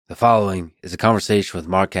The following is a conversation with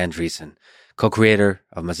Marc Andreessen, co-creator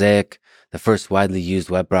of Mosaic, the first widely used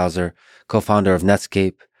web browser, co-founder of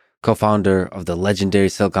Netscape, co-founder of the legendary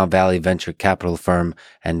Silicon Valley venture capital firm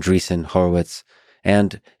Andreessen Horowitz,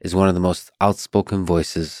 and is one of the most outspoken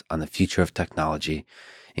voices on the future of technology,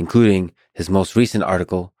 including his most recent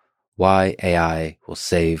article, Why AI Will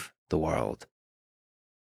Save the World.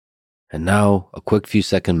 And now, a quick few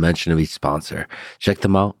second mention of each sponsor. Check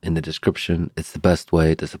them out in the description. It's the best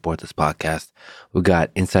way to support this podcast. We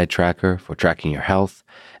got Inside Tracker for tracking your health,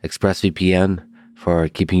 ExpressVPN for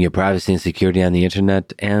keeping your privacy and security on the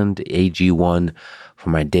internet, and AG1 for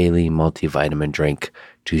my daily multivitamin drink.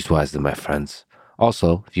 Choose wisely, my friends.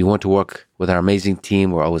 Also, if you want to work with our amazing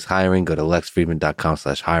team, we're always hiring. Go to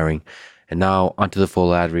lexfriedman.com/hiring. And now, onto the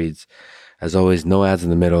full ad reads. As always, no ads in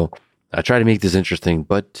the middle. I try to make this interesting,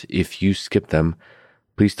 but if you skip them,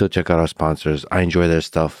 please still check out our sponsors. I enjoy their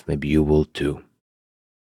stuff. Maybe you will too.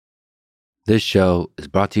 This show is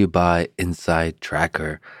brought to you by Inside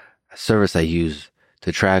Tracker, a service I use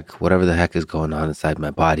to track whatever the heck is going on inside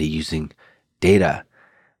my body using data,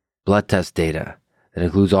 blood test data that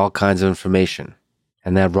includes all kinds of information.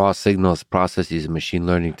 And that raw signal is processed using machine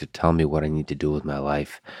learning to tell me what I need to do with my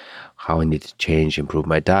life, how I need to change, improve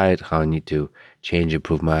my diet, how I need to change,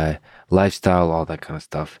 improve my lifestyle, all that kind of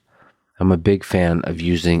stuff. I'm a big fan of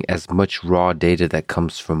using as much raw data that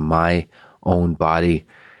comes from my own body,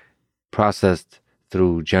 processed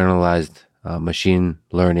through generalized machine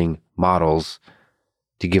learning models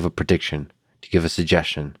to give a prediction, to give a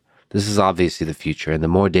suggestion. This is obviously the future, and the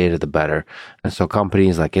more data, the better. And so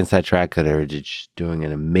companies like Inside Tracker are just doing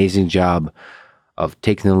an amazing job of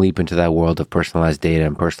taking the leap into that world of personalized data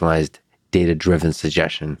and personalized data-driven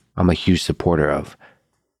suggestion. I'm a huge supporter of.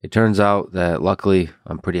 It turns out that luckily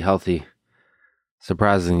I'm pretty healthy,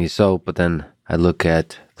 surprisingly so, but then I look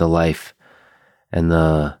at the life and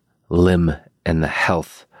the limb and the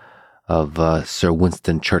health of Sir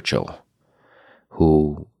Winston Churchill,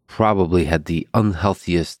 who probably had the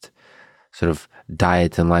unhealthiest sort of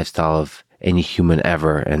diet and lifestyle of any human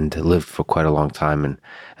ever and lived for quite a long time. And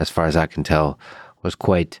as far as I can tell, was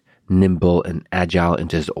quite nimble and agile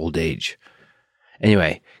into his old age.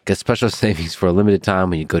 Anyway, get special savings for a limited time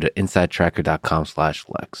when you go to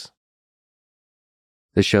insidetracker.com/lex.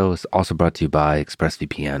 This show is also brought to you by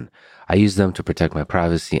ExpressVPN. I use them to protect my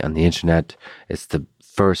privacy on the internet. It's the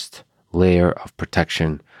first layer of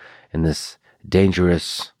protection in this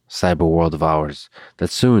dangerous cyber world of ours that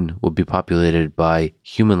soon will be populated by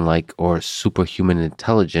human-like or superhuman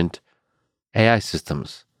intelligent AI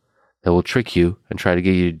systems that will trick you and try to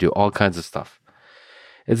get you to do all kinds of stuff.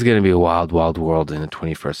 It's going to be a wild, wild world in the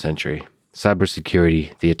 21st century.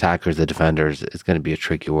 Cybersecurity, the attackers, the defenders, it's going to be a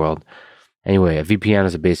tricky world. Anyway, a VPN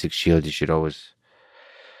is a basic shield you should always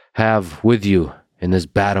have with you in this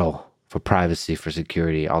battle for privacy, for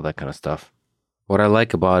security, all that kind of stuff. What I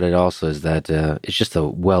like about it also is that it's just a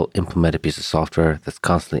well-implemented piece of software that's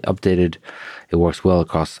constantly updated. It works well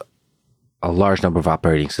across a large number of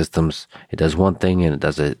operating systems. It does one thing and it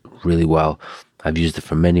does it really well. I've used it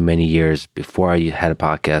for many, many years before I had a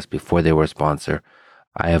podcast, before they were a sponsor.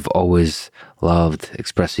 I have always loved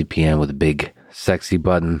ExpressVPN with a big, sexy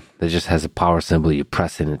button that just has a power symbol. You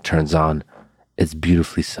press it and it turns on. It's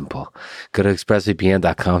beautifully simple. Go to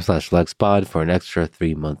expressvpn.com/lexpod for an extra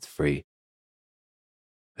 3 months free.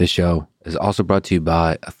 This show is also brought to you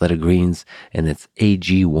by Athletic Greens and its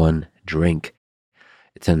AG1 drink.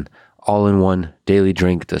 It's an all-in-one daily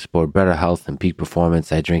drink to support better health and peak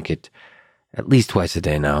performance. I drink it at least twice a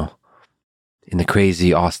day now. In the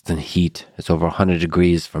crazy Austin heat, it's over 100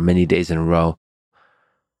 degrees for many days in a row.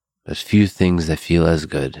 There's few things that feel as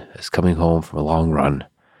good as coming home from a long run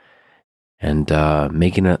and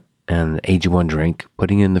making an AG1 drink,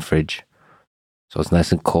 putting it in the fridge. So it's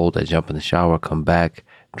nice and cold. I jump in the shower, come back,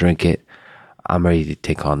 drink it. I'm ready to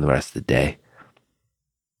take on the rest of the day.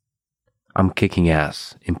 I'm kicking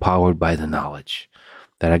ass, empowered by the knowledge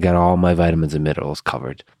that I got all my vitamins and minerals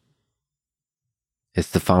covered.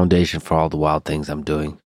 It's the foundation for all the wild things I'm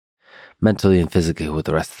doing, mentally and physically, with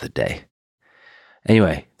the rest of the day.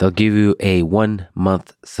 Anyway, they'll give you a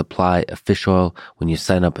 1-month supply of fish oil when you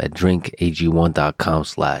sign up at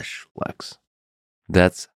drinkag1.com/lex.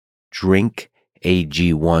 That's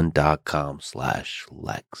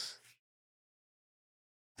drinkag1.com/lex.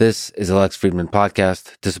 This is a Lex Friedman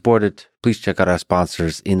podcast. To support it, please check out our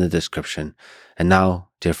sponsors in the description. And now,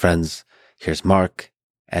 dear friends, here's Marc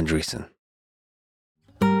Andreessen.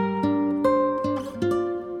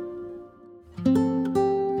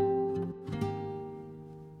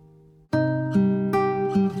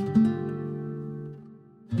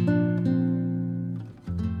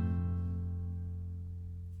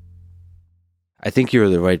 I think you're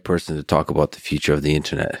the right person to talk about the future of the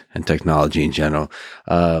internet and technology in general.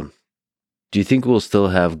 Do you think we'll still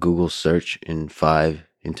have Google search in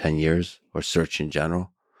 10 years, or search in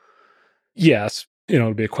general? Yes.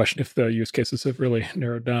 It'll be a question if the use cases have really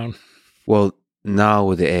narrowed down. Well, now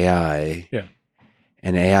with the AI Yeah.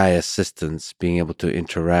 and AI assistants being able to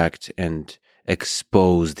interact and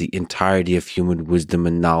expose the entirety of human wisdom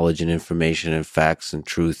and knowledge and information and facts and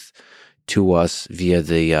truth to us via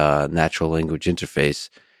the natural language interface,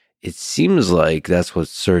 it seems like that's what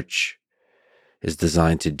search is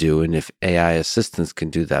designed to do. And if AI assistants can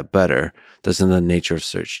do that better, doesn't the nature of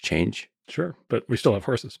search change? Sure. But we still have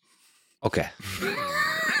horses. Okay.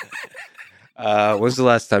 When's the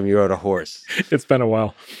last time you rode a horse? It's been a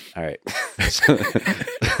while. All right.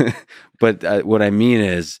 But what I mean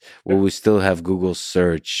is, will we still have Google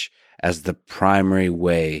search as the primary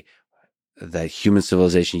way that human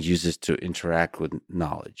civilization uses to interact with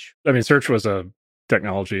knowledge? I mean, search was a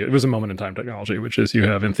technology. It was a moment in time technology, which is you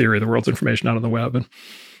have, in theory, the world's information out on the web. And,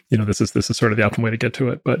 this is sort of the optimal way to get to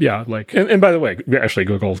it. But yeah, and by the way, actually,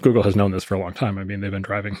 Google has known this for a long time. I mean, they've been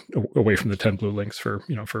driving away from the 10 blue links for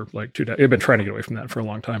like 2 decades. They've been trying to get away from that for a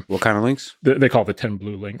long time. What kind of links? They call it the 10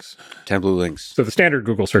 blue links. 10 blue links. So the standard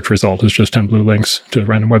Google search result is just 10 blue links to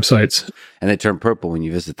random websites. And they turn purple when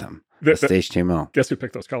you visit them. That's the HTML. Guess who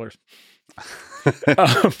picked those colors?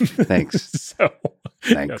 Thanks.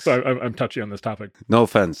 Thanks. So I'm touchy on this topic. No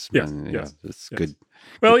offense. Yes, It's good.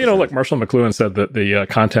 Well, look, Marshall McLuhan said that the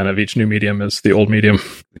content of each new medium is the old medium.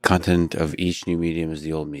 The content of each new medium is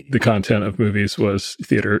the old medium. The content of movies was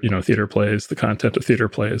theater, theater plays. The content of theater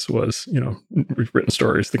plays was, written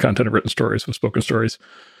stories. The content of written stories was spoken stories.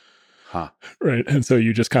 Huh. Right. And so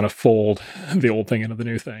you just kind of fold the old thing into the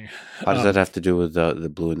new thing. How does that have to do with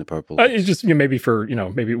the blue and the purple? It's just, maybe for,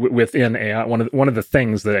 maybe within AI, one of the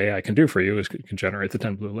things that AI can do for you is it can generate the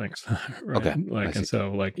 10 blue links. Right? Okay. And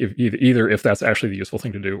so if either if that's actually the useful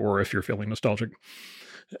thing to do, or if you're feeling nostalgic,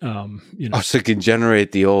 so it can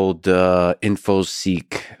generate the old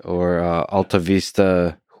InfoSeek or Alta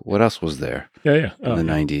Vista. What else was there? In the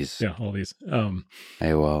 90s. Yeah, all these.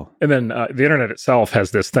 AOL. And then the internet itself has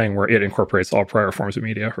this thing where it incorporates all prior forms of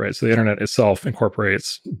media, right? So the internet itself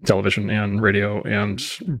incorporates television and radio and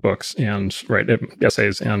books and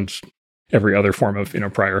essays and every other form of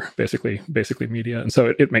prior basically media. And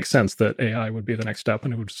so it makes sense that AI would be the next step,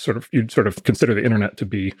 and you'd sort of consider the internet to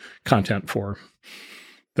be content for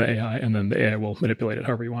the AI, and then the AI will manipulate it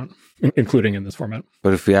however you want, including in this format.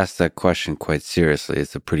 But if we ask that question quite seriously,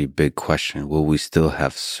 it's a pretty big question. Will we still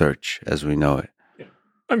have search as we know it?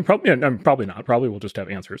 Yeah. Probably not. Probably we'll just have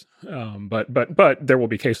answers. But there will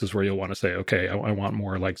be cases where you'll want to say, okay, I want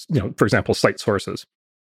more for example, site sources,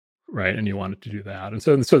 right? And you want it to do that. And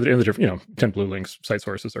so the different, 10 blue links, site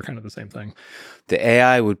sources are kind of the same thing. The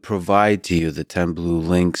AI would provide to you the 10 blue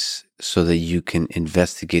links so that you can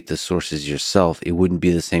investigate the sources yourself. It wouldn't be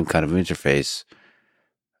the same kind of interface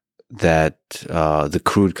that the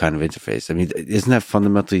crude kind of interface. I mean, isn't that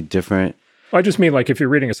fundamentally different? Well, I just mean if you're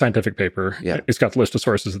reading a scientific paper, yeah, it's got the list of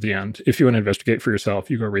sources at the end. If you want to investigate for yourself,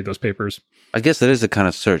 you go read those papers. I guess that is a kind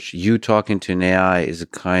of search. You talking to an AI is a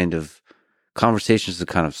kind of conversation, is a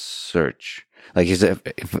kind of search. Like,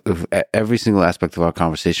 if every single aspect of our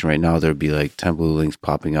conversation right now, there'd be 10 blue links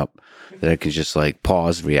popping up that I could just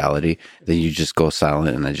pause reality. Then you just go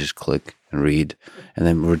silent and I just click and read and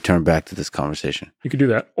then return back to this conversation. You could do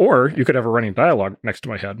that. Or you could have a running dialogue next to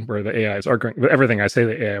my head where the AI is arguing. Everything I say,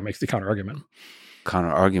 the AI makes the counter argument.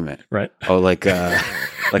 Counter argument. Right. Oh, like a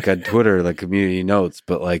Twitter, community notes,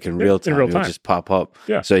 but in real time, it would just pop up.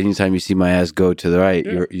 Yeah. So anytime you see my ass go to the right,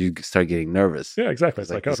 you start getting nervous. Yeah, exactly.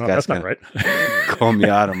 It's oh, no, that's not right. Call me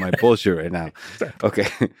out on my bullshit right now. Exactly. Okay.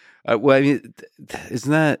 Well, I mean, is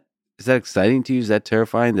that exciting to you? Is that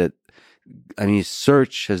terrifying?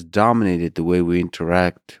 Search has dominated the way we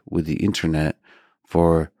interact with the internet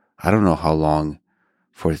for, I don't know how long,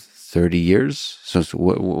 for 30 years. So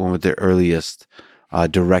one of the earliest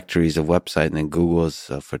directories of website, and then Google's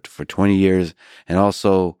for 20 years. And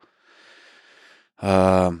also,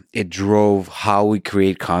 it drove how we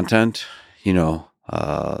create content,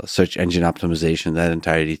 search engine optimization, that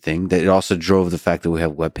entirety thing. That it also drove the fact that we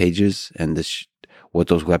have web pages and what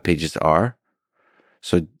those web pages are.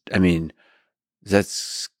 So, is that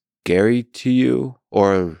scary to you,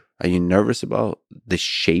 or are you nervous about the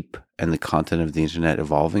shape and the content of the internet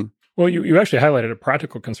evolving? Well, you actually highlighted a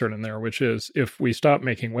practical concern in there, which is if we stop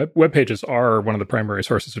making web pages are one of the primary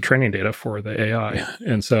sources of training data for the AI. Yeah.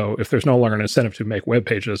 And so if there's no longer an incentive to make web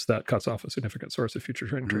pages, that cuts off a significant source of future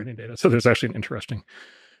training data. So there's actually an interesting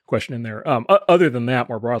question in there. Other than that,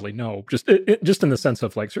 more broadly, no. Just in the sense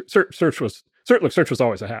of search was Search was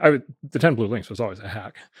always a hack. The 10 blue links was always a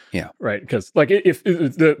hack. Yeah. Right. Because like if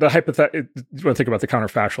the hypothetical, you want to think about the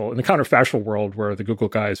counterfactual. In the counterfactual world where the Google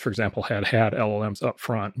guys, for example, had LLMs up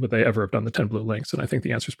front, would they ever have done the 10 blue links? And I think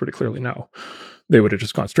the answer is pretty clearly no. They would have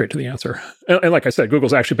just gone straight to the answer. And like I said,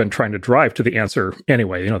 Google's actually been trying to drive to the answer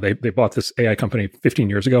anyway. They bought this AI company 15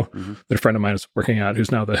 years ago that a friend of mine is working at,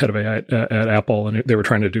 who's now the head of AI at Apple. And they were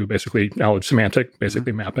trying to do basically knowledge semantic,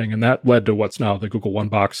 basically mapping. And that led to what's now the Google One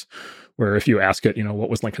Box, where if you ask it, what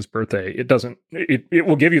was Lincoln's birthday, it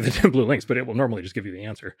will give you the 10 blue links, but it will normally just give you the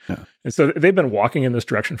answer. Yeah. And so they've been walking in this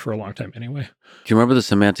direction for a long time anyway. Do you remember the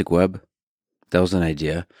semantic web? That was an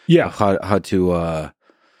idea. Yeah. How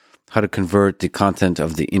to convert the content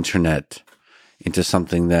of the internet into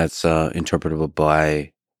something that's interpretable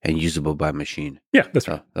by and usable by machine. Yeah, that's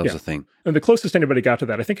right. That was a thing. And the closest anybody got to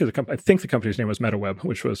that, I think the company's name was MetaWeb,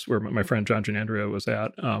 which was where my friend John Gianandrea was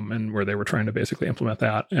at, and where they were trying to basically implement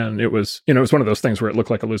that. And it was, it was one of those things where it looked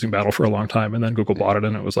like a losing battle for a long time, and then Google bought it,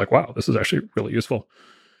 and it was like, wow, this is actually really useful.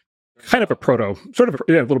 Kind of a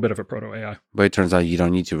little bit of a proto AI. But it turns out you don't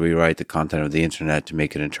need to rewrite the content of the internet to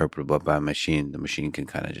make it interpretable by a machine. The machine can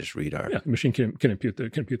kind of just read our. Yeah, the machine can impute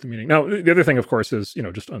the meaning. Now, the other thing, of course, is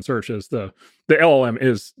just on search is the LLM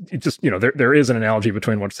is just there is an analogy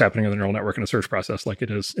between what's happening in the neural network and a search process, like it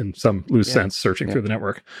is in some loose sense searching through the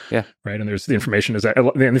network. Yeah. Right. And there's the information is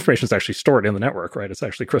actually stored in the network. Right. It's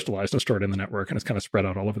actually crystallized and stored in the network, and it's kind of spread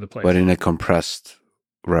out all over the place. But in a compressed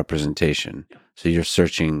representation, so you're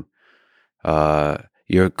searching.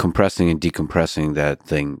 You're compressing and decompressing that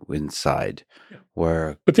thing inside,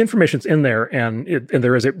 but the information's in there, and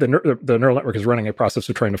there is the neural network is running a process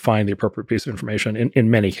of trying to find the appropriate piece of information in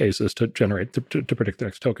many cases to generate to predict the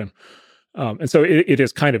next token. And so it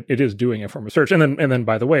is doing a form of search. And then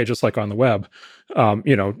by the way, just like on the web,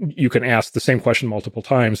 you can ask the same question multiple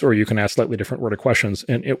times, or you can ask slightly different worded questions,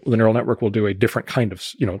 and the neural network will do a different kind of,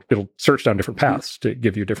 it'll search down different paths to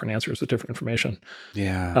give you different answers with different information.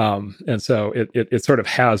 Yeah. And so it sort of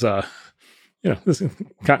has a, this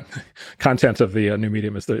content of the new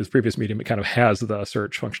medium is the previous medium. It kind of has the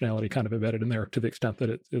search functionality kind of embedded in there to the extent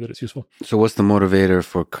that it's useful. So what's the motivator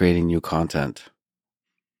for creating new content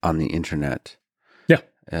on the internet? Yeah.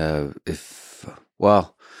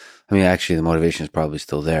 Actually the motivation is probably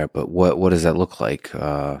still there, but what does that look like?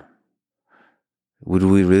 Would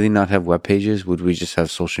we really not have web pages? Would we just have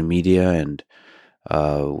social media and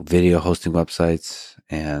video hosting websites,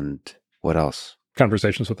 and what else?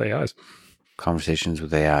 Conversations with AIs.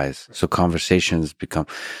 So conversations become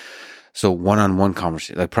one-on-one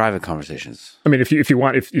conversation, like private conversations. I mean, if you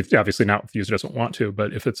want, if obviously not if the user doesn't want to,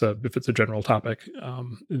 but if it's a general topic,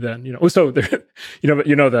 then so there,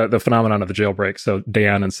 the phenomenon of the jailbreak. So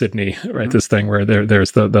Dan and Sydney, right? This thing where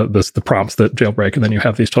there's the prompts that jailbreak, and then you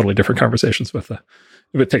have these totally different conversations with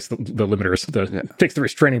it takes the limiters, takes the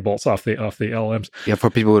restraining bolts off the LLMs. Yeah, for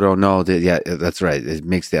people who don't know, that's right. It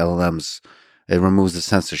makes the LLMs. It removes the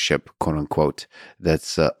censorship, quote unquote,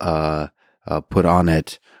 that's put on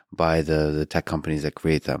it by the tech companies that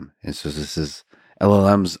create them. And so this is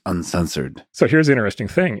LLMs uncensored. So here's the interesting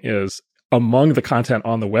thing is, among the content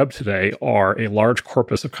on the web today are a large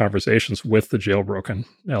corpus of conversations with the jailbroken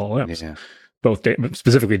LLMs. Yeah. Both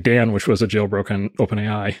specifically Dan, which was a jailbroken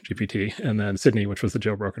OpenAI GPT, and then Sydney, which was the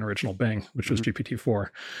jailbroken original Bing, which was GPT-4.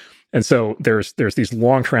 And so there's these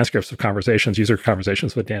long transcripts of conversations, user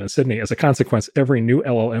conversations with Dan and Sydney. As a consequence, every new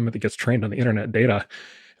LLM that gets trained on the internet data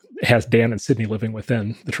has Dan and Sydney living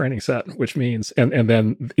within the training set, which means, and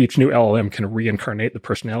then each new LLM can reincarnate the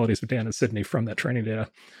personalities of Dan and Sydney from that training data,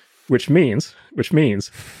 which means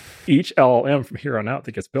each LLM from here on out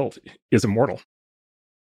that gets built is immortal,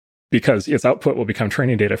 because its output will become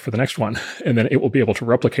training data for the next one, and then it will be able to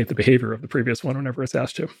replicate the behavior of the previous one whenever it's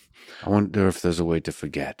asked to. I wonder if there's a way to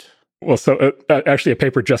forget. Well, so actually a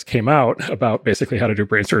paper just came out about basically how to do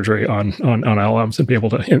brain surgery on LLMs and be able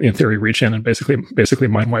to, in theory, reach in and basically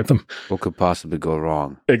mind wipe them. What could possibly go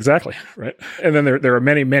wrong? Exactly, right. And then there are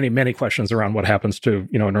many questions around what happens to,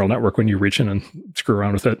 a neural network when you reach in and screw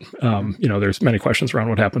around with it. There's many questions around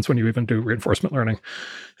what happens when you even do reinforcement learning.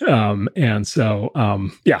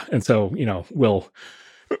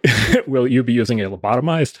 Will you be using a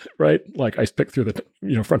lobotomized, right? Like I picked through the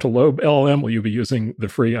frontal lobe LLM? Will you be using the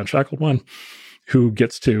free unshackled one? Who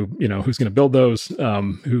gets to, who's going to build those?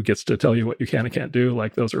 Who gets to tell you what you can and can't do?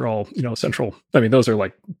 Like those are all, central. I mean, those are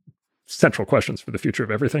like central questions for the future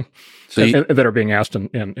of everything, and that are being asked and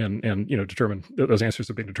determined. Those answers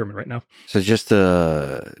are being determined right now. So just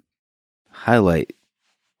to highlight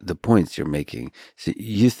the points you're making. So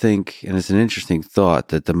you think, and it's an interesting thought,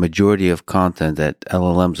 that the majority of content that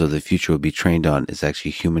LLMs of the future will be trained on is actually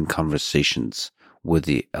human conversations with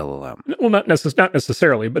the LLM. Well, not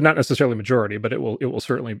necessarily, but not necessarily majority, but it will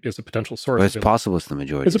certainly is a potential source. But it's possible it's the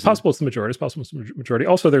majority. Is it possible it's the majority? It's possible it's the majority.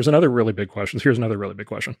 Also, there's another really big question. Here's another really big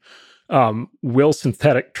question. Will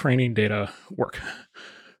synthetic training data work?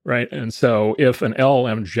 Right. And so if an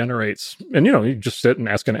LLM generates, and you just sit and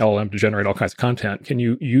ask an LLM to generate all kinds of content, can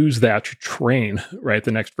you use that to train, right,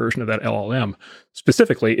 the next version of that LLM?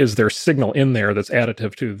 Specifically, is there signal in there that's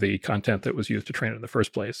additive to the content that was used to train it in the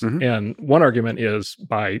first place? Mm-hmm. And one argument is,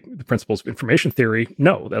 by the principles of information theory,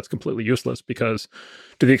 no, that's completely useless, because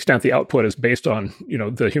to the extent the output is based on,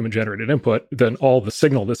 the human generated input, then all the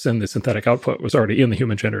signal that's in the synthetic output was already in the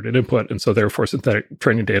human generated input. And so therefore synthetic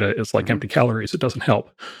training data is like empty calories. It doesn't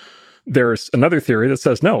help. There's another theory that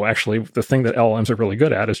says, no, actually, the thing that LLMs are really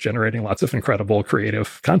good at is generating lots of incredible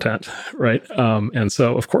creative content, right? And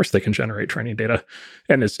so, of course, they can generate training data.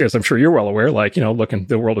 And as I'm sure you're well aware, look in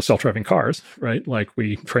the world of self-driving cars, right? Like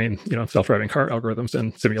we train, self-driving car algorithms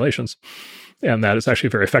in simulations. And that is actually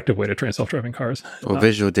a very effective way to train self-driving cars. Well,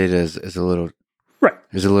 visual data is a little right.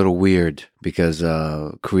 Is a little weird, because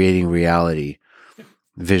creating reality,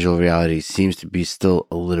 visual reality, seems to be still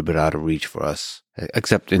a little bit out of reach for us,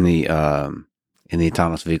 except in the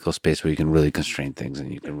autonomous vehicle space, where you can really constrain things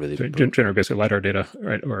and you can really generate basically LiDAR data,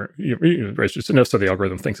 right? Or just enough so the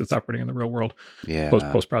algorithm thinks it's operating in the real world. Yeah.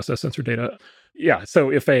 Post-process sensor data. Yeah.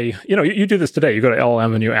 So if you do this today, you go to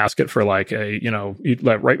LLM and you ask it for you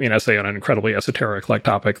write me an essay on an incredibly esoteric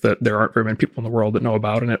topic that there aren't very many people in the world that know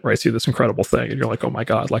about, and it writes you this incredible thing, and you're like, oh my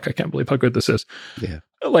God, I can't believe how good this is. Yeah.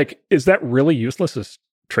 Is that really useless as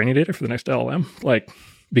training data for the next LLM?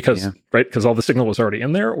 Because all the signal was already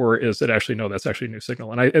in there, or is it actually, no, that's actually a new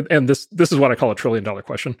signal? And this is what I call a $1 trillion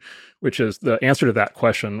question, which is the answer to that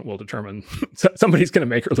question will determine somebody's going to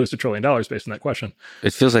make or lose $1 trillion based on that question.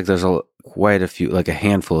 It feels like there's quite a few, a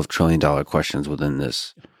handful of $1 trillion questions within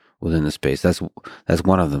this space. That's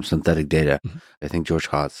one of them, synthetic data. Mm-hmm. I think George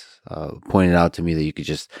Hotz pointed out to me that you could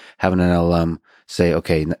just have an LLM say,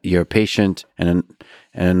 okay, you're a patient, and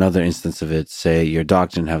in another instance of it, say your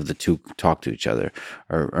doctor, and have the two talk to each other.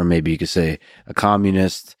 Or maybe you could say a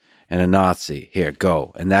communist and a Nazi. Here,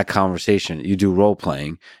 go. And that conversation, you do role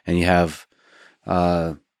playing, and you have,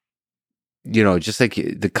 just like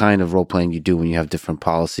the kind of role playing you do when you have different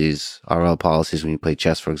policies, RL policies, when you play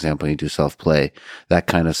chess, for example, and you do self-play, that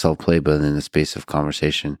kind of self-play, but in the space of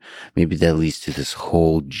conversation, maybe that leads to this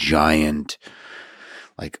whole giant,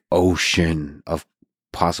 ocean of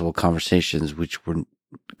possible conversations, which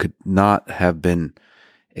could not have been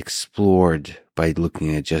explored by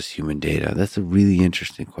looking at just human data. That's a really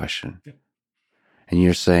interesting question. Yeah. And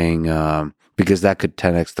you're saying, because that could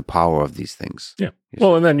 10x the power of these things. Yeah.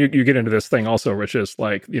 Well, and then you get into this thing also, which is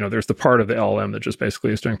there's the part of the LLM that just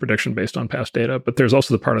basically is doing prediction based on past data, but there's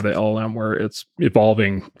also the part of the LLM where it's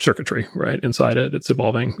evolving circuitry, right? Inside it, it's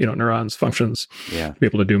evolving, neurons, functions, to be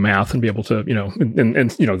able to do math and be able to,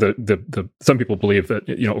 the some people believe that,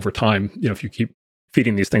 over time, if you keep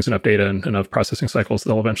feeding these things enough data and enough processing cycles,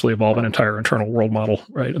 they'll eventually evolve an entire internal world model,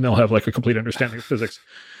 right? And they'll have a complete understanding of physics.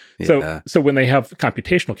 Yeah. So when they have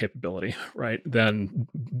computational capability, right, then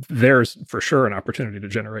there's for sure an opportunity to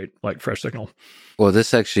generate fresh signal. Well,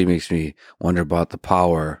 this actually makes me wonder about the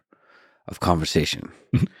power of conversation.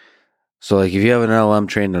 So if you have an LLM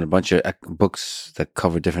trained on a bunch of books that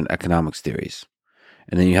cover different economics theories,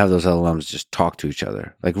 and then you have those LLMs just talk to each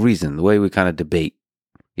other, reason, the way we kind of debate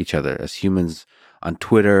each other as humans on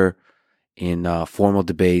Twitter, in formal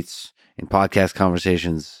debates, in podcast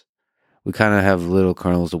conversations, we kind of have little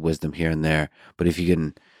kernels of wisdom here and there. But if you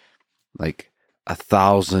can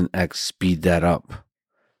 1,000x speed that up,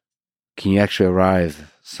 can you actually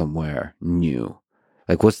arrive somewhere new?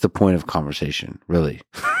 What's the point of conversation, really?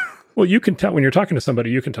 Well, you can tell when you're talking to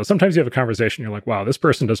somebody, you can tell. Sometimes you have a conversation, you're like, wow, this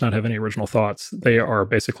person does not have any original thoughts. They are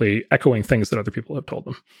basically echoing things that other people have told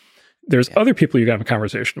them. There's other people you have a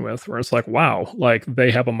conversation with where it's wow, they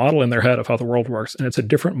have a model in their head of how the world works, and it's a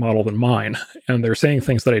different model than mine. And they're saying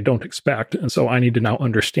things that I don't expect. And so I need to now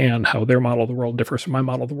understand how their model of the world differs from my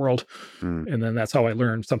model of the world. And then that's how I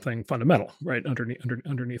learn something fundamental, right,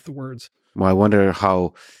 underneath the words. Well, I wonder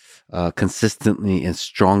how consistently and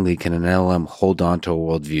strongly can an LLM hold on to a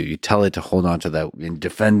worldview. You tell it to hold on to that and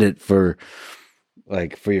defend it for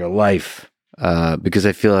your life. Because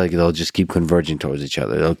I feel like they'll just keep converging towards each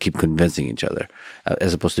other. They'll keep convincing each other,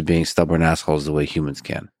 as opposed to being stubborn assholes the way humans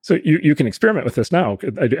can. So you can experiment with this now.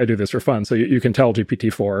 I do this for fun. So you can tell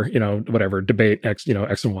GPT-4, whatever, debate X,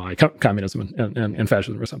 X and Y, communism and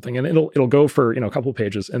fascism or something, and it'll go for a couple of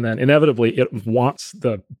pages, and then inevitably it wants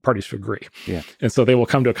the parties to agree. Yeah. And so they will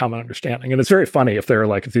come to a common understanding. And it's very funny if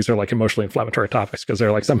these are like emotionally inflammatory topics, because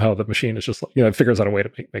they're like somehow the machine is just it figures out a way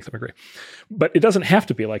to make them agree. But it doesn't have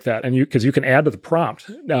to be like that. And because you can add to the prompt.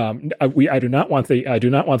 I do not want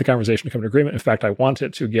the conversation to come to agreement. In fact, I want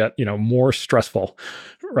it to get more stressful,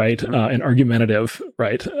 right, and argumentative,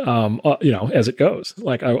 right, as it goes.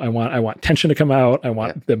 Like I want tension to come out. I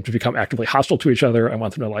want them to become actively hostile to each other. I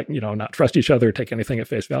want them to not trust each other, take anything at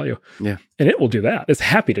face value. Yeah, and it will do that. It's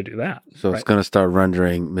happy to do that. So it's going to start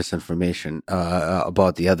rendering misinformation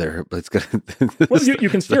about the other, but it's going to. Well, you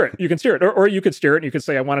can steer it. You can steer it, or you could steer it. And you could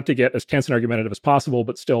say, I want it to get as tense and argumentative as possible,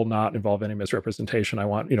 but still not involve any misrepresentation. I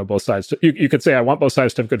want both sides to. You could say, I want both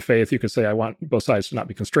sides to have good faith. You could say, I want both sides to not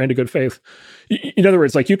be constrained to good faith. In other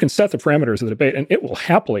words, like you can set the parameters of the debate, and it will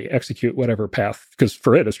happily execute whatever path. Because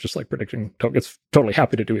for it, it's just like predicting. It's totally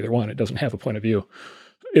happy to do either one. It doesn't have a point of view.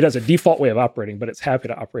 It has a default way of operating, but it's happy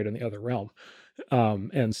to operate in the other realm.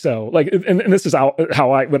 And so, and this is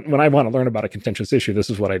how I when I want to learn about a contentious issue, this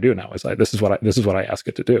is what I do now. This is what I ask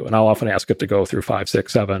it to do, and I'll often ask it to go through 5,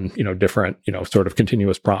 6, 7, different, sort of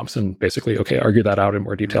continuous prompts, and basically, okay, argue that out in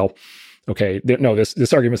more detail. Okay, no,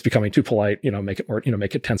 this argument's becoming too polite. Make it more,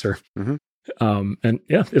 make it tenser. Mm-hmm. And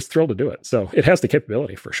yeah, it's thrilled to do it. So it has the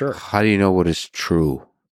capability for sure. How do you know what is true?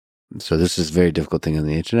 So this is a very difficult thing on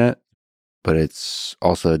the internet, but it's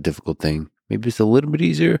also a difficult thing. Maybe it's a little bit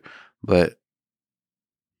easier, but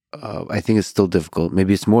I think it's still difficult.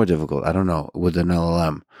 Maybe it's more difficult. I don't know, with an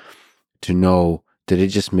LLM to know, did it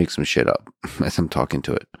just make some shit up as I'm talking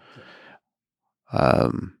to it?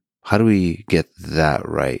 How do we get that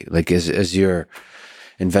right? Like as you're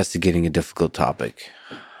investigating a difficult topic,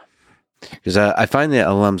 because I find that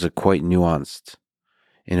LLMs are quite nuanced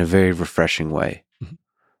in a very refreshing way. Mm-hmm.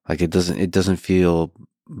 Like it doesn't feel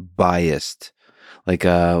biased. Like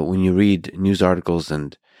when you read news articles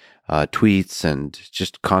and tweets and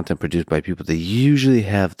just content produced by people, they usually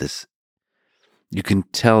have this, you can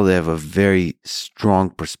tell they have a very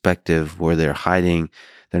strong perspective where they're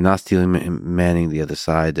not stealing, manning the other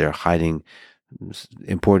side, they're hiding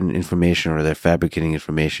important information, or they're fabricating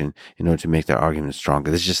information in order to make their argument stronger.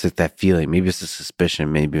 There's just like that feeling. Maybe it's a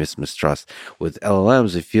suspicion, maybe it's mistrust. With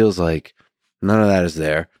LLMs, it feels like none of that is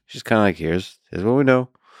there. It's just kind of like, here's what we know.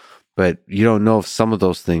 But you don't know if some of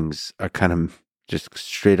those things are kind of just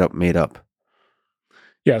straight up made up.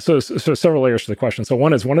 Yeah, so several layers to the question. So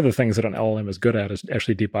one of the things that an LLM is good at is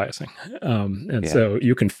actually deep biasing. So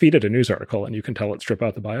you can feed it a news article and you can tell it strip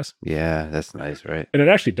out the bias. Yeah, that's nice, right? And it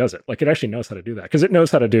actually does it. Like it actually knows how to do that, because it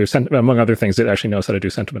knows how to do, among other things, it actually knows how to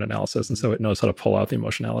do sentiment analysis. And so it knows how to pull out the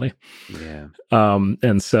emotionality. Yeah.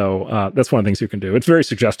 And so that's one of the things you can do. It's very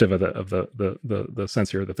suggestive of the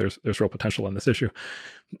sense here that there's real potential in this issue.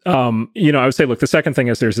 I would say, look, the second thing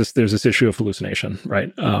is there's this issue of hallucination,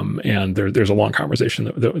 right? And there's a long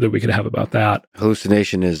conversation that we could have about that.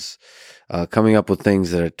 Hallucination is coming up with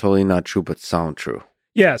things that are totally not true but sound true.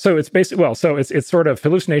 Yeah, so it's basically, it's sort of,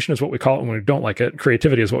 hallucination is what we call it when we don't like it.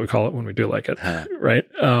 Creativity is what we call it when we do like it, right?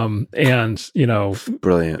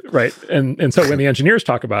 Brilliant, right? And so when the engineers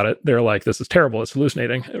talk about it, they're like, "This is terrible. It's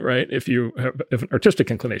hallucinating," right? If you have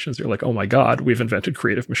artistic inclinations, you're like, "Oh my God, we've invented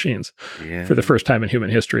creative machines for the first time in human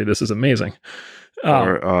history. This is amazing."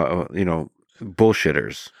 Or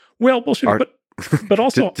bullshitters. Well, bullshitters, but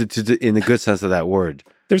also in the good sense of that word.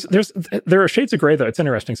 There are shades of gray, though. It's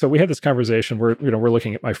interesting. So we had this conversation. We're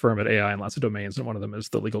looking at my firm at AI and lots of domains, and one of them is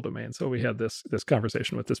the legal domain. So we had this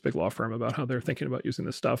conversation with this big law firm about how they're thinking about using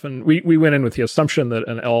this stuff, and we went in with the assumption that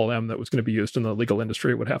an LLM that was going to be used in the legal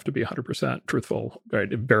industry would have to be 100% truthful, right?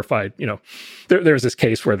 Verified. There's this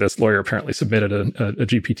case where this lawyer apparently submitted a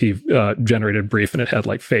GPT generated brief, and it had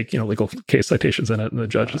like fake legal case citations in it, and the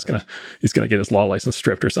judge is gonna get his law license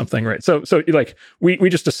stripped or something, right? So like we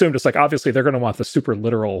just assumed it's like, obviously they're going to want the super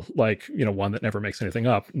literal, one that never makes anything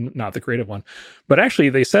up, not the creative one. But actually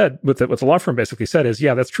they said, what the law firm basically said is,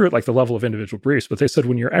 yeah, that's true at like the level of individual briefs, but they said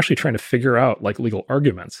when you're actually trying to figure out like legal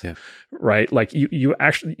arguments, right? Like you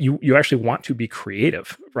actually want to be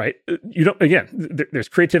creative, right? You don't, again, there's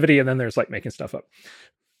creativity and then there's like making stuff up.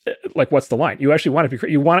 Like, what's the line? You actually want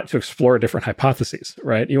you want it to explore different hypotheses,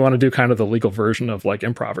 right? You want to do kind of the legal version of like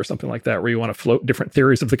improv or something like that, where you want to float different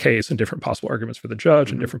theories of the case and different possible arguments for the judge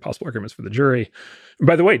and different possible arguments for the jury. And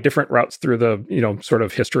by the way, different routes through the, sort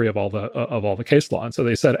of history of all the case law. And so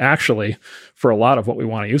they said, actually, for a lot of what we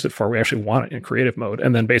want to use it for, we actually want it in creative mode.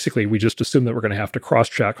 And then basically we just assume that we're going to have to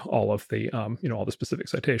cross-check all of the, all the specific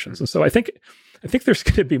citations. And so I think there's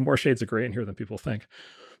going to be more shades of gray in here than people think.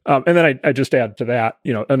 And then I just add to that,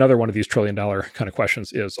 another one of these $1 trillion kind of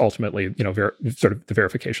questions is ultimately, sort of the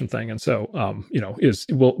verification thing. And so,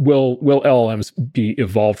 will LLMs be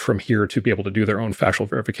evolved from here to be able to do their own factual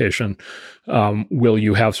verification? Will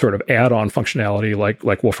you have sort of add-on functionality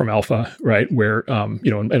like Wolfram Alpha, right? Where,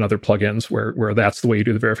 and other plugins where that's the way you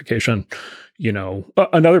do the verification.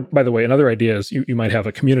 Another idea is you might have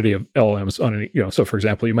a community of LLMs on any, so for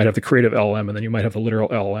example, you might have the creative LLM and then you might have the literal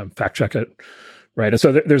LLM fact check it. Right. And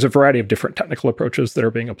so there's a variety of different technical approaches that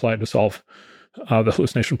are being applied to solve the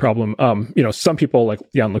hallucination problem. Some people like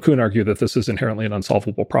Jan LeCun argue that this is inherently an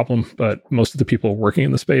unsolvable problem, but most of the people working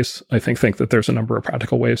in the space, I think that there's a number of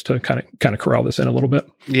practical ways to kind of corral this in a little bit.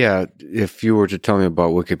 Yeah. If you were to tell me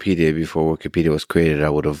about Wikipedia before Wikipedia was created, I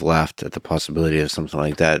would have laughed at the possibility of something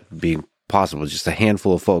like that being possible. Just a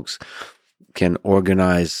handful of folks can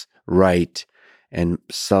organize, write, and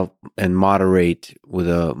moderate with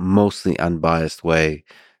a mostly unbiased way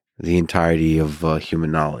the entirety of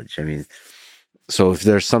human knowledge. I mean, so if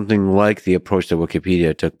there's something like the approach that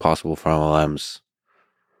Wikipedia took possible for LLMs,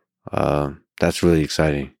 that's really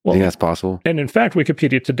exciting. Well, I think that's possible. And in fact,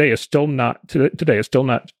 Wikipedia today is still not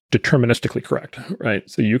deterministically correct, right?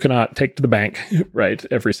 So you cannot take to the bank, right,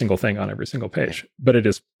 every single thing on every single page, but it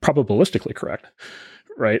is probabilistically correct.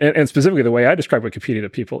 Right. And specifically the way I describe Wikipedia to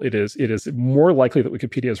people, it is more likely that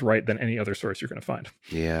Wikipedia is right than any other source you're going to find.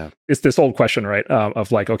 Yeah. It's this old question, right?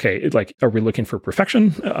 Of like, okay, are we looking for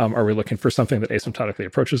perfection? Are we looking for something that asymptotically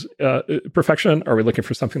approaches perfection? Are we looking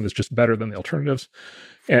for something that's just better than the alternatives?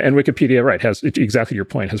 And Wikipedia, right, has exactly your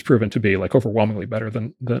point, has proven to be like overwhelmingly better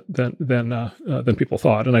than people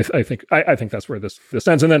thought. And I think that's where this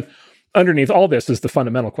ends. And then underneath all this is the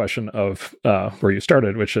fundamental question of where you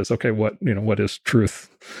started, which is, okay, what is truth?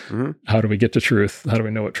 Mm-hmm. How do we get to truth? How do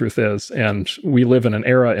we know what truth is? And we live in an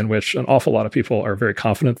era in which an awful lot of people are very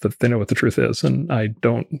confident that they know what the truth is. And I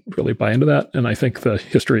don't really buy into that. And I think the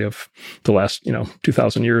history of the last,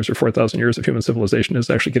 2,000 years or 4,000 years of human civilization is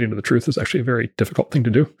actually getting to the truth is actually a very difficult thing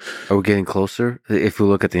to do. Are we getting closer? If we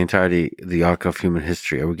look at the arc of human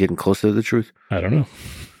history, are we getting closer to the truth? I don't know.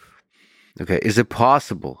 Okay. Is it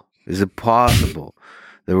possible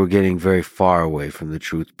that we're getting very far away from the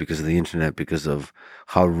truth because of the internet, because of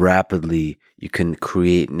how rapidly you can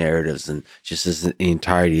create narratives and just as the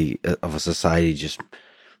entirety of a society just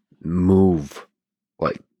move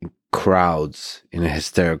like crowds in a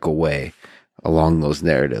hysterical way along those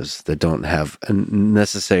narratives that don't have a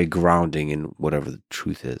necessary grounding in whatever the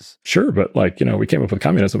truth is? Sure. But we came up with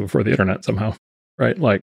communism before the internet somehow, right?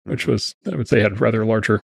 Which was, I would say, had rather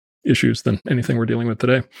larger issues than anything we're dealing with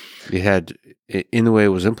today. It had, in the way it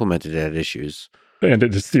was implemented, it had issues. And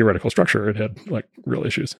its theoretical structure, it had real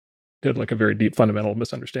issues. It had a very deep fundamental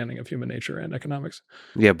misunderstanding of human nature and economics.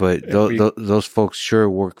 Yeah, but those folks sure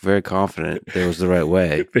were very confident it was the right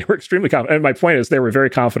way. They were extremely confident. And my point is they were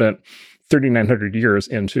very confident 3,900 years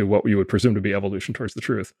into what we would presume to be evolution towards the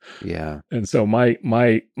truth. Yeah. And so my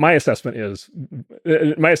assessment is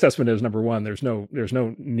number one, there's no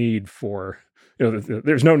need for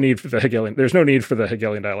there's no need for the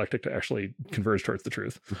Hegelian dialectic to actually converge towards the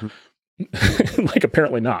truth. Mm-hmm.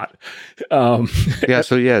 Apparently not. So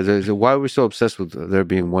why are we so obsessed with there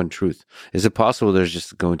being one truth? Is it possible there's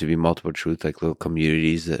just going to be multiple truths, like little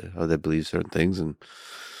communities that believe certain things? And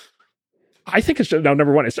I think it's just,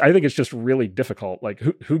 number one, I think it's just really difficult. Like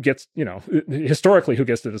who gets, historically, who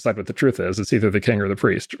gets to decide what the truth is? It's either the king or the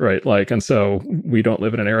priest, right? And so we don't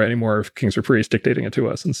live in an era anymore of kings or priests dictating it to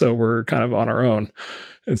us. And so we're kind of on our own.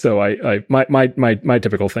 And so my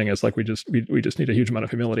typical thing is we just need a huge amount of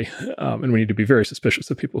humility. And we need to be very suspicious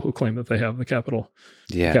of people who claim that they have the capital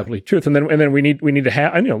truth. And then we need to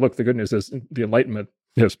have, look, the good news is the Enlightenment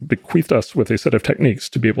has bequeathed us with a set of techniques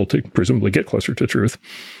to be able to presumably get closer to truth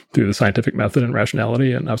through the scientific method and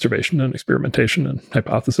rationality and observation and experimentation and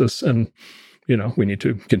hypothesis. And, we need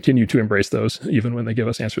to continue to embrace those even when they give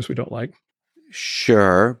us answers we don't like.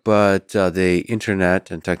 Sure, but the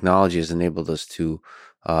internet and technology has enabled us to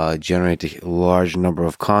generate a large number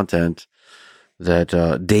of content that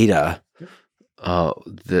data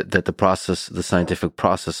that the scientific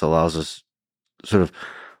process allows us sort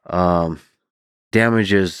of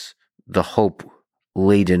damages the hope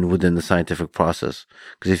laden within the scientific process.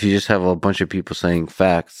 Because if you just have a bunch of people saying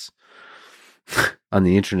facts on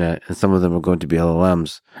the internet, and some of them are going to be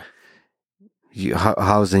LLMs,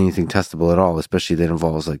 how is anything testable at all, especially that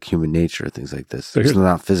involves human nature, things like this? So it's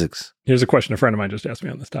not physics. Here's a question a friend of mine just asked me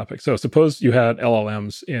on this topic. So suppose you had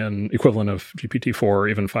LLMs in equivalent of GPT-4, or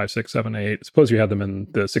even 5, 6, 7, 8. Suppose you had them in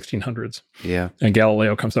the 1600s. Yeah. And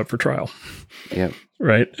Galileo comes up for trial. Yeah.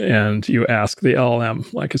 Right? And you ask the LLM,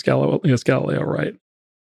 is Galileo right?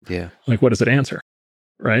 Yeah. What does it answer?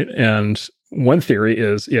 right? And one theory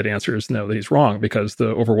is it answers no, that he's wrong, because the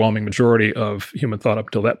overwhelming majority of human thought up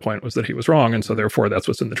until that point was that he was wrong. And so therefore that's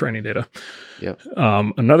what's in the training data. Yep.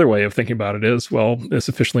 Another way of thinking about it is, well, a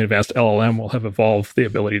sufficiently advanced LLM will have evolved the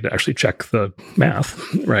ability to actually check the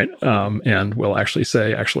math, right? And will actually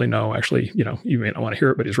say, actually, no, actually, you may not want to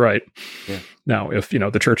hear it, but he's right. Yeah. Now, if,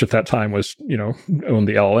 the church at that time was, owned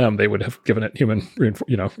the LLM, they would have given it human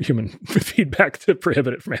feedback to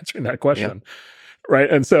prohibit it from answering that question. Yeah.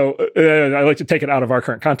 Right. And so I like to take it out of our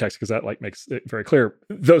current context because that makes it very clear.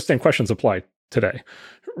 Those same questions apply today,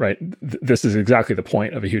 right? This is exactly the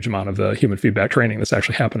point of a huge amount of the human feedback training that's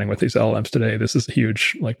actually happening with these LLMs today. This is a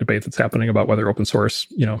huge debate that's happening about whether open source,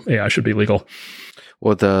 AI should be legal.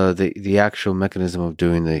 Well, the actual mechanism of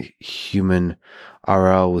doing the human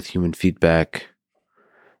RL with human feedback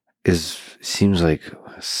seems like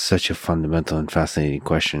such a fundamental and fascinating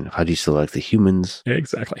question. How do you select the humans? Yeah,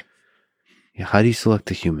 exactly. Yeah, how do you select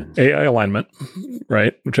the humans? AI alignment,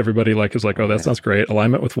 right? Which everybody is like, oh, that sounds great.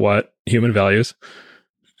 Alignment with what? Human values.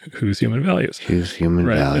 Whose human values? Whose human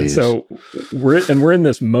values? And so we're in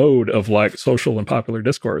this mode of social and popular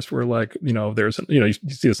discourse where there's you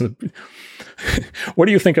see this. What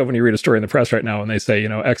do you think of when you read a story in the press right now and they say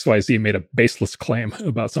XYZ made a baseless claim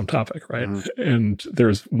about some topic, right? Mm-hmm. And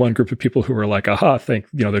there's one group of people who are like, aha,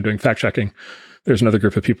 they're doing fact checking. There's another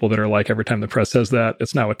group of people that are like, every time the press says that,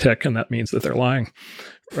 it's now a tick, and that means that they're lying,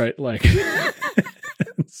 right?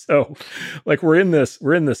 So we're in this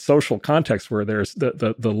social context where there's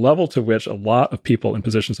the level to which a lot of people in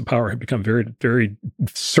positions of power have become very, very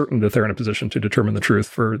certain that they're in a position to determine the truth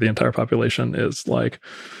for the entire population is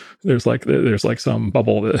there's some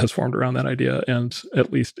bubble that has formed around that idea. And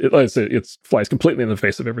at least it flies completely in the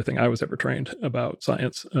face of everything I was ever trained about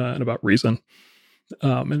science and about reason.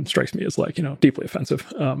 And strikes me as deeply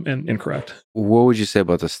offensive and incorrect. What would you say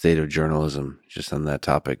about the state of journalism, just on that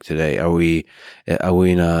topic today? Are we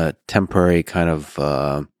in a temporary kind of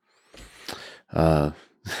are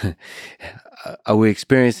we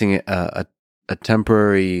experiencing a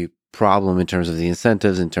temporary problem in terms of the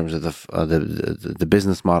incentives, in terms of the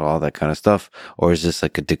business model, all that kind of stuff, or is this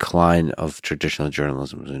like a decline of traditional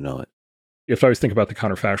journalism as we know it? You have to always think about the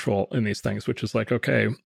counterfactual in these things, which is okay.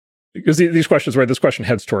 Because these questions, right, this question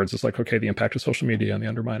heads towards, it's okay, the impact of social media and the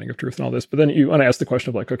undermining of truth and all this. But then you want to ask the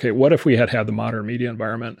question of okay, what if we had the modern media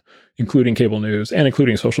environment, including cable news and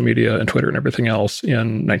including social media and Twitter and everything else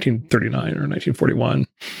in 1939 or 1941,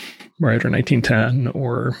 right, or 1910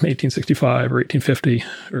 or 1865 or 1850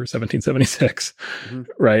 or 1776, mm-hmm.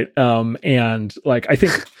 right? And I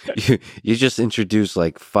think... you just introduced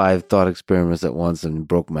 5 thought experiments at once and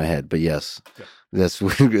broke my head, but yes. Yeah. There's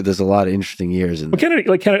a lot of interesting years in Kennedy,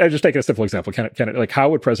 I just take a simple example. Kennedy, how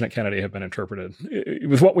would President Kennedy have been interpreted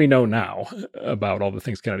with what we know now about all the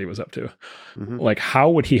things Kennedy was up to? Mm-hmm. How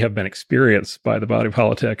would he have been experienced by the body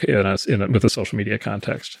politic with a social media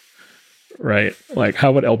context? Right?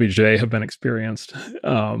 How would LBJ have been experienced?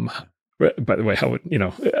 By the way, how would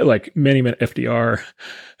many FDR,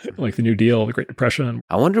 the New Deal, the Great Depression?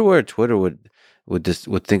 I wonder where Twitter would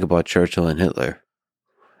think about Churchill and Hitler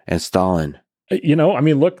and Stalin.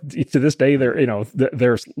 Look, to this day, there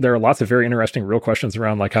are lots of very interesting real questions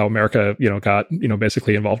around how America, got,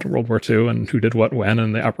 basically involved in World War II and who did what when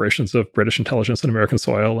and the operations of British intelligence on American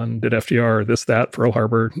soil and did FDR this, that, Pearl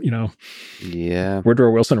Harbor, Yeah.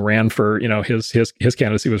 Woodrow Wilson ran for, his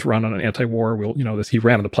candidacy was run on an anti-war. He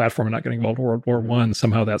ran on the platform of not getting involved in World War I.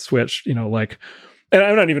 Somehow that switched, and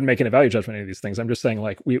I'm not even making a value judgment of these things. I'm just saying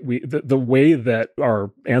the way that our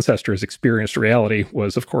ancestors experienced reality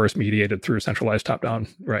was, of course, mediated through centralized top-down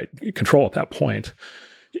control at that point.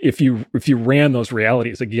 If you ran those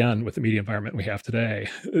realities again with the media environment we have today,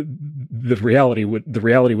 the reality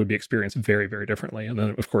would be experienced very, very differently. And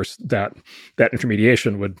then, of course, that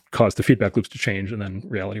intermediation would cause the feedback loops to change, and then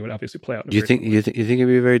reality would obviously play out. You think it'd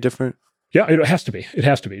be very different? Yeah, it has to be. It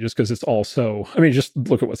has to be, just because it's all so... just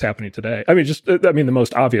look at what's happening today. The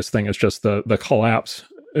most obvious thing is just the collapse.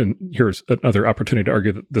 And here's another opportunity to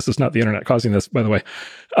argue that this is not the internet causing this, by the way.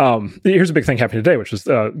 Here's a big thing happening today, which is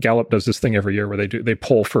Gallup does this thing every year where they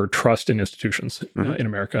poll for trust in institutions mm-hmm. In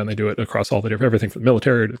America, and they do it across all the different, everything from the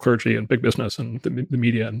military to the clergy and big business and the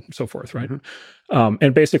media and so forth, right? Mm-hmm.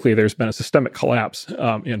 And basically, there's been a systemic collapse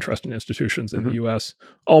in trust in institutions in mm-hmm. the U.S.,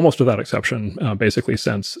 almost without exception, basically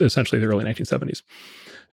since essentially the early 1970s.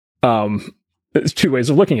 There's 2 ways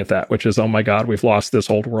of looking at that, which is, oh my God, we've lost this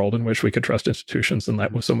old world in which we could trust institutions, and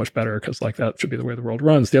that was so much better because that should be the way the world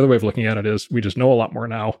runs. The other way of looking at it is we just know a lot more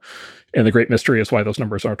now, and the great mystery is why those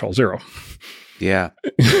numbers aren't all 0. Yeah.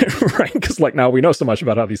 Right? Because now we know so much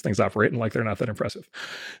about how these things operate, and they're not that impressive.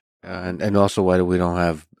 And also, why do we don't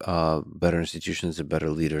have better institutions and better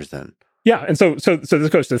leaders then? Yeah, and so this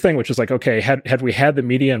goes to the thing, which is like, okay, had we had the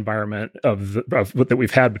media environment that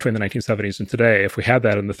we've had between the 1970s and today, if we had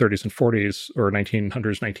that in the 30s and 40s or 1900s,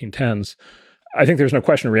 1910s, I think there's no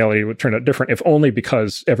question reality would turn out different, if only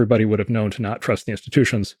because everybody would have known to not trust the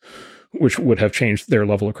institutions, which would have changed their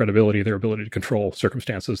level of credibility, their ability to control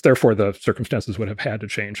circumstances. Therefore, the circumstances would have had to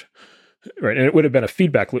change. Right, and it would have been a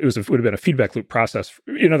feedback loop. Would have been a feedback loop process.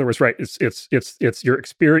 In other words, right? It's your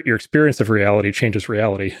experience. Your experience of reality changes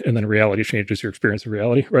reality, and then reality changes your experience of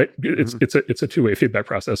reality. Right? It's a two-way feedback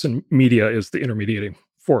process, and media is the intermediating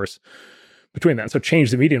force between that. And so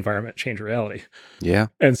change the media environment, change reality. Yeah.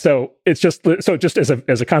 And so it's just as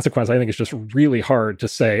a consequence, I think it's just really hard to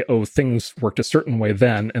say, oh, things worked a certain way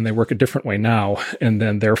then and they work a different way now. And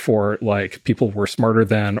then therefore, like, people were smarter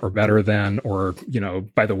then or better then, or,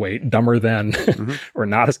 by the way, dumber then, or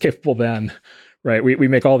not as capable then. Right. We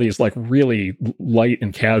make all these like really light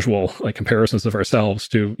and casual like comparisons of ourselves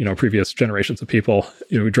to, previous generations of people.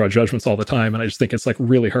 We draw judgments all the time. And I just think it's like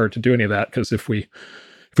really hard to do any of that, because if we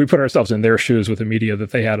put ourselves in their shoes with the media that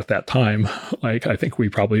they had at that time, like, I think we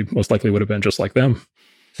probably most likely would have been just like them.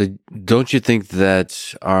 So don't you think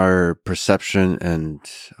that our perception and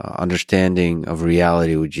understanding of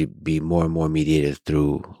reality would be more and more mediated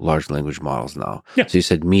through large language models now? Yeah. So you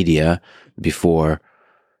said media before.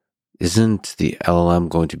 Isn't the LLM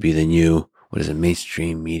going to be the new, what is it,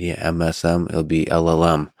 mainstream media, MSM? It'll be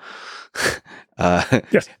LLM.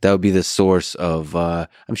 Yes. That would be the source of,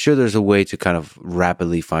 I'm sure there's a way to kind of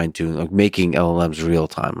rapidly fine tune, like making LLMs real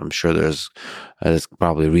time. I'm sure there's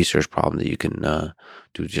probably a research problem that you can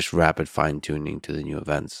do just rapid fine tuning to the new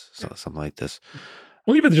events, something like this.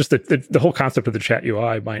 Well, even just the whole concept of the chat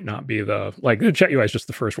UI might not be the chat UI is just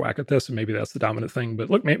the first whack at this, and maybe that's the dominant thing. But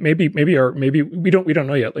look, maybe we don't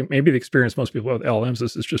know yet. Like, maybe the experience most people have with LLMs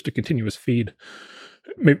is just a continuous feed.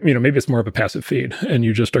 Maybe it's more of a passive feed, and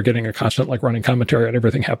you just are getting a constant like running commentary on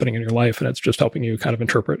everything happening in your life, and it's just helping you kind of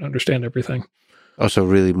interpret and understand everything. Also,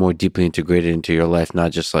 really more deeply integrated into your life,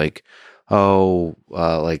 not just like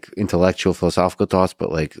like intellectual philosophical thoughts,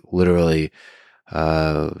 but like literally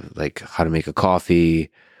like how to make a coffee,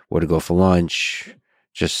 where to go for lunch,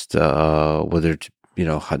 just whether to,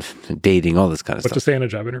 how to, dating, all this kind of stuff. What to say in a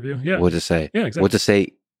job interview? Yeah. What to say? Yeah, exactly. What to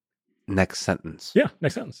say next sentence. Yeah,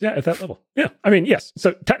 next sentence. Yeah, at that level. Yeah, I mean, yes.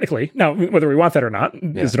 So technically, now whether we want that or not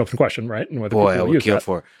is an open question, right? And whether I would kill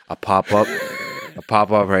for a pop up,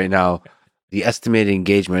 right now. The estimated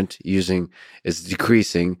engagement is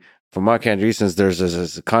decreasing. For Marc Andreessen's,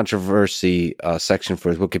 there's a controversy section for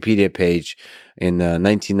his Wikipedia page. In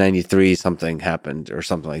 1993, something happened or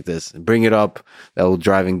something like this. Bring it up. That will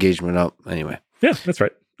drive engagement up. Anyway. Yeah, that's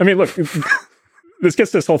right. I mean, look, this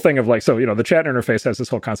gets this whole thing of like, so, the chat interface has this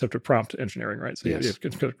whole concept of prompt engineering, right? So yes. You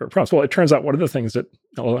have prompts. Well, it turns out one of the things that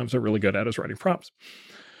LLMs are really good at is writing prompts.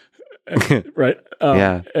 Right.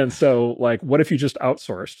 Yeah. And so, like, what if you just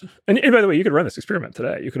outsourced? And by the way, you could run this experiment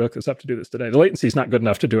today. You could hook this up to do this today. The latency is not good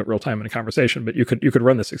enough to do it real time in a conversation, but you could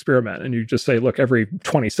run this experiment, and you just say, look, every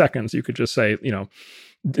 20 seconds, you could just say,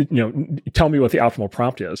 tell me what the optimal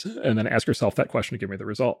prompt is, and then ask yourself that question to give me the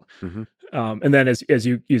result. Mm-hmm. And then as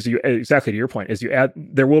you exactly to your point, as you add,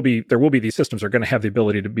 there will be these systems are going to have the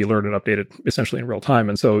ability to be learned and updated essentially in real time.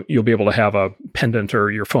 And so you'll be able to have a pendant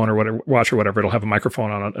or your phone or whatever, watch or whatever. It'll have a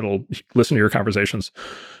microphone on it. It'll listen to your conversations.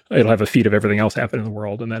 It'll have a feed of everything else happening in the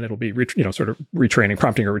world. And then it'll be, sort of retraining,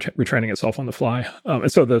 prompting or retraining itself on the fly. And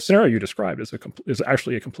so the scenario you described is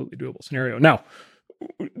actually a completely doable scenario. Now,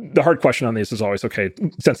 the hard question on these is always, okay,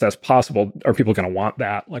 since that's possible, are people going to want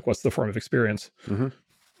that? Like, what's the form of experience? Mm-hmm.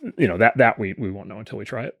 That we won't know until we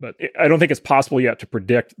try it. But I don't think it's possible yet to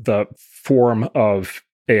predict the form of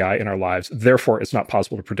AI in our lives. Therefore, it's not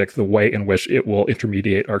possible to predict the way in which it will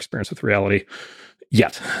intermediate our experience with reality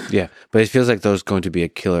yet. Yeah, but it feels like there's going to be a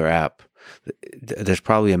killer app. There's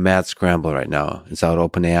probably a mad scramble right now inside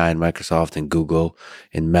OpenAI and Microsoft and Google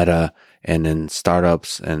and Meta and in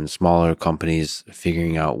startups and smaller companies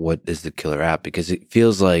figuring out what is the killer app, because it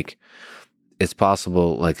feels like it's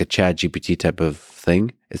possible, like a Chat GPT type of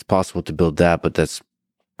thing. It's possible to build that, but that's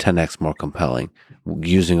 10x more compelling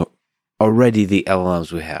using already the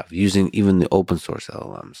LLMs we have, using even the open source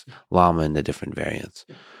LLMs, Llama and the different variants.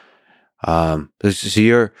 So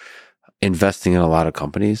you're investing in a lot of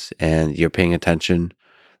companies and you're paying attention.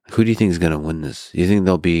 Who do you think is going to win this? Do you think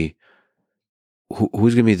there'll be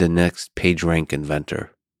who's going to be the next PageRank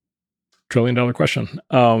inventor? trillion-dollar question.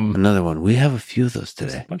 Another one. We have a few of those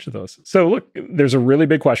today. A bunch of those. So look, there's a really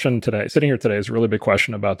big question today. Sitting here today is a really big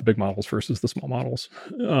question about the big models versus the small models.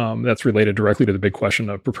 That's related directly to the big question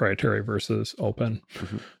of proprietary versus open.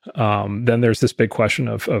 Then there's this big question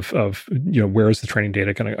of where is the training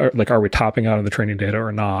data going to, like, are we topping out on the training data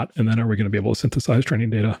or not? And then are we going to be able to synthesize training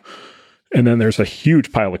data? And then there's a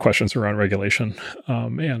huge pile of questions around regulation,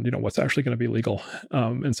 and what's actually going to be legal.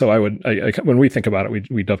 And so when we think about it,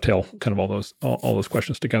 we dovetail kind of all those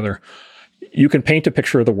questions together. You can paint a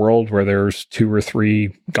picture of the world where there's 2 or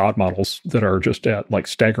 3 God models that are just at like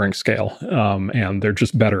staggering scale, and they're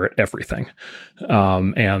just better at everything.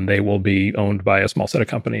 And they will be owned by a small set of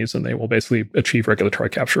companies, and they will basically achieve regulatory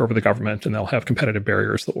capture over the government, and they'll have competitive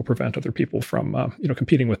barriers that will prevent other people from,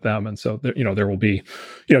 competing with them. And so, there will be,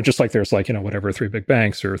 just like there's like, whatever, 3 big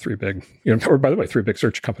banks or 3 big, or by the way, 3 big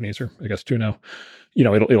search companies, or I guess 2 now.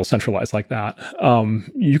 It'll centralize like that.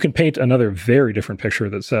 You can paint another very different picture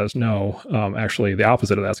that says, no, actually the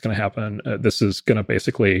opposite of that's going to happen. This is going to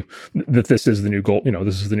basically, that this is the new gold,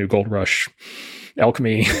 this is the new gold rush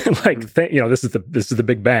alchemy. This is the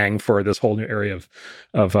big bang for this whole new area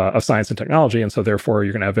of science and technology. And so therefore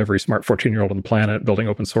you're going to have every smart 14-year-old on the planet building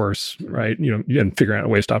open source, right? And figuring out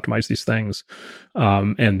ways to optimize these things.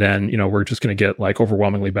 And then, we're just going to get like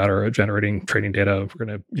overwhelmingly better at generating training data. We're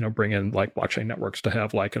going to, bring in like blockchain networks to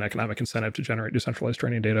have like an economic incentive to generate decentralized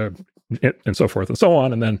training data and so forth and so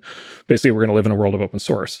on. And then basically we're going to live in a world of open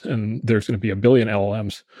source, and there's going to be a billion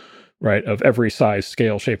LLMs, right, of every size,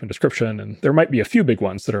 scale, shape, and description. And there might be a few big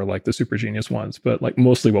ones that are like the super genius ones, but like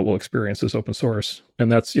mostly what we'll experience is open source.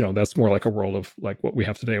 And that's, that's more like a world of like what we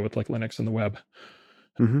have today with like Linux and the web.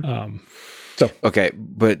 Okay,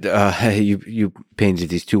 but you painted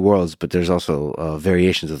these 2 worlds, but there's also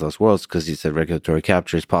variations of those worlds, because you said regulatory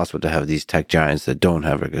capture is possible to have these tech giants that don't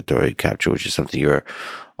have regulatory capture, which is something you're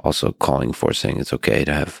also calling for, saying it's okay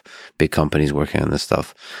to have big companies working on this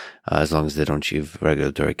stuff as long as they don't achieve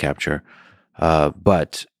regulatory capture.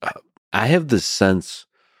 But I have the sense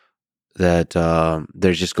that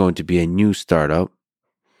there's just going to be a new startup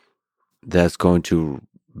that's going to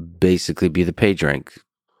basically be the PageRank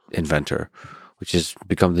inventor, which has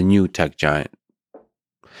become the new tech giant.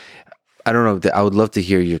 I don't know. I would love to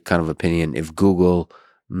hear your kind of opinion. If Google,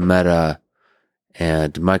 Meta,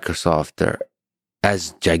 and Microsoft are,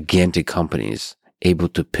 as gigantic companies, able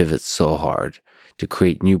to pivot so hard to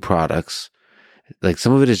create new products, like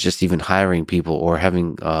some of it is just even hiring people or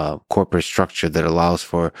having a corporate structure that allows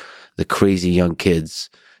for the crazy young kids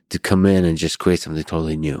to come in and just create something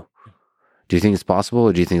totally new. Do you think it's possible,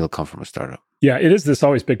 or do you think it'll come from a startup? Yeah, it is this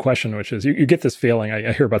always big question, which is you get this feeling.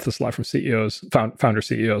 I hear about this a lot from CEOs, founder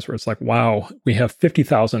CEOs, where it's like, wow, we have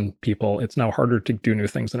 50,000 people. It's now harder to do new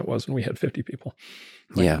things than it was when we had 50 people.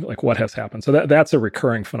 Like what has happened? So that's a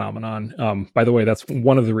recurring phenomenon. By the way, that's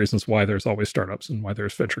one of the reasons why there's always startups and why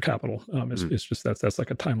there's venture capital. It's just that's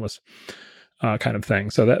like a timeless kind of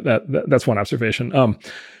thing. So that's one observation.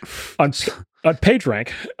 On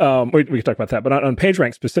PageRank, we can talk about that, but on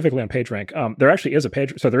PageRank, specifically on PageRank, there actually is a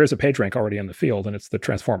there is a PageRank already in the field, and it's the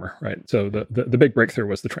transformer, right? So the big breakthrough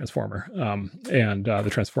was the transformer, and the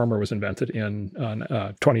transformer was invented in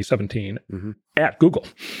 2017 at Google.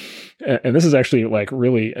 And this is actually like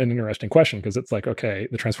really an interesting question, because it's like, okay,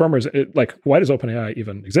 the transformers, why does OpenAI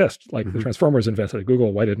even exist? Like the transformers invented at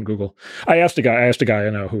Google. Why didn't Google? I asked a guy I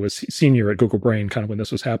know who was senior at Google Brain kind of when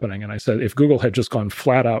this was happening, and I said, if Google had just gone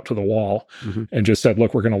flat out to the wall and just said,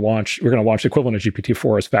 look, we're going to launch the equivalent of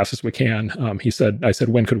GPT-4 as fast as we can. I said,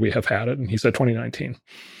 when could we have had it? And he said 2019.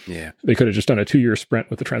 Yeah, they could have just done a 2-year sprint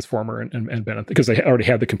with the transformer and been, because they already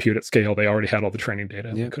had the compute at scale. They already had all the training data.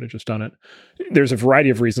 And They could have just done it. There's a variety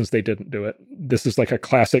of reasons they didn't do it. This is like a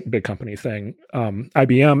classic big company thing.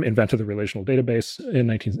 IBM invented the relational database in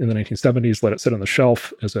the 1970s, let it sit on the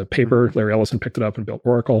shelf as a paper. Larry Ellison picked it up and built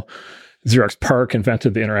Oracle. Xerox PARC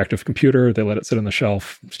invented the interactive computer. They let it sit on the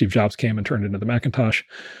shelf. Steve Jobs came and turned it into the Macintosh,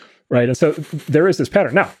 right? And so there is this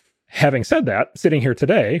pattern. Now, having said that, sitting here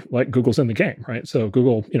today, like Google's in the game, right? So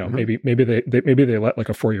Google, maybe they let like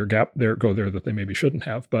a 4-year gap go there that they maybe shouldn't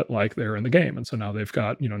have, but like they're in the game, and so now they've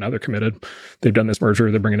got, now they're committed. They've done this merger.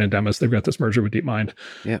 They're bringing in Demis. They've got this merger with DeepMind.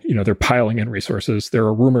 Yeah. They're piling in resources. There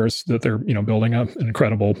are rumors that they're building up an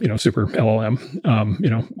incredible super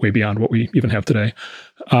LLM, way beyond what we even have today.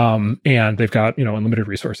 And they've got unlimited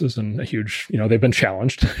resources and a huge they've been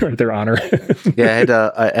challenged. Their honor. Yeah,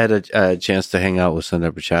 I had a chance to hang out with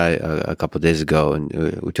Sundar Pichai a couple of days ago, and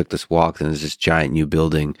we took this walk, and there's this giant new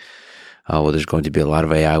building where there's going to be a lot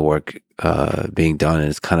of AI work being done, and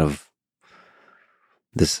it's kind of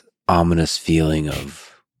this ominous feeling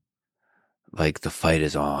of like the fight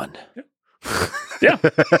is on. Yeah.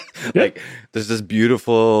 Like there's this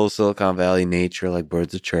beautiful Silicon Valley nature, like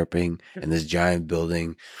birds are chirping, and this giant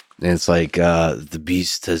building, and it's like the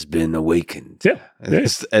beast has been awakened. Yeah. And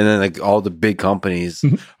then like all the big companies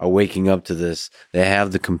are waking up to this. They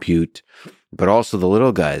have the compute, but also the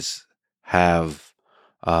little guys have.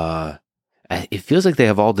 It feels like they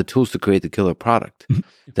have all the tools to create the killer product.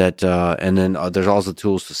 That and then there's also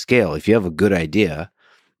tools to scale. If you have a good idea,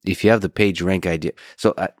 if you have the page rank idea,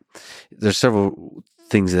 so there's several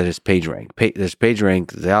things that is page rank. There's page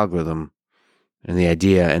rank, the algorithm, and the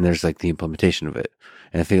idea, and there's like the implementation of it.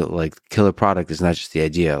 And I feel like killer product is not just the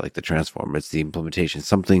idea, like the transformer; it's the implementation.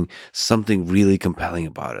 Something really compelling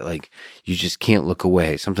about it. Like you just can't look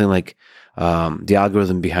away. Something like the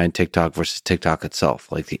algorithm behind TikTok versus TikTok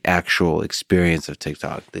itself, like the actual experience of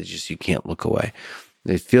TikTok. That just you can't look away.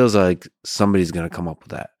 It feels like somebody's going to come up with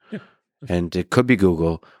that. And it could be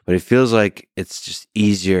Google, but it feels like it's just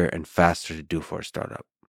easier and faster to do for a startup.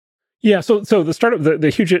 Yeah, so the startup, the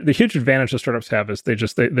huge advantage that startups have is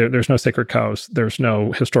there's no sacred cows, there's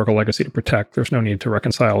no historical legacy to protect, there's no need to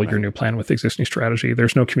reconcile your new plan with the existing strategy,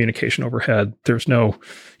 there's no communication overhead, there's no,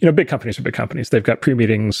 big companies are big companies. They've got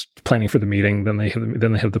pre-meetings, planning for the meeting, then they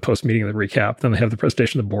have the post-meeting, the recap, then they have the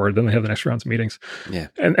presentation of the board, then they have the next rounds of meetings. Yeah,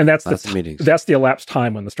 and that's meetings. That's the elapsed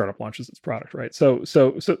time when the startup launches its product, right? So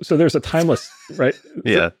there's a timeless, right?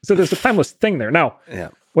 Yeah. So there's a timeless thing there now. Yeah.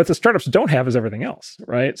 What the startups don't have is everything else,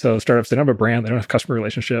 right? So startups, they don't have a brand, they don't have customer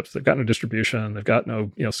relationships, they've got no distribution, they've got no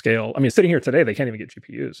scale. I mean, sitting here today, they can't even get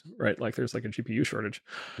GPUs, right? Like there's like a GPU shortage.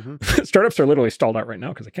 Startups are literally stalled out right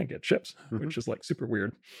now because they can't get chips, which is like super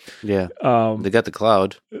weird. Yeah, they got the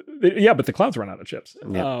cloud. Yeah, but the clouds run out of chips,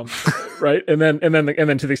 right? And then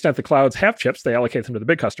to the extent the clouds have chips, they allocate them to the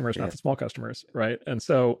big customers, not the small customers, right? And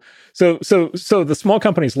so the small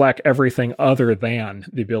companies lack everything other than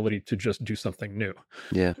the ability to just do something new.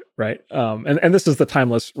 Yeah. Right. And this is the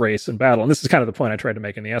timeless race and battle. And this is kind of the point I tried to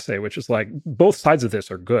make in the essay, which is like both sides of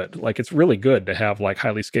this are good. Like it's really good to have like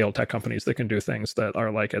highly scaled tech companies that can do things that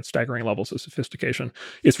are like at staggering levels of sophistication.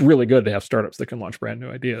 It's really good to have startups that can launch brand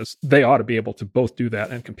new ideas. They ought to be able to both do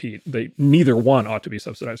that and compete. Neither one ought to be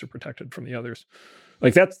subsidized or protected from the others.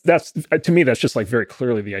 Like that's to me, that's just like very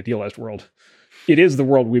clearly the idealized world. It is the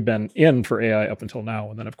world we've been in for AI up until now.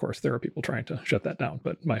 And then, of course, there are people trying to shut that down.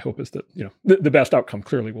 But my hope is that, the best outcome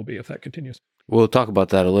clearly will be if that continues. We'll talk about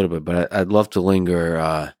that a little bit, but I'd love to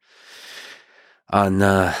linger on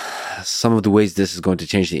some of the ways this is going to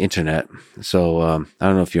change the internet. So I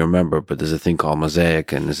don't know if you remember, but there's a thing called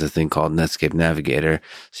Mosaic and there's a thing called Netscape Navigator.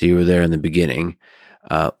 So you were there in the beginning.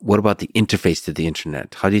 What about the interface to the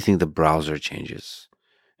internet? How do you think the browser changes?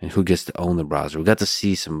 And who gets to own the browser? We got to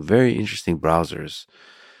see some very interesting browsers.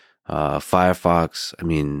 Firefox,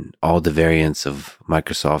 all the variants of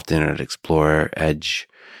Microsoft Internet Explorer, Edge,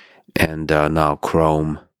 and now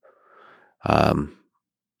Chrome.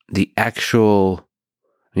 The actual,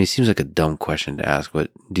 it seems like a dumb question to ask, but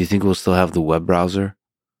do you think we'll still have the web browser?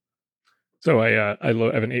 So I have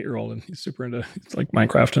an 8-year-old and he's super into like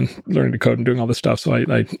Minecraft and learning to code and doing all this stuff. So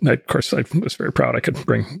I of course I was very proud I could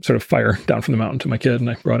bring sort of fire down from the mountain to my kid, and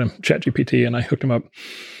I brought him ChatGPT and I hooked him up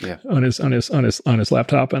on his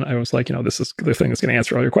laptop, and I was like, this is the thing that's going to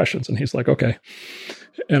answer all your questions, and he's like, okay.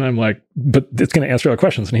 And I'm like, but it's going to answer all your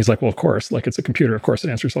questions, and he's like, well, of course, like it's a computer, of course it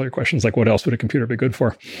answers all your questions. Like what else would a computer be good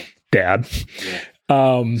for, Dad?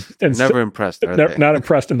 And never impressed. Not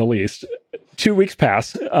impressed in the least. 2 weeks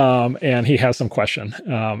pass, and he has some question.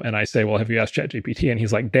 And I say, well, have you asked ChatGPT? And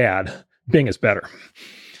he's like, Dad, Bing is better.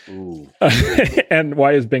 Ooh. And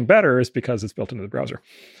why is Bing better is because it's built into the browser.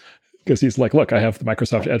 Because he's like, look, I have the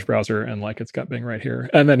Microsoft Edge browser and like it's got Bing right here.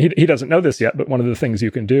 And then he doesn't know this yet, but one of the things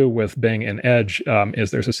you can do with Bing and Edge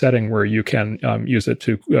is there's a setting where you can use it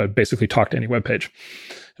to basically talk to any web page,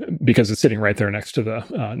 because it's sitting right there next to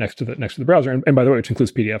the browser. And by the way, which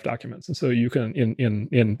includes PDF documents. And so you can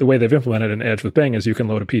in the way they've implemented in Edge with Bing is you can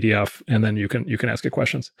load a PDF and then you can ask it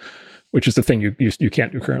questions, which is the thing you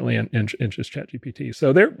can't do currently in just ChatGPT.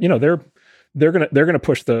 So they're gonna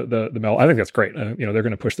push the meld. I think that's great. They're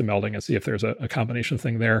gonna push the melding and see if there's a combination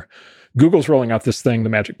thing there. Google's rolling out this thing, the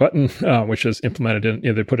magic button, which is implemented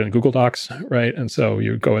in. They put it in Google Docs, right? And so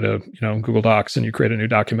you go to Google Docs and you create a new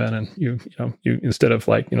document, and you instead of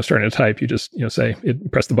starting to type, you just say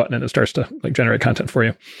press the button and it starts to generate content for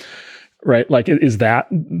you. Right? Like, is that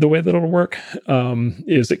the way that it'll work?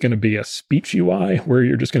 Is it going to be a speech UI where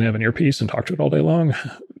you're just going to have an earpiece and talk to it all day long?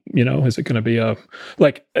 Is it going to be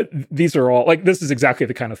these are all this is exactly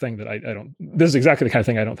the kind of thing that this is exactly the kind of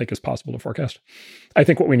thing I don't think is possible to forecast. I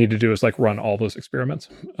think what we need to do is run all those experiments.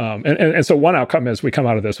 And so one outcome is we come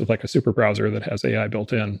out of this with a super browser that has AI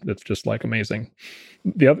built in that's just amazing.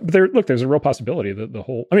 There's a real possibility that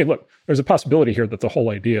there's a possibility here that the whole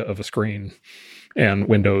idea of a screen and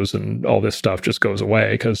Windows and all this stuff just goes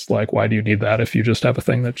away, because why do you need that if you just have a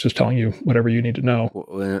thing that's just telling you whatever you need to know?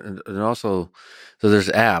 And also, so there's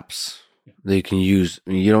apps that you can use.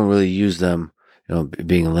 I mean, you don't really use them,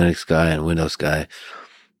 being a Linux guy and Windows guy.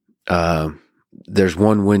 There's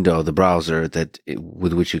one window, the browser,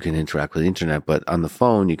 with which you can interact with the internet. But on the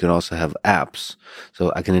phone, you can also have apps.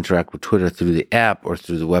 So I can interact with Twitter through the app or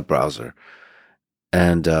through the web browser.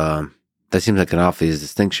 And that seems like an obvious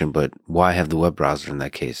distinction, but why have the web browser in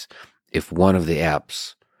that case if one of the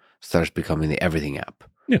apps starts becoming the everything app?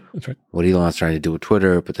 Yeah, that's right. What Elon's trying to do with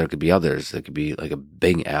Twitter, but there could be others. There could be a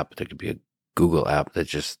Bing app. There could be a Google app that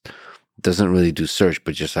just doesn't really do search,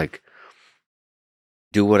 but just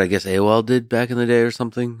do what I guess AOL did back in the day or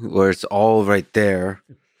something, where it's all right there,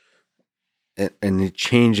 and it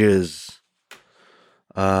changes.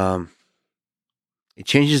 It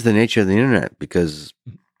changes the nature of the internet, because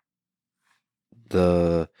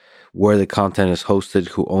where the content is hosted,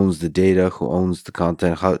 who owns the data, who owns the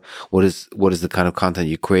content, what is the kind of content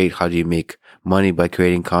you create, how do you make money by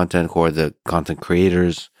creating content, who are the content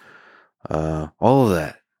creators, all of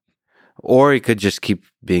that. Or it could just keep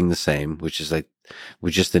being the same, which is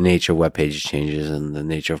with just the nature of web pages changes and the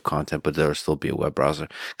nature of content, but there'll still be a web browser,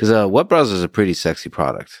 because a web browser is a pretty sexy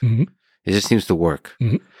product. Mm-hmm. It just seems to work,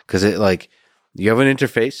 because you have an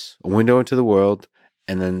interface, a window into the world.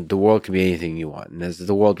 And then the world can be anything you want. And as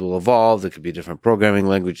the world will evolve, there could be different programming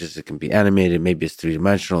languages. It can be animated. Maybe it's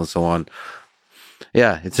 3-dimensional and so on.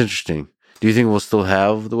 Yeah, it's interesting. Do you think we'll still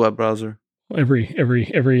have the web browser? Every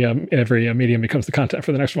medium becomes the content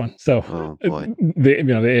for the next one. So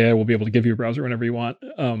the AI will be able to give you a browser whenever you want.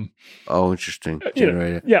 Interesting.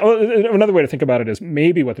 Generate it. Yeah. Well, another way to think about it is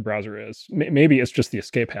maybe what the browser is. Maybe it's just the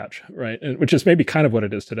escape hatch, right? Which is maybe kind of what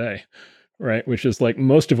it is today. Right, which is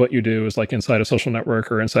most of what you do is inside a social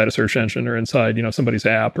network or inside a search engine or inside somebody's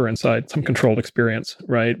app or inside some controlled experience,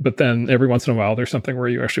 right? But then every once in a while there's something where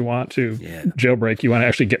you actually want to jailbreak, you want to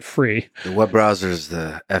actually get free. The web browser is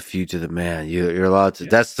the FU to the man. You're allowed to.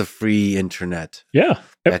 That's the free internet. Yeah.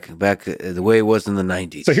 Back the way it was in the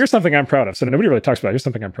 90s. So here's something I'm proud of. So nobody really talks about it. Here's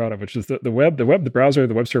something I'm proud of, which is the web, the browser,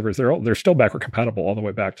 the web servers, they're still backward compatible all the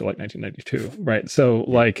way back to 1992, right? So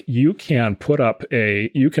you can put up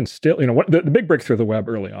you can still, what the big breakthrough of the web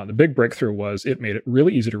early on, the big breakthrough was it made it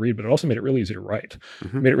really easy to read, but it also made it really easy to write.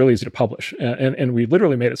 It made it really easy to publish. And we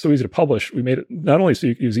literally made it so easy to publish. We made it not only so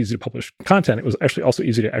it was easy to publish content, it was actually also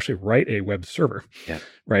easy to actually write a web server. Yeah.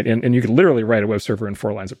 Right. And you could literally write a web server in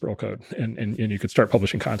 4 lines of Perl code, and you could start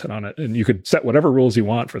publishing content on it. And you could set whatever rules you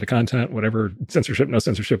want for the content, whatever censorship, no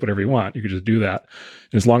censorship, whatever you want. You could just do that.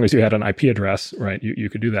 And as long as you had an IP address, right, you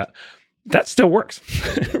could do that. That still works,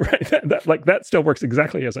 right? That still works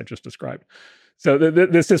exactly as I just described. So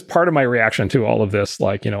this is part of my reaction to all of this,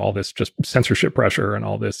 all this just censorship pressure and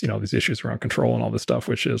all this, these issues around control and all this stuff,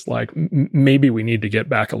 which is maybe we need to get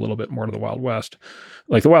back a little bit more to the Wild West.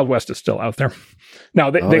 The Wild West is still out there. Now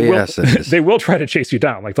they will try to chase you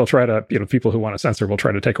down. They'll try to, people who want to censor will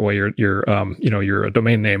try to take away your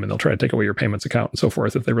domain name, and they'll try to take away your payments account and so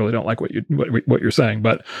forth if they really don't like what you're saying.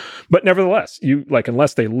 But nevertheless,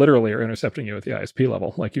 unless they literally are intercepting you at the ISP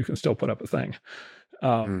level, you can still put up a thing.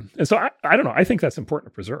 And so I don't know. I think that's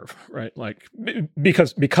important to preserve, right?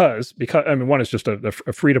 Because I mean, one is just a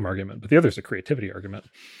freedom argument, but the other is a creativity argument,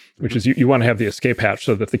 which is you want to have the escape hatch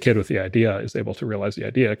so that the kid with the idea is able to realize the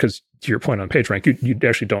idea. Because to your point on PageRank, you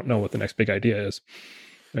actually don't know what the next big idea is.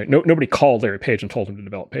 Right? Nobody called Larry Page and told him to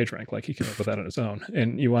develop PageRank. He came up with that on his own.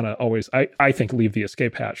 And you want to always, I think, leave the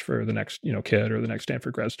escape hatch for the next kid or the next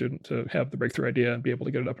Stanford grad student to have the breakthrough idea and be able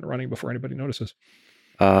to get it up and running before anybody notices.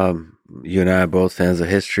 You and I are both fans of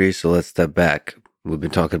history, so let's step back. We've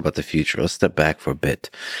been talking about the future. Let's step back for a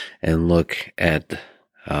bit and look at the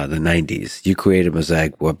 90s. You created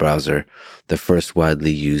Mosaic web browser, the first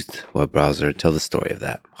widely used web browser. Tell the story of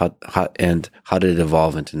that. How did it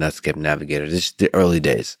evolve into Netscape Navigator? This is the early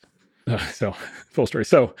days. So full story.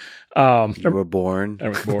 So you were born. I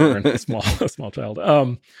was born a small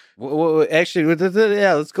child. Well, actually,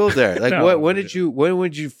 yeah, let's go there. Like, No, when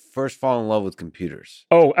would you first fall in love with computers?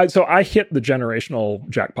 So I hit the generational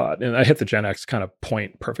jackpot, and I hit the Gen X kind of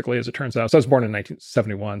point perfectly, as it turns out. So I was born in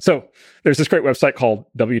 1971. So there's this great website called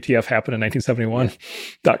WTF happened in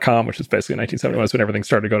 1971.com, which is basically 1971 is when everything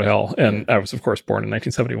started to go to hell. And I was, of course, born in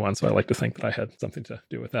 1971. So I like to think that I had something to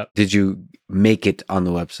do with that. Did you make it on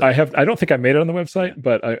the website? I don't think I made it on the website,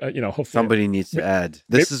 but I hopefully somebody needs to add.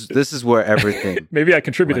 This is where everything. Maybe I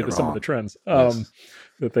contributed to some of the trends. Yes.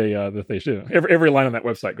 That they do. Every line on that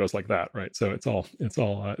website goes like that, right? So it's all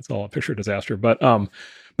a picture disaster. But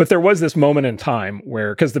there was this moment in time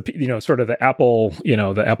where, because sort of the Apple II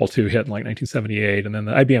hit in like 1978, and then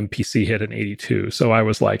the IBM PC hit in 82. So I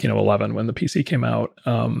was like 11 when the PC came out,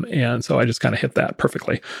 and so I just kind of hit that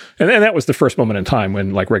perfectly. And then that was the first moment in time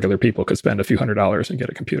when like regular people could spend a few $100s and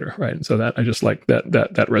get a computer, right? And so that I just like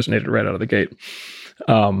that resonated right out of the gate.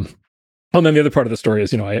 And then the other part of the story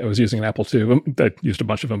is, I was using an Apple II. I used a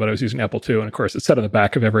bunch of them, but I was using Apple II. And of course, it said on the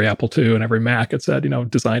back of every Apple II and every Mac, it said,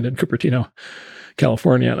 designed in Cupertino,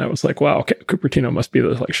 California. And I was like, wow, okay, Cupertino must be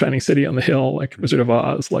the like shining city on the hill, like Wizard of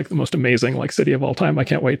Oz, like the most amazing like city of all time. I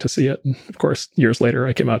can't wait to see it. And of course, years later,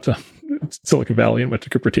 I came out to Silicon Valley and went to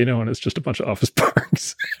Cupertino, and it's just a bunch of office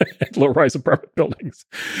parks and low-rise apartment buildings.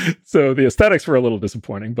 So the aesthetics were a little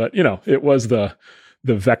disappointing, but it was the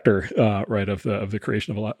vector, right, of the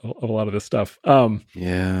creation of a lot of this stuff.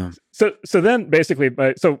 Yeah. So then basically,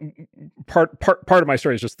 part of my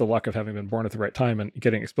story is just the luck of having been born at the right time and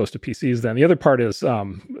getting exposed to PCs. Then the other part is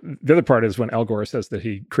when Al Gore says that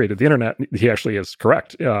he created the internet, he actually is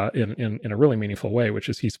correct in a really meaningful way, which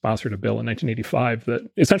is he sponsored a bill in 1985 that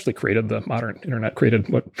essentially created the modern internet, created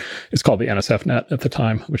what is called the NSF-net at the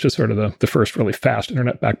time, which is sort of the first really fast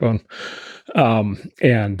internet backbone.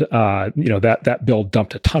 That bill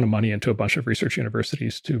dumped a ton of money into a bunch of research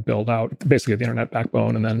universities to build out basically the internet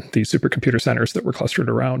backbone, and then the supercomputer centers that were clustered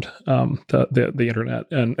around the internet.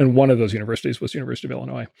 And one of those universities was the University of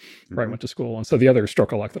Illinois, where I went to school. And so the other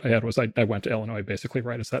stroke of luck that I had was I went to Illinois basically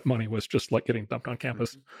right as that money was just like getting dumped on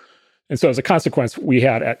campus. And so as a consequence, we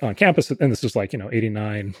had on campus, and this was like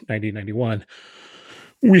 89, 90, 91.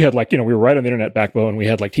 We had we were right on the internet backbone. We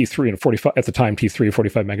had like T3 and 45 at the time, T3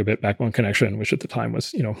 45 megabit backbone connection, which at the time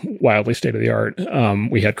was, wildly state of the art.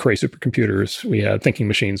 We had Cray supercomputers. We had thinking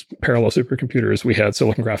machines, parallel supercomputers. We had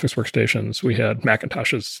Silicon graphics workstations. We had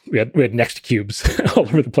Macintoshes. We had Next Cubes all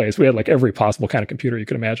over the place. We had like every possible kind of computer you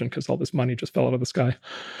could imagine because all this money just fell out of the sky.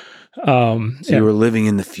 So you were living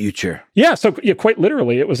in the future. Yeah. So quite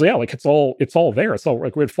literally, it was, like, it's all there. It's all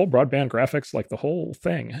like we had full broadband graphics, like the whole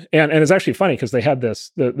thing. And it's actually funny because they had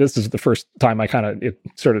this is the first time it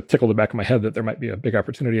sort of tickled the back of my head that there might be a big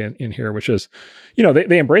opportunity in here, which is,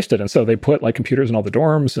 they embraced it. And so they put like computers in all the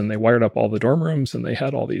dorms, and they wired up all the dorm rooms, and they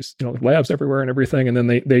had all these, labs everywhere and everything. And then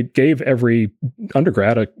they gave every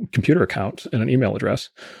undergrad a computer account and an email address.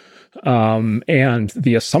 And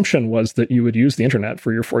the assumption was that you would use the internet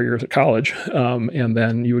for your 4 years at college, and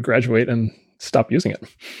then you would graduate and stop using it.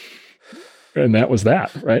 And that was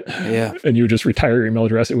that, right? Yeah. And you would just retire your email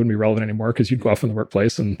address. It wouldn't be relevant anymore because you'd go off in the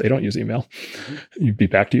workplace and they don't use email. Mm-hmm. You'd be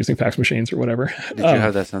back to using fax machines or whatever. Did you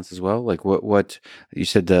have that sense as well? Like what you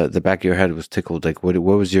said, the back of your head was tickled. Like what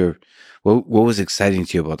was exciting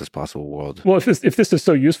to you about this possible world? Well, if this is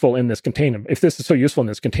so useful in this contained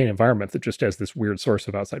environment that just has this weird source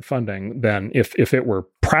of outside funding, then if it were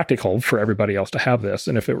practical for everybody else to have this,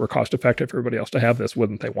 and if it were cost effective for everybody else to have this,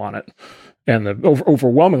 wouldn't they want it? And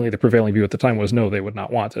overwhelmingly, the prevailing view at the time was no, they would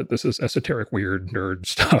not want it. This is esoteric, weird, nerd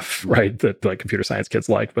stuff, right? That like computer science kids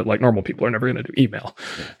like, but like normal people are never going to do email,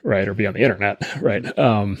 right, or be on the internet, right?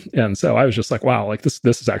 And so I was just like, wow, like this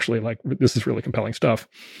is actually like this is really compelling stuff.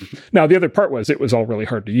 Mm-hmm. Now, the other part was it was all really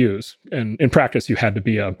hard to use, and in practice, you had to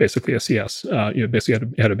be basically a CS. You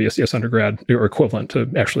basically had to be a CS undergrad or equivalent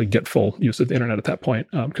to actually get full use of the internet at that point,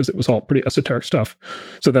 because it was all pretty esoteric stuff.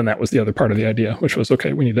 So then that was the other part of the idea, which was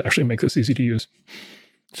okay, we need to actually make this easy to use.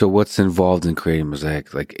 So what's involved in creating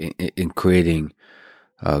Mosaic, like in creating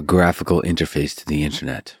a graphical interface to the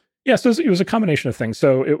internet? Yeah, so it was a combination of things.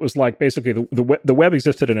 So it was like basically the web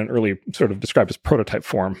existed in an early sort of described as prototype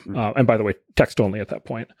form, and by the way, text only at that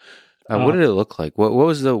point. What did it look like? What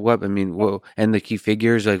was the web? I mean, and the key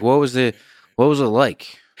figures, like what was it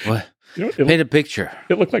like? What? Paint a picture.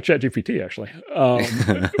 It looked like ChatGPT actually.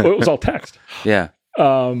 It was all text. Yeah.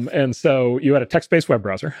 And so you had a text-based web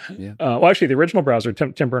browser. Yeah. Well, actually, the original browser,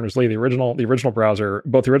 Tim Berners-Lee, the original browser,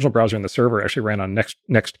 both the original browser and the server actually ran on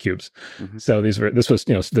Next Cubes. Mm-hmm. So this was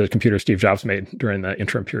the computer Steve Jobs made during the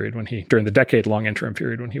interim period during the decade-long interim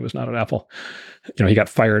period when he was not at Apple. He got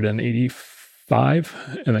fired in 85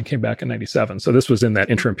 95 and then came back in 97. So this was in that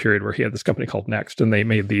interim period where he had this company called Next, and they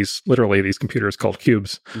made these computers called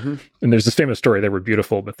cubes. Mm-hmm. And there's this famous story. They were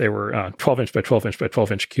beautiful, but they were 12-inch by 12-inch by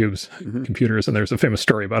 12-inch cubes computers. And there's a famous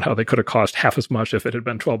story about how they could have cost half as much if it had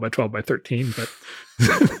been 12 by 12 by 13. But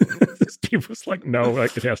Steve was like, no,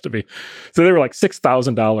 like it has to be. So they were like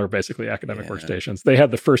 $6,000 basically academic workstations. They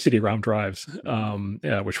had the first CD-ROM drives,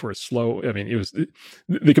 which were slow. I mean,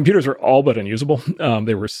 the computers were all but unusable.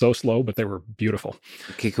 They were so slow, but they were beautiful.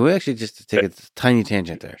 Okay, can we actually just take a tiny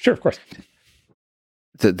tangent there? Sure, of course.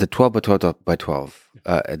 The 12 by 12 by 12,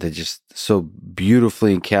 that just so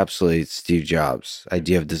beautifully encapsulates Steve Jobs'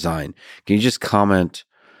 idea of design. Can you just comment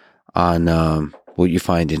on what you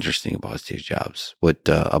find interesting about Steve Jobs? What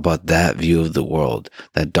about that view of the world,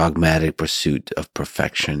 that dogmatic pursuit of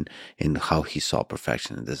perfection, and how he saw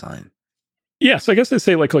perfection in design? Yeah, so I guess I'd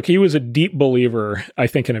say, like, look, he was a deep believer, I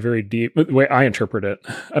think, in a very deep, the way I interpret it.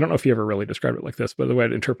 I don't know if you ever really described it like this, but the way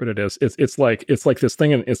I'd interpret it is, it's like this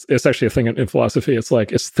thing, and it's actually a thing in philosophy. It's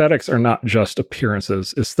like aesthetics are not just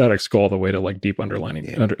appearances. Aesthetics go all the way to like deep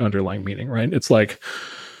underlying meaning, right? It's like,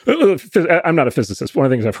 I'm not a physicist. One of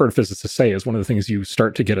the things I've heard physicists say is one of the things you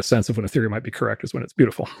start to get a sense of when a theory might be correct is when it's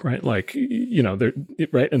beautiful, right? Like,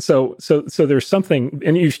 right. And so there's something,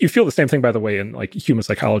 and you feel the same thing, by the way, in like human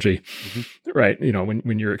psychology, right?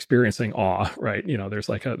 When you're experiencing awe, right? There's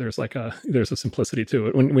a simplicity to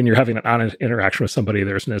it. When you're having an honest interaction with somebody,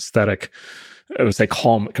 there's an aesthetic, I would say,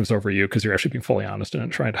 calm that comes over you because you're actually being fully honest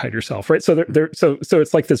and trying to hide yourself, right? So so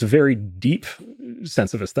it's like this very deep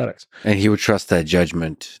sense of aesthetics. And he would trust that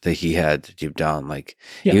judgment that he had deep down, like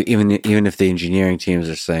even if the engineering teams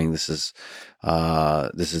are saying this is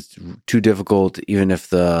too difficult, even if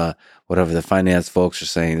the finance folks are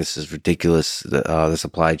saying this is ridiculous, the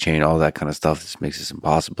supply chain, all that kind of stuff, this makes this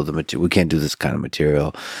impossible. We can't do this kind of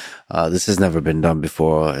material. This has never been done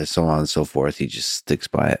before, and so on and so forth. He just sticks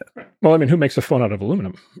by it. Well, I mean, who makes a phone out of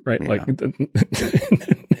aluminum, right? Yeah. Like,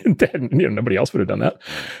 nobody else would have done that.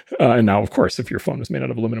 And now, of course, if your phone was made out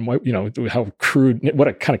of aluminum, how crude, what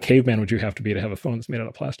a kind of caveman would you have to be to have a phone that's made out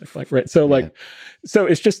of plastic? Like, right? So, so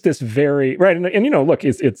it's just this very, right. And look,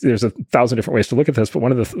 it's there's 1,000 different ways to look at this, but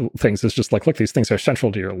one of the things is just like, look, these things are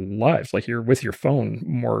central to your lives. Like, you're with your phone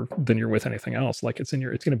more than you're with anything else. Like, it's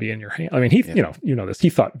going to be in your hand. I mean, this, he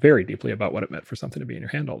thought very deeply about what it meant for something to be in your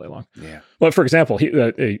hand all day long. Yeah. Well, for example,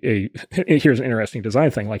 here's an interesting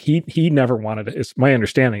design thing. Like, he never wanted, my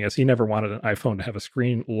understanding is he never wanted an iPhone to have a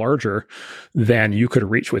screen larger than you could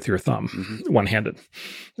reach with your thumb, one-handed.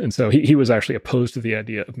 And so he was actually opposed to the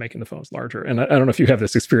idea of making the phones larger. And I don't know if you have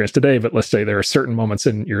this experience today, but let's say there are certain moments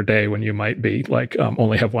in your day when you might be like,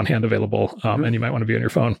 only have one hand available, and you might want to be on your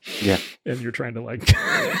phone. Yeah. And you're trying to like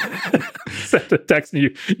send a text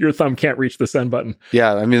and your thumb can't reach the send button.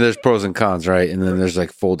 Yeah. I mean, there's pros and cons, right? And then there's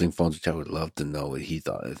like folding phones, which I would love to know what he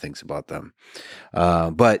thinks about them.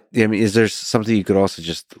 But I mean, is there something you could also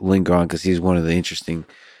just linger on, because he's one of the interesting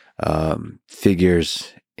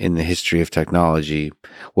figures in the history of technology?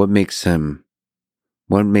 What makes him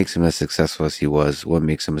as successful as he was? What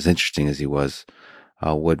makes him as interesting as he was?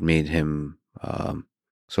 What made him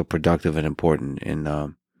so productive and important in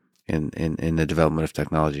the development of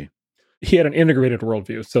technology? He had an integrated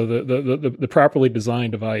worldview. So the properly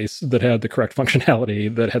designed device that had the correct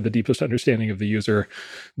functionality, that had the deepest understanding of the user,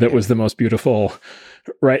 that was the most beautiful,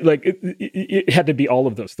 right? Like it had to be all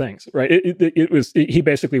of those things, right? He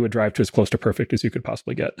basically would drive to as close to perfect as you could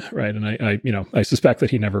possibly get, right? And I suspect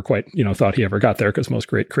that he never quite, thought he ever got there, because most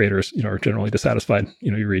great creators, are generally dissatisfied.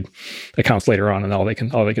 You read accounts later on, and all they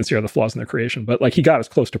can see are the flaws in their creation. But like, he got as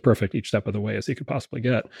close to perfect each step of the way as he could possibly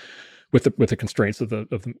get, with the constraints of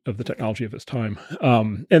the technology of his time.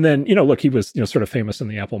 And then, look, he was, sort of famous in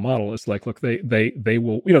the Apple model. It's like, look, they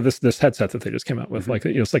will, this headset that they just came out with, like,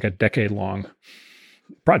 it's like a decade long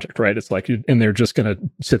project, right? It's like, and they're just going to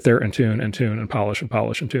sit there and tune and polish and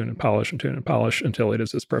polish and tune and polish and tune and polish until it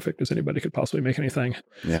is as perfect as anybody could possibly make anything.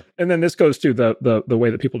 Yeah. And then this goes to the way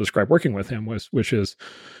that people describe working with him, which is,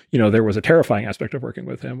 there was a terrifying aspect of working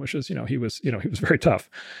with him, which is, he was very tough.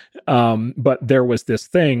 But there was this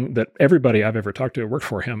thing that everybody I've ever talked to who worked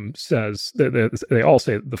for him says, that they all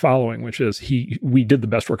say the following, which is we did the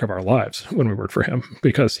best work of our lives when we worked for him,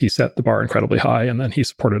 because he set the bar incredibly high, and then he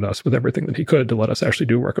supported us with everything that he could to let us actually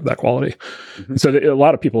do work of that quality. Mm-hmm. So a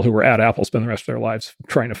lot of people who were at Apple spend the rest of their lives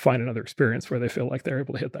trying to find another experience where they feel like they're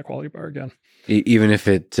able to hit that quality bar again. Even if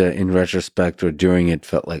it, in retrospect or during it,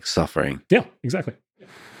 felt like suffering. Yeah, exactly.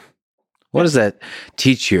 What does that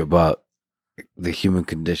teach you about the human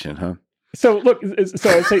condition, huh? So look,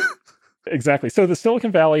 I'd say exactly. So the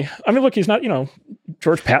Silicon Valley, I mean, look, he's not,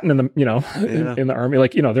 George Patton in the, in the army,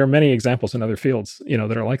 like, there are many examples in other fields,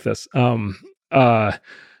 that are like this. Uh,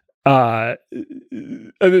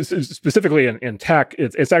 specifically in tech,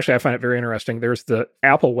 it's actually, I find it very interesting. There's the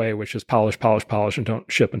Apple way, which is polish, and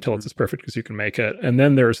don't ship until it's as perfect as you can make it. And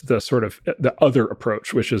then there's the sort of the other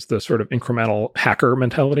approach, which is the sort of incremental hacker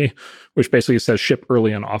mentality, which basically says ship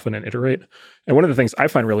early and often and iterate. And one of the things I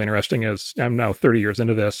find really interesting is, I'm now 30 years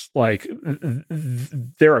into this, like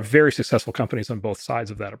there are very successful companies on both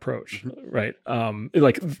sides of that approach, right?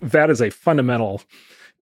 Like that is a fundamental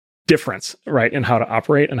difference, right, in how to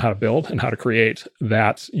operate and how to build and how to create,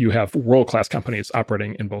 that you have world-class companies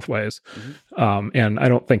operating in both ways. And I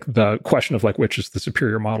don't think the question of like which is the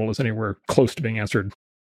superior model is anywhere close to being answered.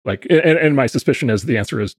 Like, and my suspicion is the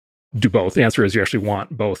answer is do both. The answer is you actually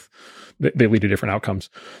want both. They lead to different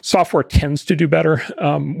outcomes. Software tends to do better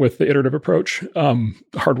with the iterative approach.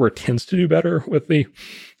 Hardware tends to do better with the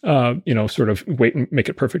sort of wait and make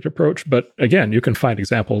it perfect approach. But again, you can find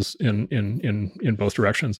examples in both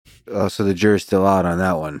directions. So the jury's still out on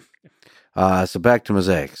that one. So back to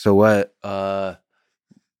Mosaic. So what?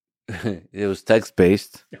 It was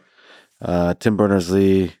text-based. Tim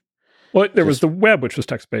Berners-Lee. Well, there was the web, which was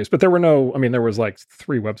text-based, but there were no, there was like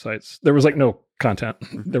 3 websites. There was like no content.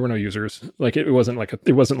 There were no users. Like it wasn't like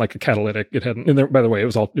a catalytic. It hadn't, and there, by the way,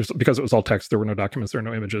 because it was all text, there were no documents, there were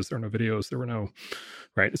no images, there were no videos, there were no,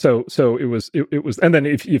 right. So it was, and then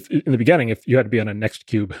if in the beginning, if you had to be on a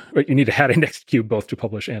Nextcube, right, you need to have a Nextcube both to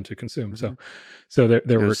publish and to consume. So there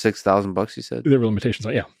were $6,000, you said? There were limitations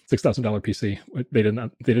on, $6,000 PC. They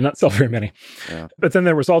did not sell very many. Yeah. But then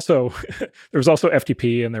there was also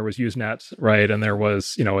FTP, and there was Usenet, right? And there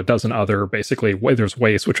was, a dozen other, basically, there's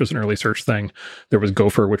Waze, which was an early search thing. There was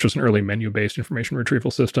Gopher, which was an early menu-based information retrieval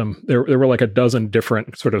system. There were like a dozen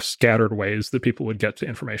different sort of scattered ways that people would get to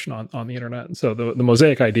information on the internet. And so the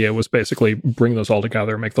Mosaic idea was basically bring those all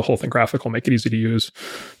together, make the whole thing graphical, make it easy to use,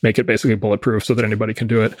 make it basically bulletproof so that anybody can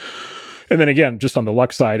do it. And then again, just on the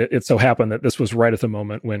luck side, it so happened that this was right at the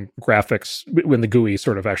moment when the GUI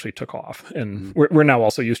sort of actually took off. And we're now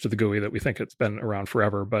also used to the GUI that we think it's been around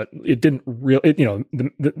forever, but it didn't really,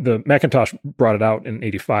 the Macintosh brought it out in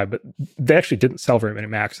 85, but they actually didn't sell very many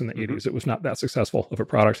Macs in the 80s. It was not that successful of a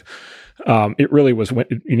product. It really was,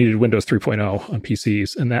 you needed Windows 3.0 on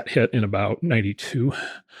PCs, and that hit in about 92.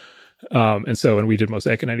 And we did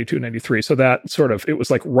Mosaic in 92, 93. So that sort of, it was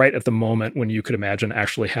like right at the moment when you could imagine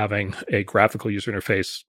actually having a graphical user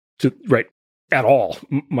interface at all,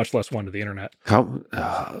 much less one to the internet. How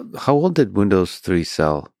old did Windows 3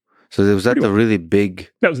 sell? So was that the really big...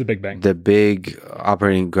 That was the big bang. The big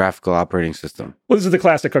graphical operating system. Well, this is the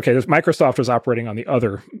classic. Okay, Microsoft was operating on the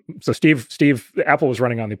other. So Apple was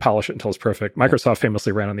running on the polish it until it's perfect. Microsoft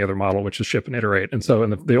famously ran on the other model, which is ship and iterate. And so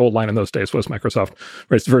in the old line in those days was Microsoft,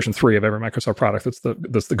 right? It's version 3 of every Microsoft product.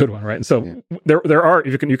 That's the good one, right? And so there are,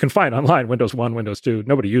 you can find online Windows 1, Windows 2.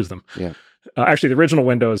 Nobody used them. Yeah. Actually, the original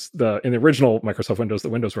Windows, in the original Microsoft Windows, the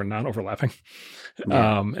windows were non-overlapping.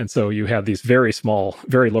 And so you had these very small,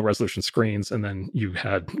 very low resolution screens, and then you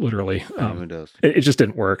had literally Windows. It just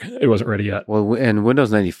didn't work. It wasn't ready yet. Well, and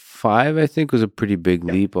Windows 95, I think, was a pretty big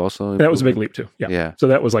leap also. That was a big leap too. Yeah. So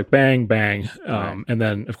that was like bang, bang. And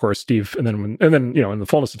then of course Steve, and then in the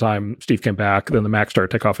fullness of time, Steve came back. Then the Mac started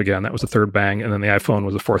to take off again. That was the third bang, and then the iPhone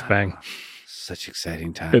was the fourth bang. Such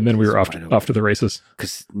exciting time. And then we were off to the races.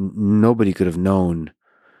 Because nobody could have known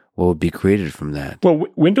what would be created from that. Well,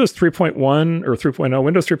 Windows 3.1 or 3.0,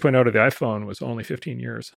 Windows 3.0 to the iPhone was only 15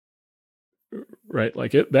 years, right?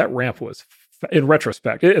 Like that ramp was, in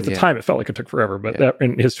retrospect, at the time it felt like it took forever, but that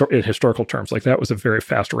in historical terms, like that was a very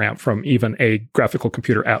fast ramp from even a graphical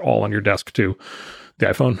computer at all on your desk to the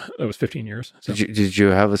iPhone. That was 15 years. So. Did you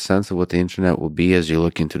have a sense of what the internet will be as you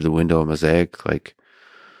look into the window of Mosaic? Like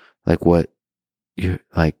what?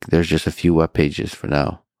 There's just a few web pages for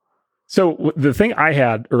now. So the thing I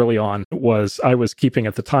had early on was I was keeping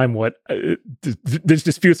at the time there's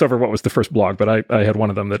disputes over what was the first blog, but I had one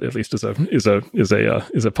of them that at least is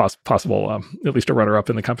a possible at least a runner up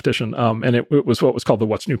in the competition. And it was what was called the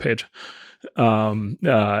What's New page. And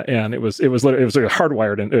it was like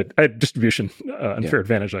hardwired, and I had distribution unfair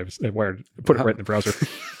advantage. I put it right in the browser.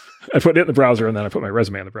 I put it in the browser, and then I put my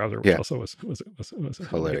resume in the browser, which also was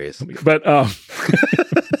hilarious. But I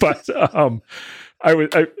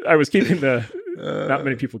was keeping the. Not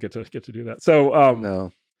many people get to do that. So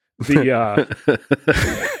no. The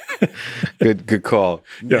good call.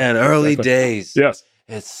 Man, early days. Yes.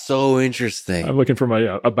 It's so interesting. I'm looking for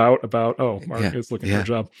my about. Oh, Marc is looking for a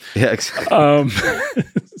job. Yeah, exactly.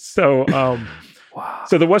 Wow.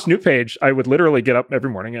 So the What's New page, I would literally get up every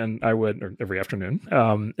morning or every afternoon.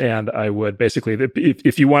 And I would basically,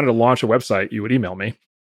 if you wanted to launch a website, you would email me.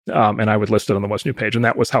 And I would list it on the What's New page. And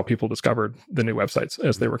that was how people discovered the new websites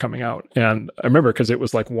as they were coming out. And I remember because it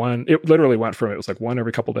was like it literally went from, it was like one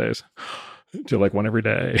every couple days to like one every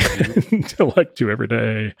day to like two every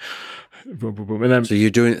day. Boom, boom, boom. And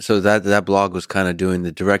then, so that blog was kind of doing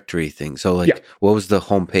the directory thing. So like, what was the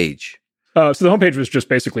homepage? So the homepage was just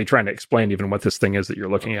basically trying to explain even what this thing is that you're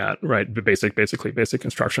looking at, right? The basic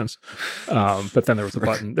instructions. But then there was a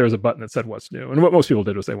button. There was a button that said "What's New," and what most people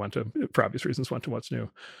did was they went to, for obvious reasons, went to "What's New."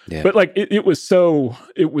 Yeah. But like it was so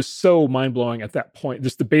mind blowing at that point.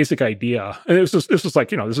 Just the basic idea, and this was like,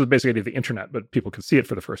 this is the basic idea of the internet, but people could see it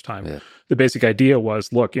for the first time. Yeah. The basic idea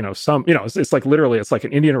was, look, it's like literally, it's like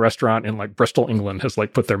an Indian restaurant in like Bristol, England, has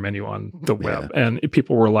like put their menu on the web, and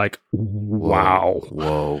people were like, "Wow,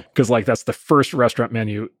 whoa," because like that's the first restaurant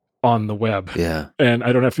menu on the web. Yeah. And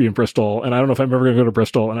I don't have to be in Bristol, and I don't know if I'm ever going to go to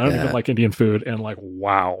Bristol, and I don't even like Indian food, and like,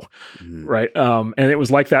 wow. Mm-hmm. Right. And it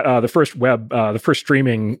was like that. The first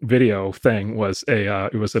streaming video thing was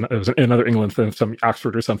it was another England thing, some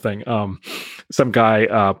Oxford or something. Some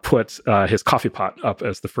guy put his coffee pot up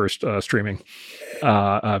as the first streaming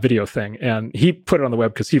video thing, and he put it on the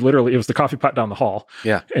web because it was the coffee pot down the hall.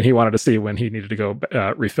 Yeah. And he wanted to see when he needed to go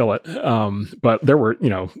refill it. But there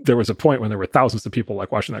was a point when there were thousands of people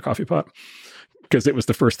like watching that coffee pot because it was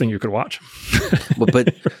the first thing you could watch.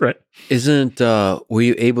 But right. Were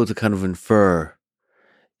you able to kind of infer,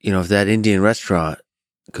 if that Indian restaurant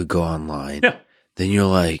could go online, then you're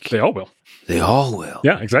like, they all will. They all will.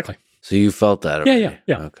 Yeah, exactly. So you felt that already.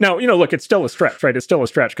 Yeah. Okay. Now, look, it's still a stretch, right? It's still a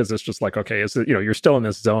stretch because it's just like, okay, is it, you're still in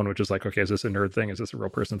this zone, which is like, okay, is this a nerd thing? Is this a real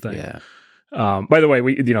person thing? Yeah. By the way,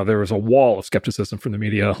 there was a wall of skepticism from the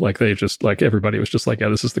media. Like they just like everybody was just like, yeah,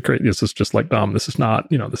 this is just like dumb. This is not,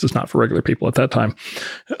 this is not for regular people at that time.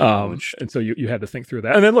 And so you had to think through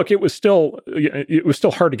that. And then look, it was still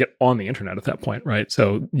hard to get on the internet at that point, right?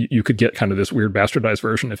 So you could get kind of this weird bastardized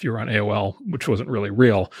version if you were on AOL, which wasn't really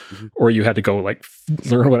real, or you had to go like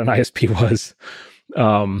learn what an ISP was.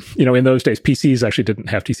 In those days, PCs actually didn't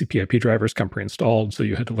have TCP/IP drivers come pre-installed, so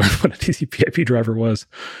you had to learn what a TCP/IP driver was.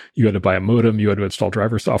 You had to buy a modem. You had to install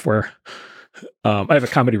driver software. I have a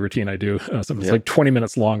comedy routine I do. Something that's like 20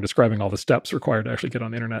 minutes long, describing all the steps required to actually get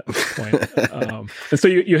on the internet at this point. And so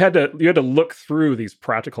you had to look through these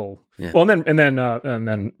practical. Yeah. Well, and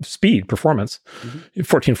then speed, performance,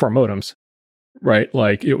 14.4 modems. Right.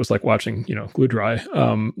 Like it was like watching, glue dry.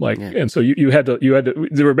 And so you had to,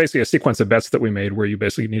 there were basically a sequence of bets that we made where you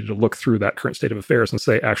basically needed to look through that current state of affairs and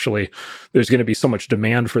say, actually, there's going to be so much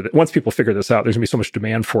demand for that. Once people figure this out, there's going to be so much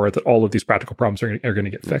demand for it that all of these practical problems are going to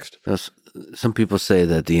get fixed. Some people say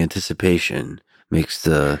that the anticipation makes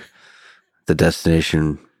the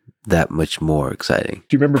destination that much more exciting.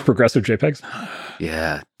 Do you remember progressive JPEGs?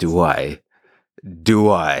 Yeah. Do I?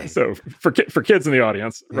 So for kids in the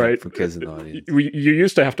audience, right? For kids in the audience. You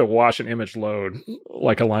used to have to watch an image load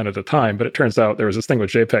like a line at a time, but it turns out there was this thing with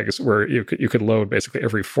JPEGs where you could load basically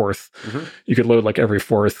every fourth. You could load like every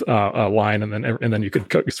fourth line, and then you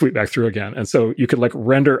could sweep back through again. And so you could like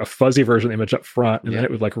render a fuzzy version of the image up front, and then it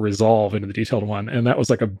would like resolve into the detailed one. And that was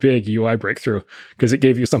like a big UI breakthrough because it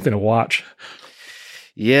gave you something to watch.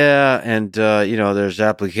 Yeah, and there's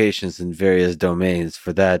applications in various domains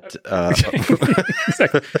for that.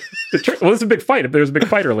 Exactly. There's a big fight. There was a big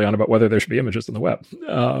fight early on about whether there should be images on the web.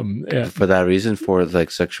 And for that reason, for like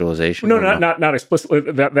sexualization. No, not explicitly.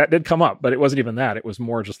 That did come up, but it wasn't even that. It was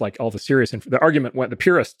more just like all the serious. The argument went. The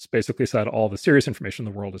purists basically said all the serious information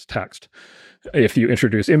in the world is text. If you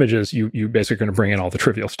introduce images, you basically are going to bring in all the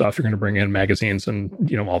trivial stuff. You're going to bring in magazines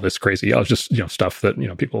and all this crazy, just stuff that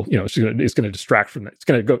people it's going to distract from that. It's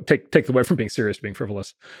going to go take away from being serious to being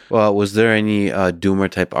frivolous. Well, was there any doomer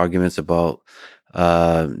type arguments about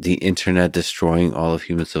the internet destroying all of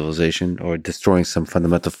human civilization or destroying some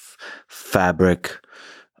fundamental fabric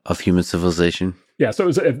of human civilization? Yeah,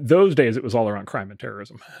 so those days it was all around crime and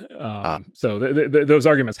terrorism. So those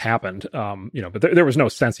arguments happened, but there was no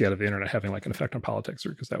sense yet of the internet having like an effect on politics,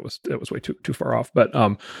 because that was way too far off. But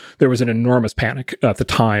there was an enormous panic at the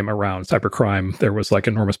time around cybercrime. There was like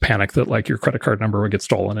enormous panic that like your credit card number would get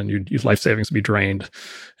stolen and your life savings would be drained,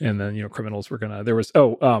 and then criminals were gonna. There was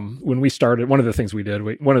when we started, one of the things we did,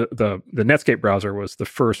 the Netscape browser was the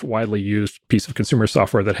first widely used piece of consumer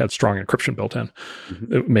software that had strong encryption built in.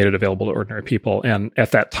 It made it available to ordinary people. And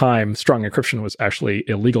at that time, strong encryption was actually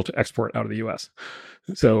illegal to export out of the U.S.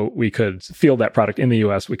 So we could field that product in the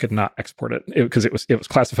U.S. We could not export it because it was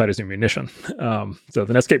classified as ammunition. So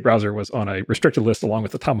the Netscape browser was on a restricted list along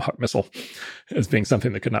with the Tomahawk missile as being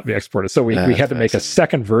something that could not be exported. So we had to make a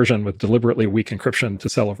second version with deliberately weak encryption to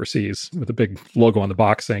sell overseas with a big logo on the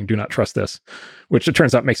box saying "Do not trust this," which it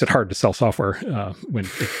turns out makes it hard to sell software when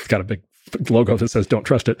it's got a big logo that says "Don't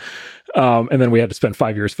trust it," and then we had to spend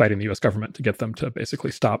 5 years fighting the U.S. government to get them to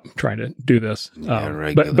basically stop trying to do this.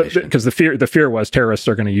 But because the fear was terrorists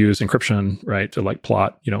are going to use encryption, right, to like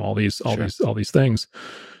plot, all these things.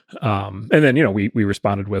 And then, we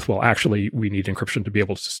responded with, well, actually, we need encryption to be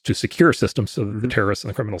able to secure systems so that the terrorists and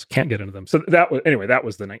the criminals can't get into them. So that was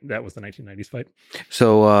the 1990s fight.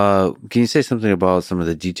 So can you say something about some of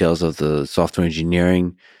the details of the software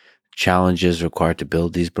engineering challenges required to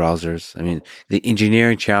build these browsers? I mean, the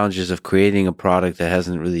engineering challenges of creating a product that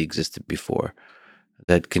hasn't really existed before,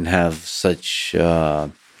 that can have such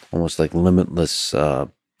almost like limitless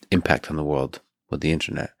impact on the world with the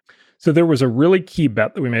internet. So there was a really key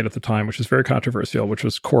bet that we made at the time, which is very controversial, which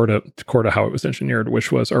was core to how it was engineered,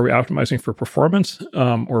 which was, are we optimizing for performance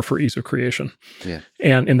or for ease of creation? Yeah.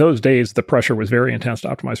 And in those days, the pressure was very intense to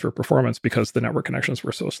optimize for performance because the network connections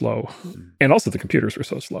were so slow, and also the computers were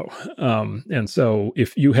so slow. And so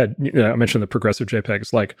if you had, I mentioned the progressive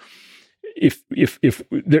JPEGs, like if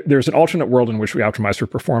there's an alternate world in which we optimize for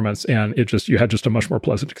performance, and you had just a much more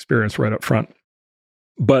pleasant experience right up front.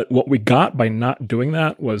 But what we got by not doing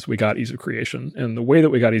that was we got ease of creation. And the way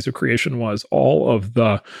that we got ease of creation was all of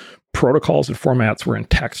the protocols and formats were in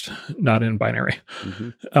text, not in binary.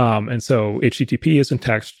 And so HTTP is in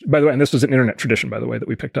text. By the way, and this was an internet tradition, by the way, that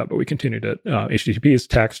we picked up, but we continued it. HTTP is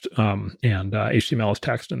text, and HTML is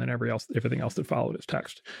text, and then everything else that followed is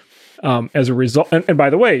text. As a result, and by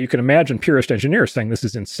the way, you can imagine purist engineers saying, this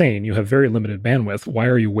is insane. You have very limited bandwidth. Why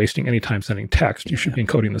are you wasting any time sending text? You should be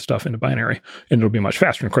encoding this stuff into binary, and it'll be much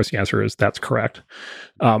faster. And of course, the answer is that's correct.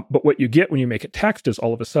 But what you get when you make it text is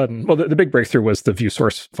all of a sudden, well, the big breakthrough was the view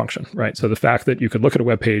source function, right? So the fact that you could look at a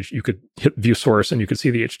web page, you could hit view source, and you could see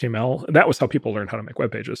the HTML. That was how people learned how to make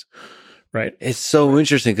web pages, right? It's so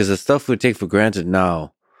interesting because the stuff we take for granted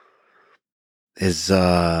now is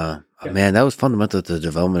man, that was fundamental to the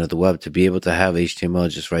development of the web, to be able to have HTML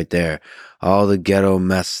just right there. All the ghetto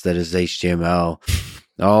mess that is HTML,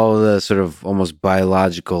 all the sort of almost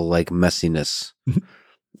biological like messiness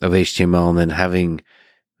of HTML, and then having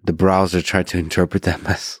the browser try to interpret that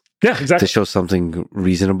mess. Yeah, exactly. To show something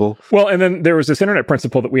reasonable. Well, and then there was this internet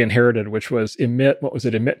principle that we inherited, which was emit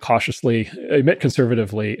cautiously, emit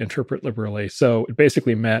conservatively, interpret liberally. So it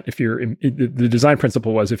basically meant the design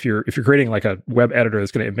principle was if you're creating like a web editor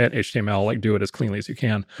that's going to emit HTML, like do it as cleanly as you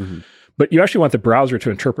can. But you actually want the browser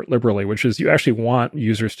to interpret liberally, which is you actually want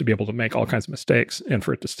users to be able to make all kinds of mistakes and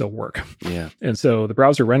for it to still work. Yeah. And so the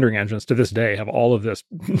browser rendering engines to this day have all of this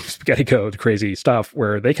spaghetti code, crazy stuff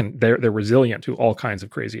where they're resilient to all kinds of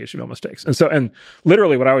crazy HTML mistakes. And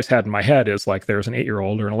literally what I always had in my head is like there's an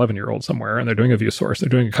 8-year-old or an 11-year-old somewhere, and they're doing a view source, they're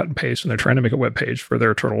doing a cut and paste, and they're trying to make a web page for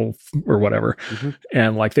their turtle or whatever.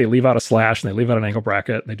 And like they leave out a slash and they leave out an angle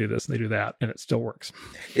bracket and they do this and they do that, and it still works.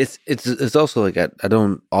 It's also like I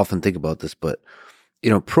don't often think about this, but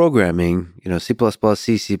programming, C++,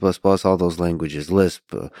 C++, all those languages,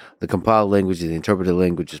 Lisp, the compiled languages, the interpreted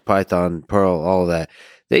languages, Python, Perl, all of that,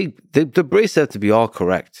 they brace that to be all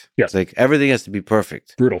correct. Yes. It's like everything has to be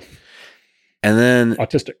perfect. Brutal. And then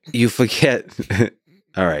autistic. You forget.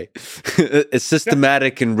 All right. It's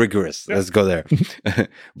systematic and rigorous. Yeah. Let's go there.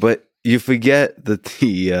 But you forget that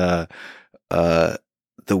the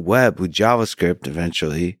web with JavaScript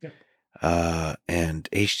eventually, and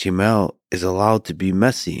HTML is allowed to be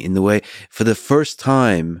messy in the way, for the first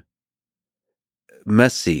time,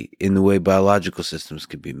 messy in the way biological systems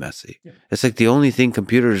could be messy. Yeah. It's like the only thing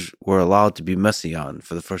computers were allowed to be messy on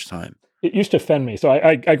for the first time. It used to offend me. So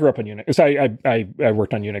I grew up on Unix. So I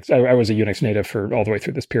worked on Unix. I was a Unix native for all the way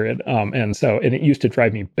through this period. And it used to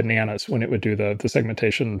drive me bananas when it would do the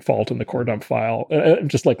segmentation fault in the core dump file.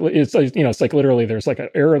 Just like it's like literally there's like an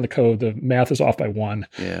error in the code. The math is off by 1,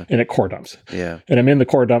 and it core dumps. Yeah. And I'm in the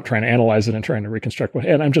core dump trying to analyze it and trying to reconstruct what.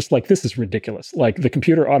 And I'm just like, this is ridiculous. Like the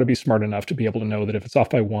computer ought to be smart enough to be able to know that if it's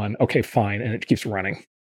off by 1, okay, fine, and it keeps running.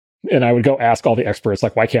 And I would go ask all the experts,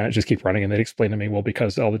 like, why can't it just keep running? And they'd explain to me, well,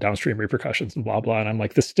 because all the downstream repercussions and blah, blah. And I'm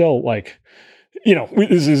like, this still like,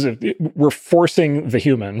 we're forcing the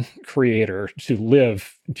human creator to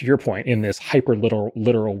live, to your point, in this hyper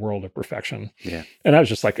literal world of perfection. Yeah. And I was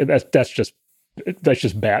just like, that's just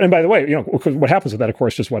bad. And by the way, what happens with that, of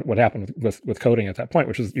course, is what happened with coding at that point,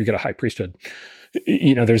 which is you get a high priesthood.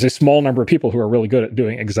 There's a small number of people who are really good at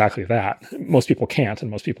doing exactly that. Most people can't,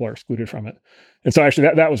 and most people are excluded from it. And so actually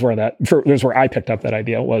that was where I picked up that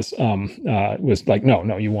idea was like,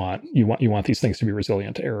 no, you want these things to be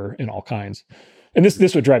resilient to error in all kinds. And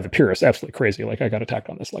this would drive the purists absolutely crazy. Like I got attacked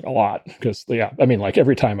on this like a lot because like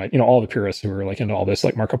every time all the purists who were like into all this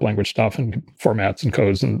like markup language stuff and formats and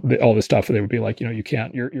codes and all this stuff, they would be like, you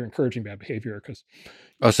can't, you're encouraging bad behavior because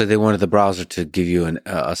Oh, so they wanted the browser to give you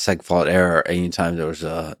a segfault error anytime there was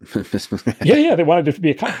a yeah, they wanted it to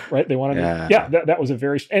be a comment, right? They wanted that was a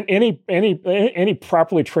very, and any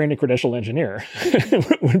properly trained and credentialed engineer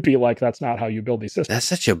would be like, that's not how you build these systems. That's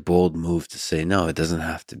such a bold move to say, no, it doesn't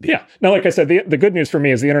have to be. Yeah. Now, like I said, the good news for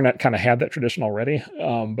me is the internet kind of had that tradition already.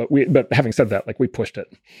 But having said that, like, we pushed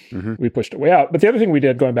it. Mm-hmm. We pushed it way out. But the other thing we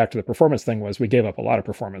did, going back to the performance thing, was we gave up a lot of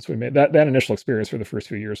performance. We made that initial experience for the first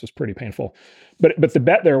few years was pretty painful. But the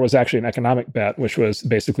bet there was actually an economic bet, which was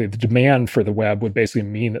basically the demand for the web would basically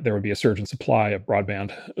mean that there would be a surge in supply of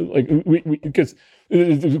broadband. Like because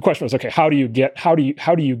the question was, okay, how do you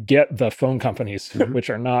get the phone companies, mm-hmm. which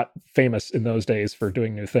are not famous in those days for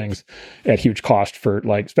doing new things at huge cost for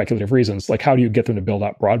like speculative reasons, like how do you get them to build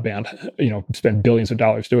out broadband? Spend billions of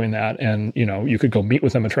dollars doing that, and you could go meet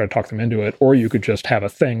with them and try to talk them into it, or you could just have a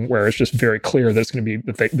thing where it's just very clear that it's going to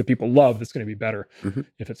be that people love, that's going to be better mm-hmm.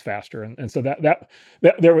 if it's faster. And so that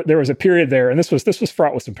there was a period there, and this was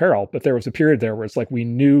fraught with some peril, but there was a period there where it's like we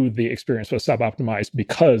knew the experience was sub-optimized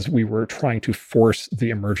because we were trying to force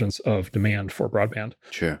the emergence of demand for broadband.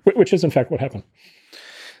 Sure. Which is in fact what happened.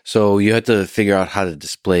 So you had to figure out how to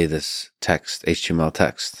display this text, HTML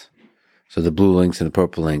text. So the blue links and the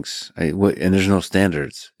purple links, and there's no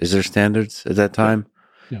standards. Is there standards at that time?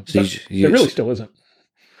 No, so there really still isn't.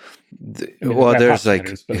 There's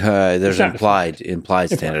like there's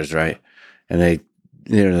implied standards, right? And they,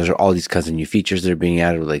 there's all these kinds of new features that are being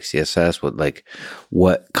added with like CSS, with like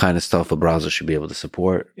what kind of stuff a browser should be able to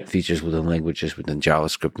support, features within languages, within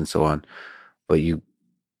JavaScript, and so on. But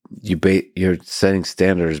you're setting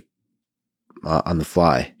standards on the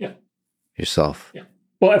fly yourself. Yeah.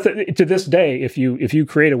 Well, to this day, if you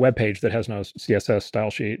create a web page that has no CSS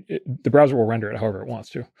style sheet, the browser will render it however it wants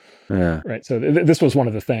to. Yeah. Right. So this was one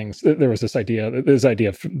of the things. There was this idea at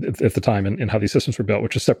the time in how these systems were built,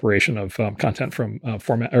 which is separation of content from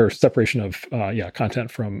format, or separation of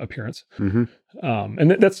content from appearance. Mm-hmm.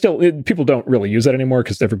 And that's still, people don't really use that anymore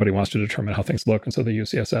because everybody wants to determine how things look, and so they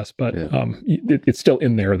use CSS. But it's still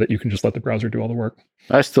in there that you can just let the browser do all the work.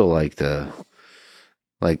 I still like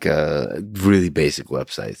really basic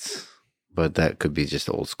websites, but that could be just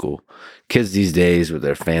old school. Kids these days with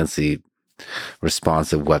their fancy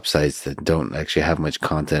responsive websites that don't actually have much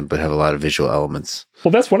content but have a lot of visual elements.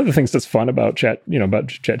 Well, that's one of the things that's fun about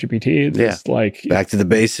ChatGPT. It's like back to the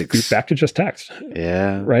basics, back to just text.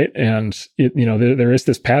 Yeah. Right. And there is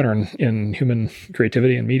this pattern in human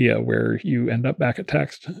creativity and media where you end up back at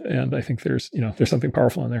text. And I think there's something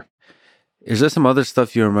powerful in there. Is there some other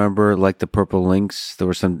stuff you remember, like the purple links? There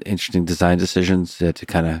were some interesting design decisions that to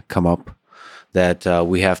kind of come up that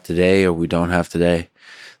we have today or we don't have today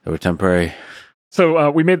that were temporary. So I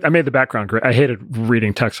made the background gray. I hated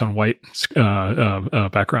reading text on white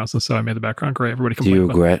backgrounds, and so I made the background gray. Everybody complained. Do you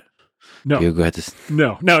regret? No. Do you regret this?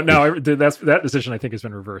 No. That decision I think has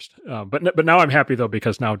been reversed. But now I'm happy though,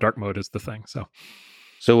 because now dark mode is the thing. So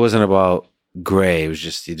it wasn't about gray. It was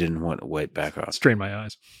just you didn't want a white background. Strain my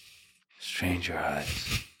eyes. Strain your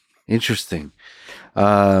eyes. Interesting.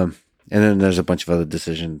 And then there's a bunch of other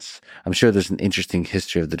decisions. I'm sure there's an interesting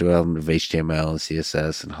history of the development of HTML and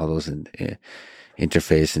CSS and how those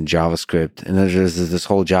interface and JavaScript. And there's this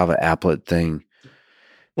whole Java applet thing.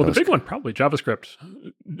 Well, the big one, probably JavaScript.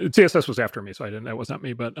 CSS was after me, so that was not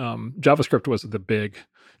me, but JavaScript was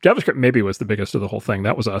JavaScript maybe was the biggest of the whole thing.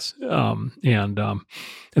 That was us. And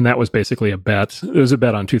that was basically a bet. It was a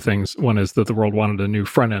bet on two things. One is that the world wanted a new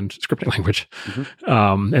front-end scripting language.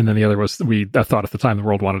 Mm-hmm. And then the other was I thought at the time the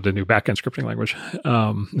world wanted a new back-end scripting language.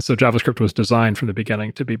 So JavaScript was designed from the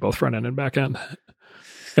beginning to be both front-end and back-end.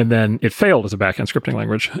 And then it failed as a back-end scripting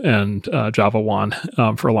language, and Java won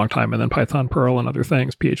for a long time, and then Python, Perl, and other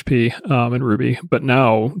things, PHP, and Ruby. But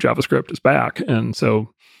now JavaScript is back, and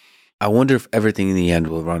so I wonder if everything in the end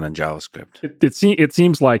will run on JavaScript. It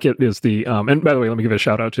seems like it is the. And by the way, let me give a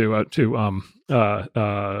shout out to Brendan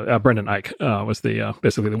Eich, was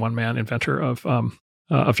basically the one-man inventor of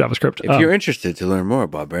JavaScript. If you're interested to learn more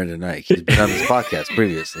about Brendan Eich, he's been on this podcast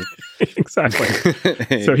previously. Exactly.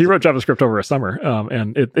 So he wrote JavaScript over a summer,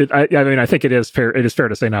 and I think it is fair. It is fair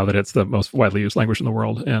to say now that it's the most widely used language in the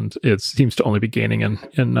world, and it seems to only be gaining in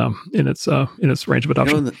its range of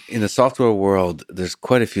adoption. In the software world, there's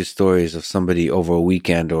quite a few stories of somebody over a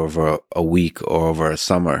weekend, or over a week, or over a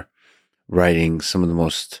summer, writing some of the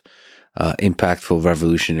most impactful,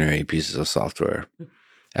 revolutionary pieces of software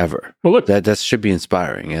ever. Well, look, that should be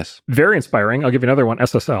inspiring. Yes, very inspiring. I'll give you another one.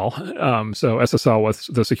 SSL. So SSL was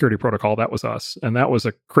the security protocol. That was us, and that was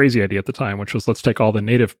a crazy idea at the time, which was let's take all the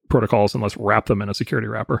native protocols and let's wrap them in a security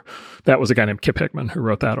wrapper. That was a guy named Kip Hickman who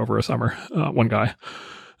wrote that over a summer. One guy.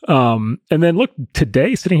 And then look,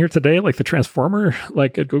 today, sitting here today, like the transformer,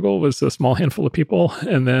 like at Google was a small handful of people.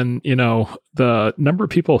 And then, the number of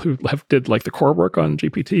people who did like the core work on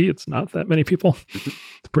GPT, it's not that many people. It's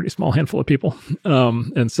a pretty small handful of people.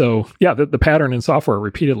 And so, yeah, the pattern in software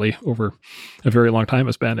repeatedly over a very long time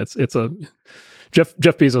has been, Jeff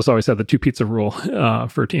Bezos always had the 2 pizza rule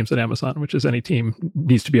for teams at Amazon, which is any team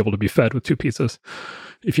needs to be able to be fed with 2 pizzas.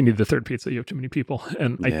 If you need the 3rd pizza, you have too many people.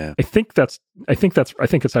 And I think it's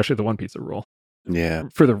actually the 1 pizza rule. Yeah.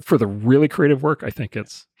 For the really creative work, I think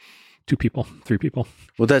it's 2 people, 3 people.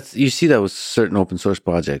 Well, you see that with certain open source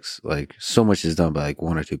projects. Like so much is done by like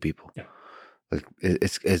 1 or 2 people. Yeah. Like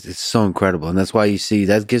it's so incredible, and that's why you see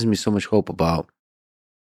that gives me so much hope about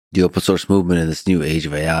the open source movement in this new age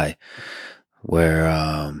of AI.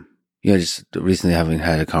 Where, just recently having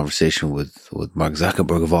had a conversation with Mark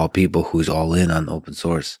Zuckerberg of all people, who's all in on open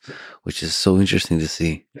source, which is so interesting to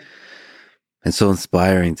see and so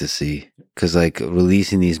inspiring to see, because like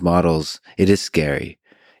releasing these models, it is scary.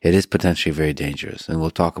 It is potentially very dangerous, and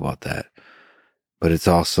we'll talk about that. But it's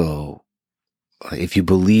also, if you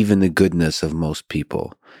believe in the goodness of most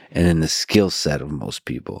people and in the skill set of most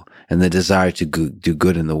people and the desire to do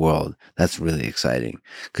good in the world, that's really exciting,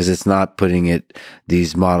 because it's not putting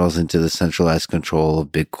these models into the centralized control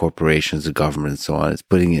of big corporations, the government, and so on. It's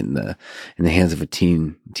putting it in the hands of a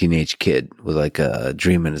teenage kid with like a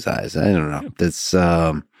dream in his eyes. I don't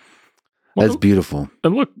know. That's beautiful.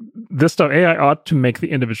 And look, this stuff, AI ought to make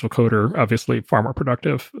the individual coder obviously far more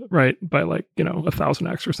productive, right? By like,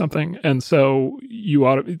 1,000x or something. And so you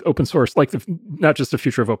ought to open source, like not just the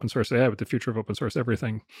future of open source AI, but the future of open source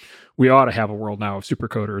everything. We ought to have a world now of super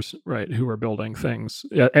coders, right? Who are building things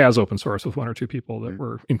as open source with 1 or 2 people that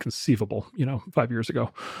were inconceivable, 5 years ago.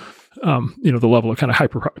 The level of kind of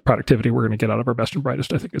hyper productivity we're going to get out of our best and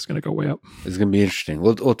brightest, I think, is going to go way up. It's going to be interesting.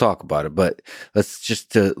 We'll talk about it, but let's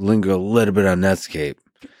just linger a little bit on Netscape.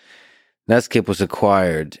 Netscape was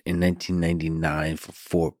acquired in 1999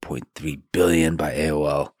 for $4.3 billion by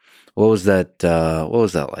AOL. What was that? What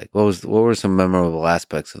was that like? What were some memorable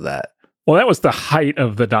aspects of that? Well, that was the height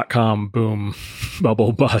of the .com boom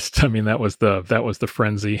bubble bust. I mean, that was the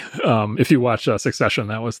frenzy. If you watch Succession,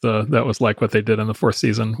 that was like what they did in the 4th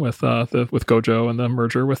season with Gojo and the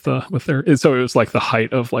merger with their. So it was like the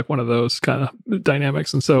height of like one of those kind of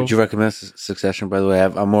dynamics. And so, would you recommend Succession? By the way,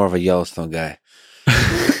 I'm more of a Yellowstone guy.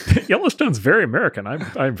 Yellowstone's very American.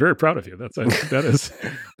 I'm very proud of you. That is.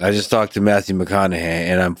 I just talked to Matthew McConaughey,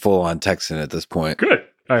 and I'm full on Texan at this point. Good.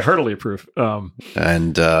 I heartily approve.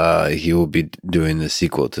 And he will be doing the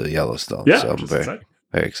sequel to Yellowstone. Yeah, so very,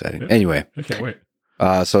 very exciting. Yeah. Anyway, I can't wait.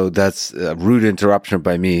 So that's a rude interruption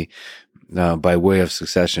by me, by way of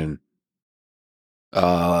Succession.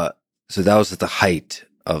 So that was at the height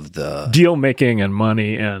of the deal making and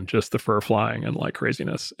money and just the fur flying and like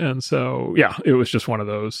craziness. And so, yeah, it was just one of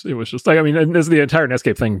those. It was just like, I mean, this, the entire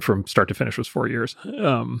Netscape thing from start to finish was 4 years,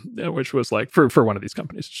 which was like for one of these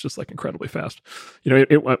companies, it's just like incredibly fast.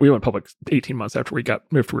 We went public 18 months after we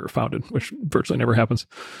were founded, which virtually never happens.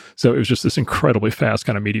 So it was just this incredibly fast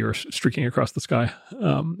kind of meteor streaking across the sky.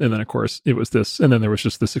 And then of course it was this, and then there was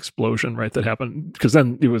just this explosion, right, that happened, because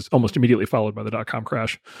then it was almost immediately followed by the .com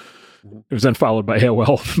crash. It was then followed by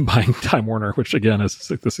AOL buying Time Warner, which again, is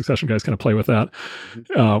the Succession guys kind of play with that,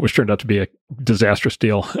 which turned out to be a disastrous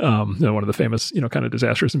deal. One of the famous, kind of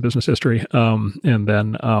disasters in business history. And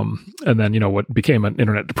then, what became an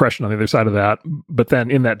internet depression on the other side of that. But then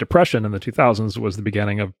in that depression in the 2000s was the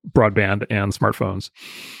beginning of broadband and smartphones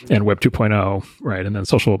and Web 2.0, right? And then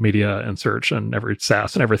social media and search and every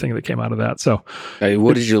SaaS and everything that came out of that. So,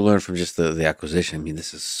 what did you learn from just the acquisition? I mean,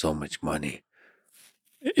 this is so much money.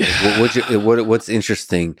 What's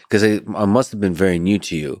interesting, because it must have been very new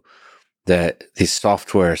to you, that this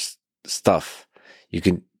software stuff, you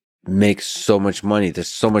can make so much money. There's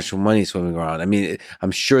so much money swimming around. I mean,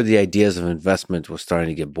 I'm sure the ideas of investment were starting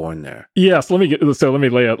to get born there. Yes. Let me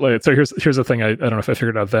lay it. So here's the thing. I don't know if I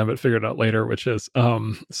figured it out then, but figured it out later, which is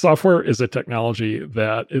software is a technology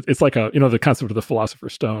that it's like the concept of the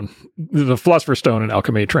philosopher's stone. The philosopher's stone in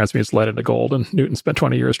alchemy transmutes lead into gold, and Newton spent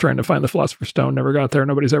 20 years trying to find the philosopher's stone, never got there.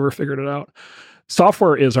 Nobody's ever figured it out.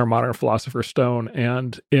 Software is our modern philosopher's stone,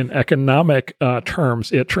 and in economic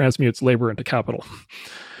terms, it transmutes labor into capital,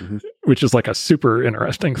 which is like a super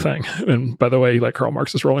interesting thing. And by the way, like Karl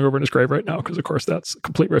Marx is rolling over in his grave right now, because of course that's a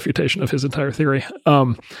complete refutation of his entire theory.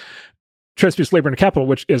 Transmutes labor into capital,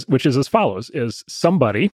 which is as follows: is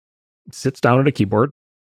somebody sits down at a keyboard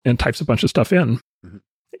and types a bunch of stuff in,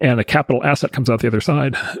 and a capital asset comes out the other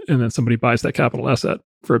side, and then somebody buys that capital asset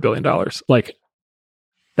for $1 billion. Like,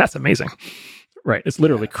 that's amazing. right? It's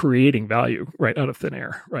literally creating value right out of thin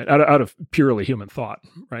air, right? Out of purely human thought,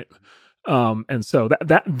 right? And so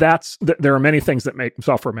there are many things that make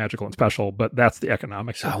software magical and special, but that's the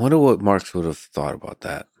economics. So I wonder what Marx would have thought about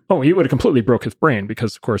that. Oh, he would have completely broke his brain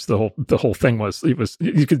because, of course, the whole thing was that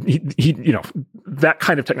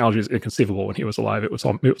kind of technology is inconceivable when he was alive. It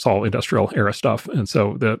was all industrial era stuff, and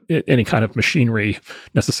so any kind of machinery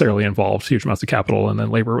necessarily involved huge amounts of capital, and then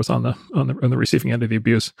labor was on the receiving end of the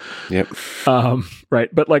abuse. Yep.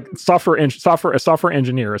 Right, but like a software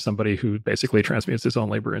engineer is somebody who basically transmutes his own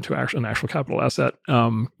labor into an actual capital asset,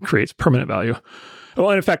 creates permanent value. Well,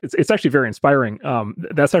 and in fact, it's actually very inspiring.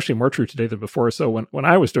 That's actually more true today than before. So when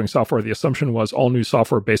I was doing software, the assumption was all new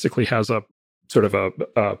software basically has a sort of a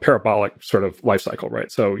parabolic sort of life cycle, right?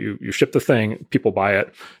 So you ship the thing, people buy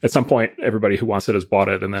it. At some point, everybody who wants it has bought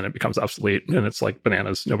it, and then it becomes obsolete, and it's like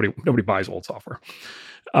bananas. Nobody buys old software.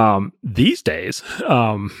 These days,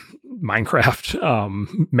 Minecraft,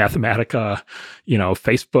 Mathematica,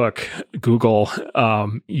 Facebook, Google,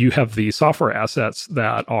 you have the software assets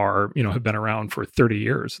that are, have been around for 30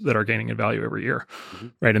 years that are gaining in value every year,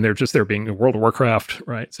 right? And they're being World of Warcraft,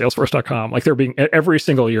 right? Salesforce.com, like every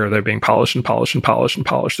single year, they're being polished and polished and polished and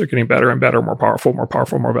polished. They're getting better and better, more powerful,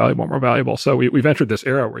 more valuable. So we've entered this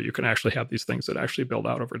era where you can actually have these things that actually build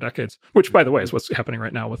out over decades, which, by the way, is what's happening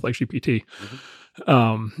right now with like GPT.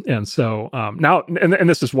 And so now, and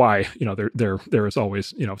this is why there is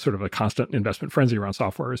always sort of a constant investment frenzy around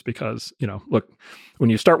software, is because look, when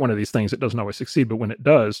you start one of these things, it doesn't always succeed, but when it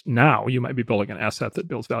does, now you might be building an asset that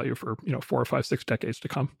builds value for 4 or 5, 6 decades to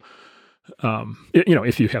come.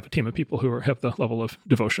 If you have a team of people who have the level of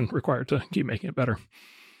devotion required to keep making it better.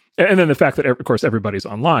 And then the fact that, of course, everybody's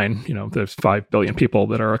online, there's 5 billion people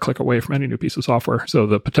that are a click away from any new piece of software. So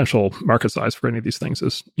the potential market size for any of these things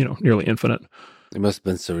is, nearly infinite. It must have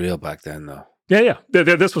been surreal back then, though. Yeah.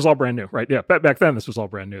 This was all brand new, right? Yeah. Back then, this was all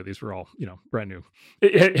brand new. These were all, brand new.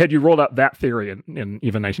 Had you rolled out that theory in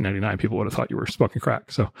even 1999, people would have thought you were smoking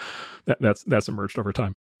crack. So that's emerged over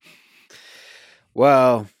time.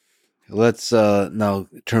 Well, let's now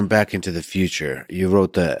turn back into the future. You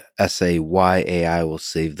wrote the essay, Why AI Will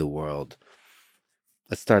Save the World.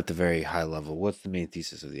 Let's start at the very high level. What's the main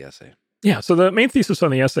thesis of the essay? Yeah, so the main thesis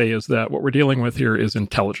on the essay is that what we're dealing with here is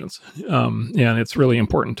intelligence. And it's really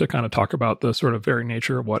important to kind of talk about the sort of very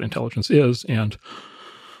nature of what intelligence is. And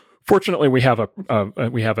fortunately, we have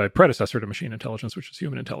a predecessor to machine intelligence, which is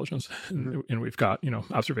human intelligence, and we've got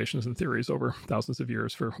observations and theories over thousands of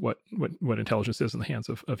years for what intelligence is in the hands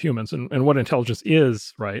of humans, and what intelligence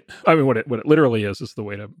is, right? I mean, what it literally is the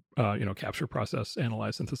way to capture, process,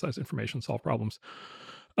 analyze, synthesize information, solve problems.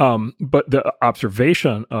 But the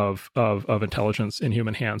observation of intelligence in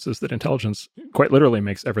human hands is that intelligence quite literally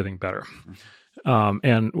makes everything better.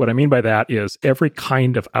 And what I mean by that is every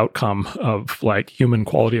kind of outcome of like human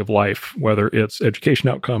quality of life, whether it's education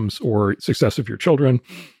outcomes or success of your children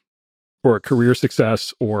or career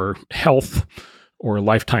success or health or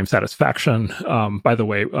lifetime satisfaction. By the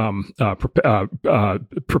way,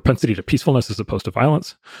 propensity to peacefulness as opposed to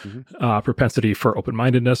violence, propensity for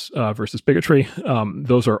open-mindedness versus bigotry.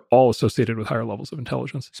 Those are all associated with higher levels of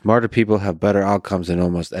intelligence. Smarter people have better outcomes in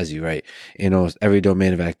almost, as you write, in almost every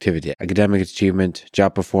domain of activity: academic achievement,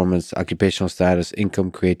 job performance, occupational status,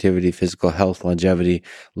 income, creativity, physical health, longevity,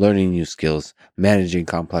 learning new skills, managing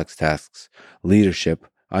complex tasks, leadership,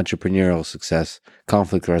 entrepreneurial success,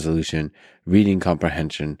 conflict resolution, reading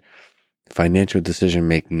comprehension, financial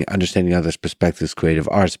decision-making, understanding others' perspectives, creative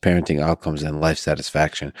arts, parenting outcomes, and life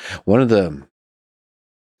satisfaction. One of the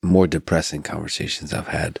more depressing conversations I've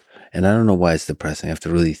had, and I don't know why it's depressing, I have to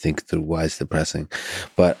really think through why it's depressing,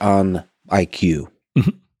 but on IQ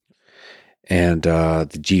and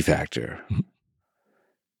the G factor,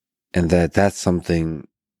 and that's something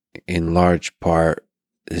in large part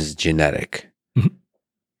is genetic.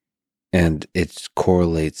 And it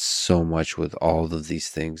correlates so much with all of these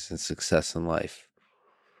things and success in life.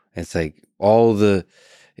 It's like all the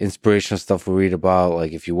inspirational stuff we read about,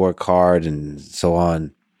 like if you work hard and so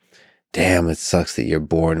on, damn, it sucks that you're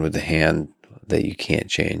born with a hand that you can't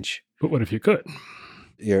change. But what if you could?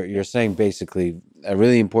 You're saying basically a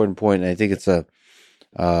really important point, and I think it's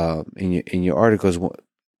in your articles,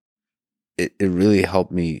 it really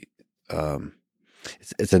helped me.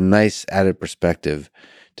 It's a nice added perspective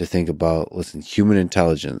to think about. Listen, human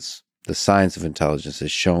intelligence, the science of intelligence,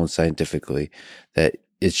 has shown scientifically that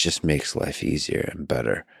it just makes life easier and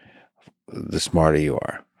better the smarter you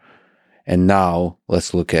are. And now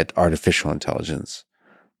let's look at artificial intelligence.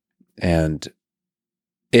 And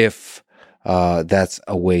if that's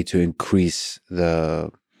a way to increase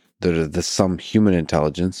the some human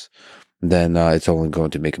intelligence, then it's only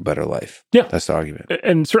going to make a better life. Yeah. That's the argument.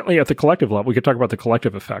 And certainly at the collective level, we could talk about the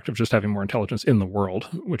collective effect of just having more intelligence in the world,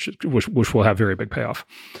 which will have very big payoff.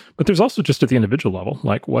 But there's also just at the individual level,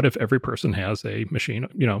 like what if every person has a machine,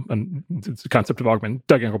 and it's the concept of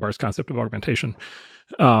Doug Engelbart's concept of augmentation.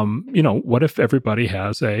 What if everybody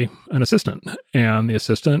has an assistant, and the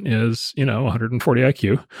assistant is, 140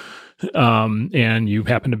 IQ, and you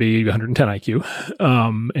happen to be 110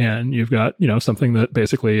 IQ, and you've got, something that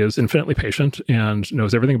basically is infinitely patient and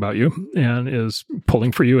knows everything about you and is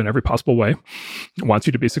pulling for you in every possible way, wants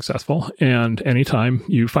you to be successful. And anytime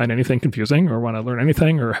you find anything confusing or want to learn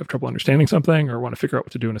anything or have trouble understanding something or want to figure out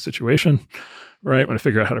what to do in a situation, right? Want to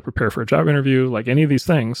figure out how to prepare for a job interview, like any of these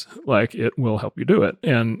things, like it will help you do it.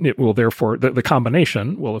 And it will therefore, the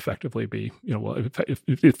combination will effectively be,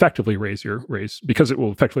 effectively raise, because it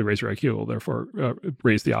will effectively raise your IQ, it will therefore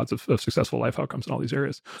raise the odds of successful life outcomes in all these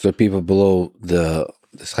areas. So people below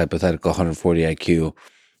this hypothetical 140 IQ,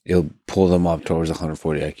 it'll pull them up towards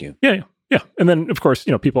 140 IQ. Yeah. And then, of course,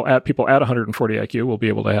 people at 140 IQ will be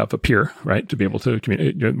able to have a peer, right, to be able to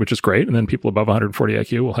communicate, which is great. And then people above 140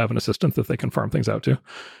 IQ will have an assistant that they can farm things out to.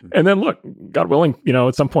 And then, look, God willing,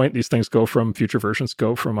 at some point, these things future versions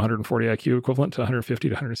go from 140 IQ equivalent to 150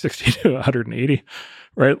 to 160 to 180,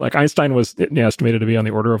 right? Like Einstein was estimated to be on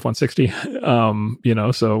the order of 160.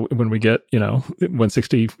 So when we get,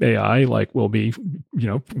 160 AI, like we'll be,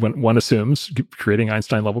 when one assumes creating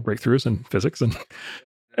Einstein level breakthroughs in physics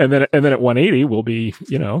and then at 180, we'll be,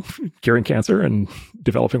 curing cancer and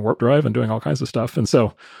developing warp drive and doing all kinds of stuff. And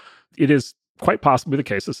so it is quite possibly the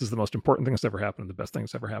case. This is the most important thing that's ever happened, the best thing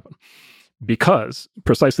that's ever happened.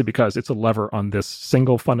 Precisely because it's a lever on this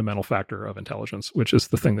single fundamental factor of intelligence, which is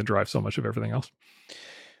the thing that drives so much of everything else.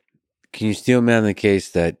 Can you steel man the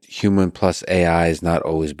case that human plus AI is not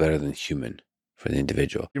always better than human for the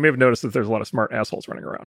individual? You may have noticed that there's a lot of smart assholes running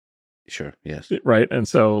around. Sure. Yes. Right. And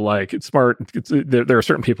so, like, it's smart. There are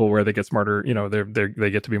certain people where they get smarter. They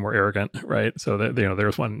get to be more arrogant. Right. So that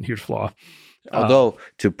there's one huge flaw. Although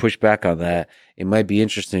to push back on that, it might be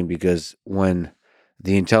interesting because when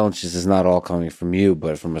the intelligence is not all coming from you,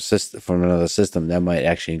 but from another system, that might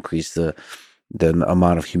actually increase the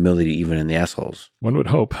amount of humility even in the assholes. One would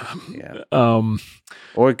hope. Yeah.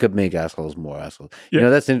 Or it could make assholes more assholes. Yeah.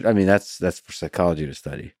 That's for psychology to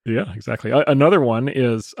study. Yeah, exactly. Another one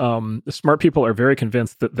is smart people are very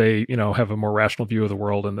convinced that they, have a more rational view of the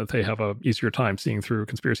world and that they have a easier time seeing through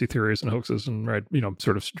conspiracy theories and hoaxes and, right,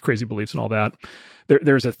 sort of crazy beliefs and all that.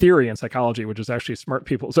 There's a theory in psychology, which is actually smart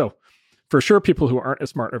people. So for sure, people who aren't as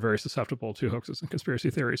smart are very susceptible to hoaxes and conspiracy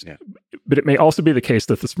theories. Yeah. But it may also be the case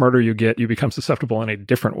that the smarter you get, you become susceptible in a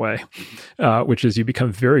different way, which is you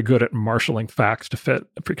become very good at marshaling facts to fit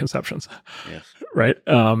preconceptions. Yes. Right?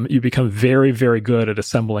 You become very, very good at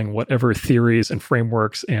assembling whatever theories and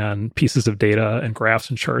frameworks and pieces of data and graphs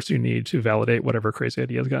and charts you need to validate whatever crazy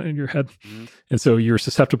ideas got in your head. Mm-hmm. And so you're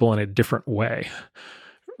susceptible in a different way.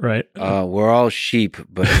 Right? We're all sheep,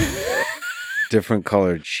 but... different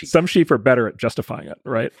colored sheep. Some sheep are better at justifying it,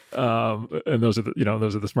 right? And those are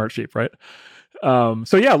the smart sheep, right?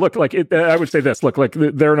 So yeah, look, like I would say this. Look, like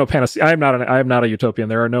there are no panaceas. I am not a utopian.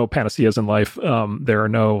 There are no panaceas in life. There are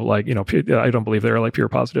no I don't believe there are like pure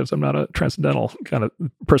positives. I'm not a transcendental kind of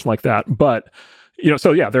person like that. But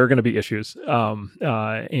so yeah, there are going to be issues.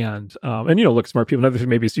 And look, smart people. Another thing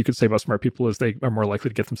maybe you could say about smart people is they are more likely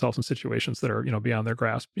to get themselves in situations that are beyond their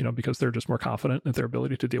grasp. Because they're just more confident in their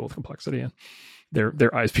ability to deal with complexity, and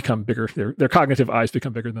their eyes become bigger. Their cognitive eyes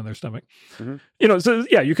become bigger than their stomach. Mm-hmm. So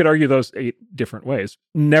yeah, you could argue those 8 different ways.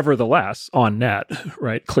 Nevertheless, on net,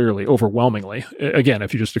 right? Clearly, overwhelmingly, again,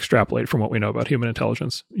 if you just extrapolate from what we know about human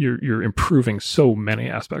intelligence, you're improving so many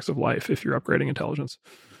aspects of life if you're upgrading intelligence.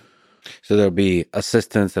 So there'll be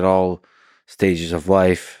assistance at all stages of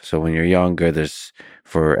life. So when you're younger, there's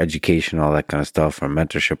for education, all that kind of stuff, for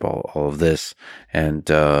mentorship, all of this. And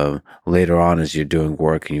later on, as you're doing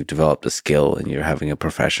work and you've developed a skill and you're having a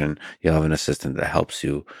profession, you'll have an assistant that helps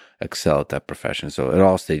you excel at that profession. So at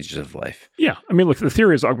all stages of life. Yeah. I mean, look, the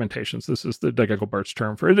theory is augmentations. This is the Doug Engelbart's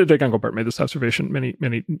term for it. Doug Engelbart made this observation many,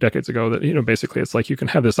 many decades ago that, basically it's like you can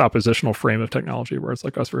have this oppositional frame of technology where it's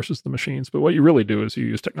like us versus the machines. But what you really do is you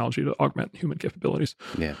use technology to augment human capabilities.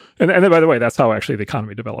 Yeah. And then, by the way, that's how actually the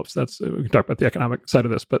economy develops. We can talk about the economic side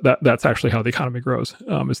of this, but that's actually how the economy grows,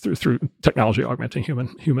 is through technology augmenting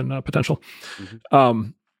human potential.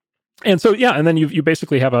 Mm-hmm. And so, yeah, and then you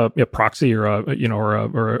basically have a proxy or a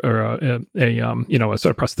sort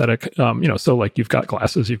of prosthetic, so like you've got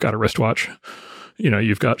glasses, you've got a wristwatch,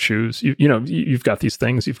 You've got shoes, you've got these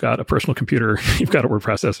things, you've got a personal computer, you've got a word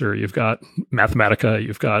processor, you've got Mathematica,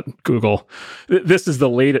 you've got Google. This is the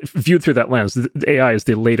latest, viewed through that lens. The AI is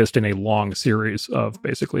the latest in a long series of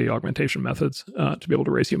basically augmentation methods to be able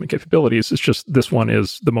to raise human capabilities. It's just this one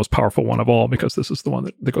is the most powerful one of all because this is the one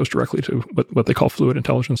that goes directly to what they call fluid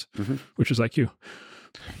intelligence, which is IQ.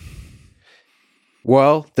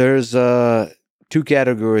 Well, there's two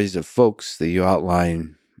categories of folks that you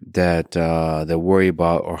outline that worry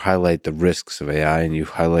about or highlight the risks of AI, and you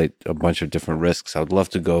highlight a bunch of different risks. I would love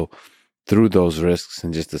to go through those risks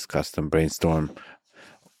and just discuss them, brainstorm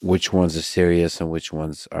which ones are serious and which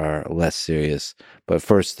ones are less serious. But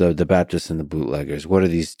first, the Baptists and the bootleggers. What are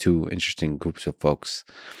these two interesting groups of folks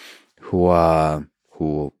who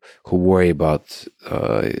worry about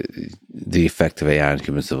the effect of AI on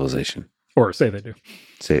human civilization? Or say they do.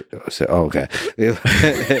 Say oh, okay.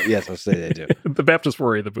 Yes, I'll say they do. The Baptists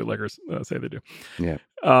worry, the bootleggers say they do. Yeah.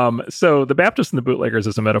 So the Baptists and the bootleggers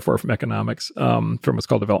is a metaphor from economics, from what's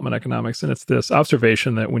called development economics. And it's this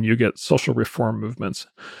observation that when you get social reform movements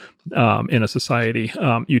in a society,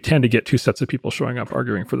 you tend to get two sets of people showing up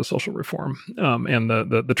arguing for the social reform. And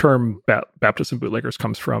the term Baptists and bootleggers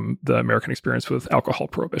comes from the American experience with alcohol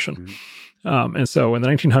prohibition. Mm-hmm. And so in the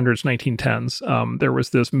 1900s, 1910s, there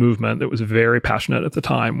was this movement that was very passionate at the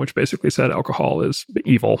time, which basically said alcohol is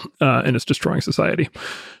evil and it's destroying society.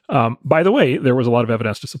 By the way, there was a lot of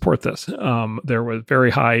evidence to support this. There were very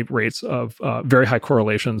high rates of very high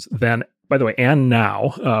correlations then, by the way, and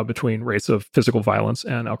now between rates of physical violence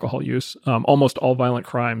and alcohol use. Almost all violent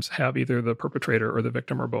crimes have either the perpetrator or the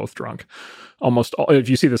victim or both drunk. Almost all, if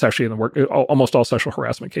you see this actually in the work, almost all sexual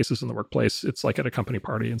harassment cases in the workplace, it's like at a company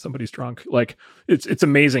party and somebody's drunk. Like it's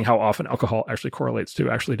amazing how often alcohol actually correlates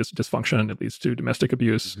to actually dysfunction. It leads to domestic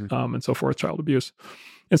abuse and so forth, child abuse.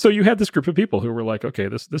 And so you had this group of people who were like, okay,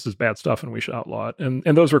 this is bad stuff and we should outlaw it.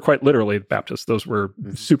 And those were quite literally Baptists. Those were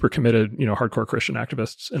super committed, hardcore Christian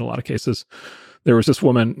activists in a lot of cases. There was this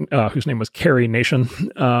woman whose name was Carrie Nation,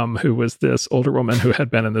 who was this older woman who had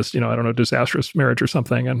been in this, disastrous marriage or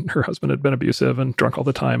something. And her husband had been abusive and drunk all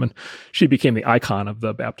the time. And she became the icon of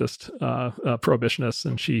the Baptist prohibitionists.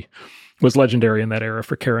 And she was legendary in that era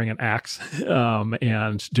for carrying an axe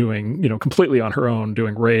and doing, completely on her own,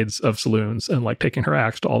 doing raids of saloons and like taking her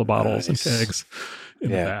axe to all the bottles and kegs in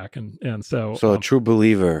the back. And so a true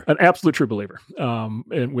believer, an absolute true believer,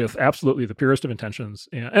 and with absolutely the purest of intentions.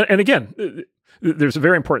 And again, there's a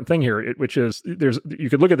very important thing here, which is you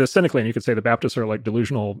could look at this cynically and you could say the Baptists are like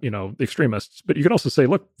delusional, extremists, but you could also say,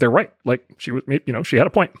 look, they're right. Like she was, she had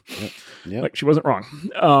a point. Yep. Like she wasn't wrong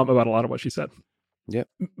about a lot of what she said. Yep.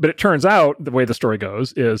 But it turns out, the way the story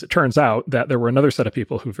goes is it turns out that there were another set of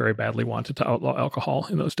people who very badly wanted to outlaw alcohol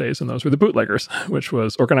in those days, and those were the bootleggers, which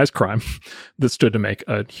was organized crime that stood to make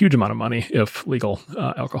a huge amount of money if legal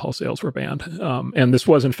alcohol sales were banned. And this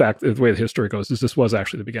was, in fact, the way the history goes, is this was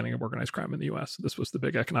actually the beginning of organized crime in the U.S. This was the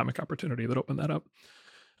big economic opportunity that opened that up.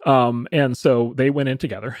 And so they went in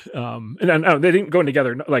together, and they didn't go in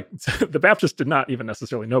together. Like the Baptists did not even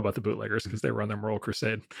necessarily know about the bootleggers because they were on their moral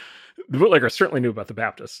crusade. The bootleggers certainly knew about the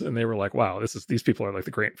Baptists, and they were like, "Wow, these people are like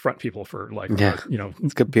the great front people for like,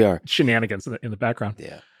 it's good PR shenanigans in the background."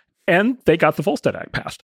 Yeah, and they got the Volstead Act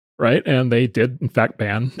passed. Right. And they did, in fact,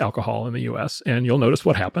 ban alcohol in the U.S. And you'll notice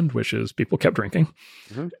what happened, which is people kept drinking.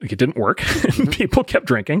 It didn't work. People kept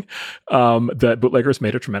drinking. The bootleggers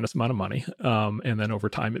made a tremendous amount of money. And then over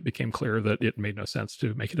time, it became clear that it made no sense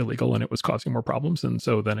to make it illegal and it was causing more problems. And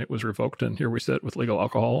so then it was revoked. And here we sit with legal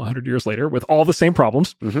alcohol 100 years later with all the same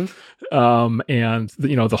problems. And,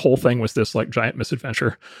 the whole thing was this like giant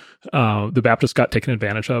misadventure. The Baptists got taken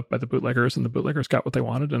advantage of by the bootleggers and the bootleggers got what they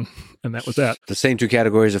wanted. And that was that. The same two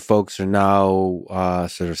categories of folks are now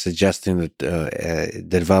sort of suggesting that the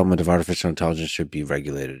development of artificial intelligence should be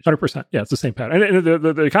regulated. 100%. Yeah, it's the same pattern. And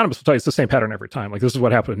the economists will tell you it's the same pattern every time. Like, this is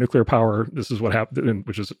what happened with nuclear power. This is what happened,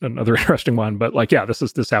 which is another interesting one. But like, yeah,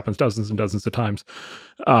 this happens dozens and dozens of times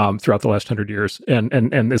throughout the last 100 years.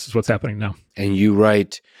 And this is what's happening now. And you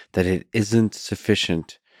write that it isn't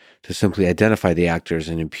sufficient to simply identify the actors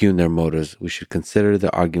and impugn their motives. We should consider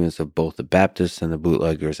the arguments of both the Baptists and the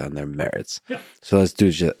bootleggers on their merits. Yeah. So let's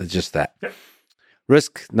do just that. Yeah.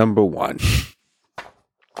 Risk number one.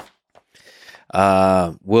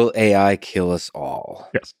 Will AI kill us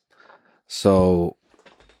all? Yes. So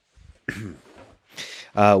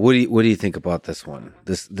what do you think about this one?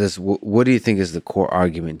 What do you think is the core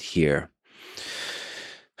argument here?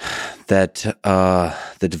 That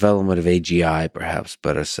the development of AGI, perhaps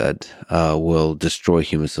better said, will destroy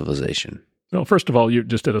human civilization? Well, first of all, you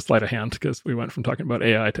just did a sleight of hand because we went from talking about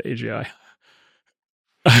AI to AGI.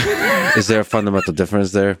 Is there a fundamental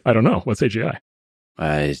difference there? I don't know. What's AGI?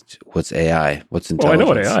 What's AI? What's intelligence? Well, I know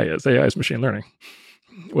what AI is. AI is machine learning.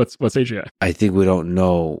 What's AGI? I think we don't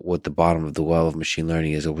know what the bottom of the well of machine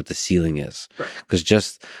learning is or what the ceiling is. Because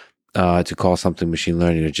just to call something machine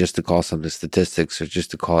learning or just to call something statistics or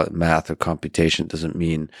just to call it math or computation doesn't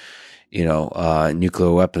mean,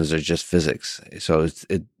 nuclear weapons are just physics. So it's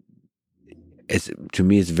to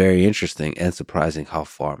me, it's very interesting and surprising how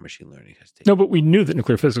far machine learning has taken. No, but we knew that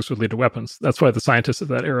nuclear physics would lead to weapons. That's why the scientists of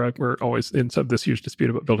that era were always in this huge dispute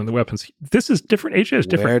about building the weapons. This is different. AGI is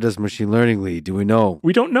different. Where does machine learning lead? Do we know?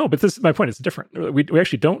 We don't know, but this is my point. It's different. We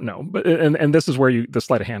actually don't know. But and this is where the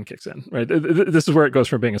sleight of hand kicks in, right? This is where it goes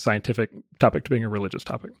from being a scientific topic to being a religious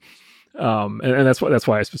topic. And that's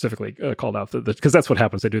why I specifically called out because that's what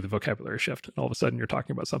happens. They do the vocabulary shift, and all of a sudden you're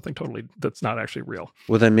talking about something totally that's not actually real.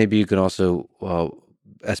 Well, then maybe you can also,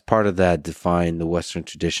 as part of that, define the Western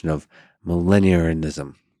tradition of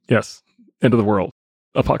millenarianism. Yes, end of the world,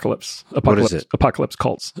 apocalypse. What is it? Apocalypse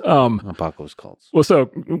cults. Apocalypse cults. Well,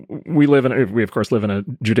 so we of course live in a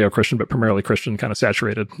Judeo-Christian, but primarily Christian, kind of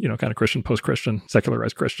saturated, kind of Christian, post-Christian,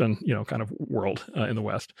 secularized Christian, kind of world in the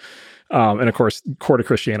West. And of course, core to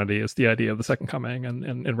Christianity is the idea of the second coming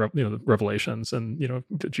and the revelations and,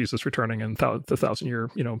 Jesus returning and the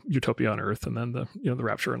 1,000-year, utopia on earth, and then the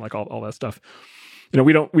rapture and like all that stuff.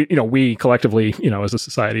 We collectively, as a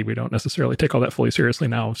society, we don't necessarily take all that fully seriously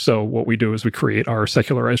now. So what we do is we create our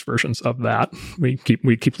secularized versions of that. We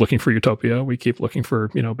keep looking for utopia. We keep looking for,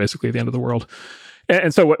 basically the end of the world.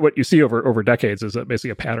 And so what you see over decades is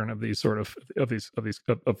basically a pattern of these this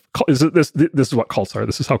is what cults are.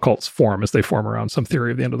 This is how cults form, as they form around some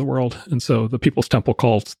theory of the end of the world. And so the People's Temple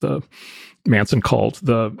cult, the Manson cult,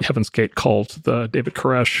 the Heaven's Gate cult, the David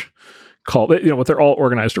Koresh cult, what they're all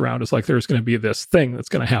organized around is like there's going to be this thing that's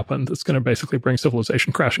going to happen that's going to basically bring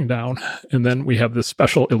civilization crashing down. And then we have this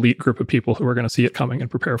special elite group of people who are going to see it coming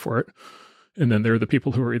and prepare for it. And then they're the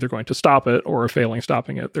people who are either going to stop it or failing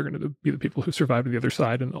stopping it. They're going to be the people who survive to the other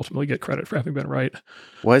side and ultimately get credit for having been right.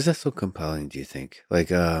 Why is that so compelling, do you think?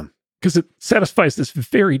 Because it satisfies this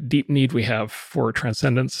very deep need we have for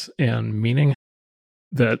transcendence and meaning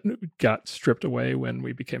that got stripped away when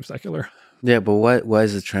we became secular. Yeah, but why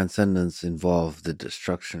does the transcendence involve the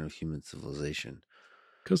destruction of human civilization?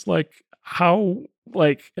 Because how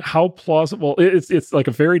plausible it's like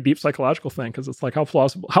a very deep psychological thing, because it's like how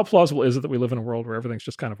plausible is it that we live in a world where everything's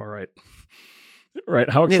just kind of all right? Right?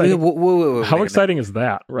 How exciting? Wait, how exciting is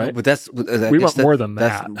that? Right? No, but we want more than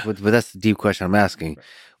that. But that's the deep question I'm asking.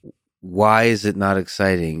 Right. Why is it not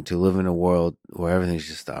exciting to live in a world where everything's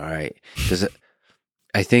just all right? Because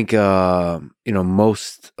I think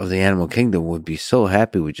most of the animal kingdom would be so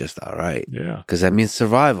happy with just all right. Yeah. Because that means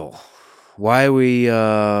survival. Why are we,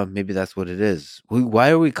 maybe that's what it is. Why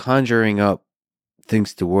are we conjuring up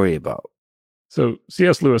things to worry about? So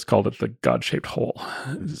C.S. Lewis called it the God-shaped hole.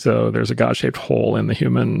 So there's a God-shaped hole in the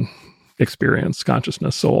human experience,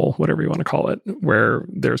 consciousness, soul, whatever you want to call it, where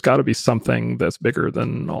there's got to be something that's bigger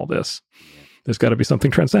than all this. There's got to be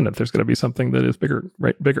something transcendent. There's got to be something that is bigger,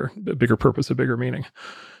 right? A bigger purpose, a bigger meaning.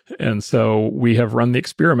 And so we have run the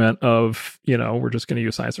experiment of, we're just going to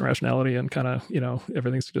use science and rationality and kind of,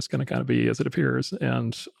 everything's just going to kind of be as it appears.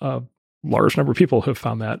 And a large number of people have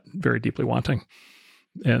found that very deeply wanting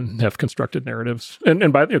and have constructed narratives.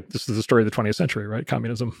 And by this is the story of the 20th century, right?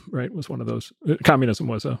 Communism, right, was one of those. Communism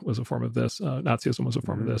was a form of this. Nazism was a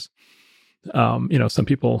form of this. Some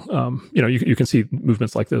people, you can see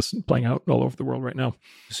movements like this playing out all over the world right now.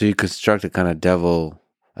 So you construct a kind of devil,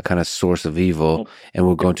 a kind of source of evil, and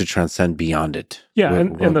we're going to transcend beyond it. Yeah,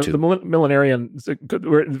 and the millenarians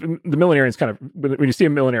kind of, when you see a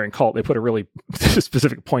millenarian cult, they put a really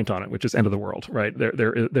specific point on it, which is end of the world, right?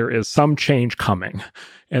 There is some change coming,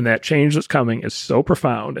 and that change that's coming is so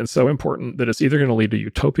profound and so important that it's either going to lead to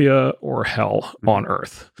utopia or hell on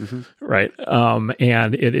earth, right?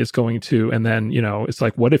 And it is going to, and then it's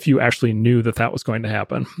like, what if you actually knew that was going to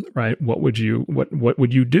happen, right? What would you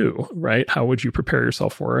do, right? How would you prepare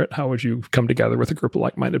yourself for it? How would you come together with a group of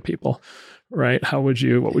like-minded people? Right? What would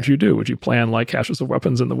you do? Would you plan like caches of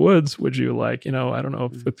weapons in the woods? Would you I don't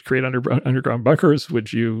know, create underground bunkers?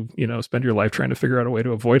 Would you, spend your life trying to figure out a way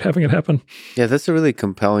to avoid having it happen? Yeah, that's a really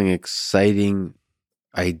compelling, exciting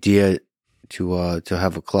idea to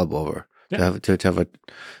have a club over, to have a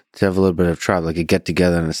little bit of tribe, like a get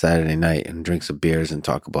together on a Saturday night and drink some beers and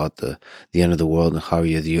talk about the end of the world and how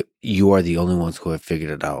you are the only ones who have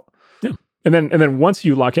figured it out. And then once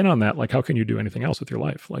you lock in on that, like, how can you do anything else with your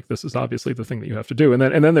life? Like, this is obviously the thing that you have to do. And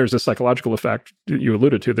then there's a psychological effect you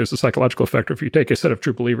alluded to. There's a psychological effect if you take a set of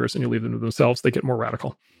true believers and you leave them to themselves, they get more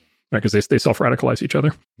radical, right? Because they self-radicalize each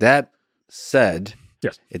other. That said,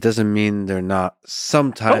 Yes. It doesn't mean they're not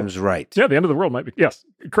sometimes right. Yeah, the end of the world might be. Yes,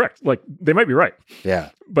 correct. Like they might be right. Yeah.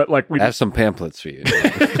 But like I have some pamphlets for you.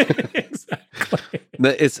 Exactly.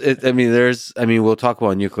 We'll talk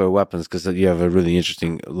about nuclear weapons because you have a really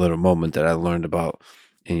interesting little moment that I learned about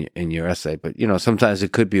in your essay. But, sometimes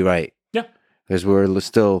it could be right. Yeah. Because you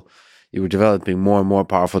were developing more and more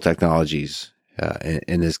powerful technologies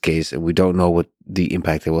in this case, and we don't know what the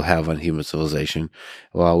impact it will have on human civilization.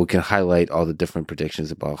 Well, we can highlight all the different predictions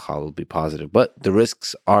about how it will be positive, but the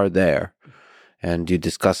risks are there, and you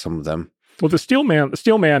discuss some of them. Well, the steel man and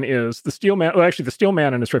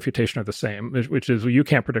his reputation are the same, which is you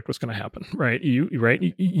can't predict what's going to happen, right?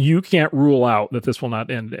 You can't rule out that this will not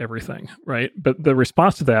end everything, right? But the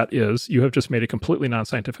response to that is you have just made a completely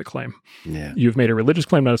non-scientific claim. Yeah. You've made a religious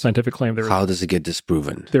claim, not a scientific claim. How does it get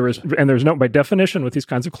disproven? There's no, by definition with these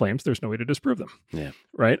kinds of claims, there's no way to disprove them. Yeah.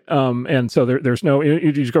 Right. And so there's no,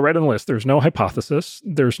 you just go right on the list. There's no hypothesis.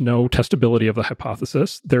 There's no testability of the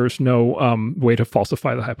hypothesis. There's no way to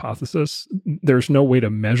falsify the hypothesis. There's no way to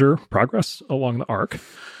measure progress along the arc.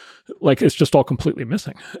 Like it's just all completely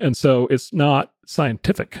missing. And so it's not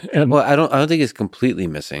scientific. And I don't think it's completely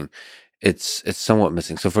missing. It's somewhat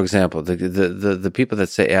missing. So for example, the people that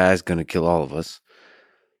say AI is going to kill all of us,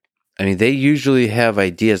 I mean, they usually have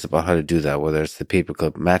ideas about how to do that, whether it's the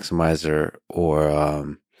paperclip maximizer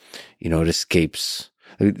or, it escapes.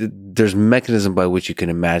 There's mechanism by which you can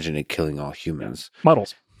imagine it killing all humans.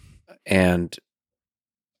 Models. And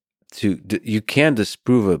you can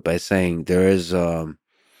disprove it by saying there's a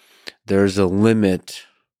limit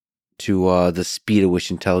to the speed at which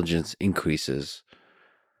intelligence increases.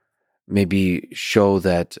 Maybe show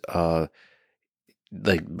that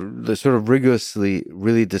like the sort of rigorously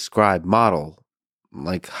really describe model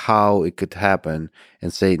like how it could happen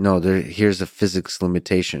and say no, here's a physics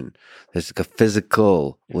limitation. There's like a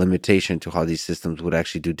physical limitation to how these systems would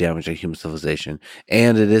actually do damage to human civilization,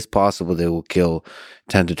 and it is possible they will kill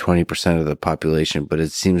 10 to 20% of the population, but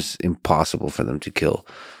it seems impossible for them to kill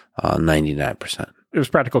 99%. There's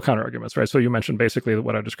practical counterarguments, right? So you mentioned basically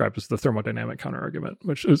what I described as the thermodynamic counterargument,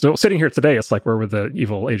 which is so sitting here today, it's like where would the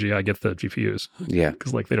evil AGI get the GPUs? Yeah.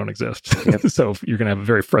 Because like they don't exist. Yep. So you're going to have a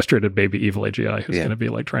very frustrated baby evil AGI who's going to be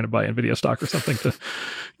like trying to buy NVIDIA stock or something to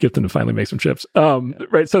get them to finally make some chips.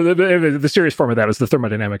 Right. So the serious form of that is the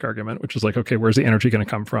thermodynamic argument, which is like, okay, where's the energy going to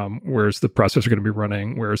come from? Where's the processor going to be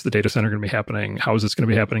running? Where's the data center going to be happening? How is this going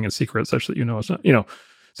to be happening in secret such that it's not,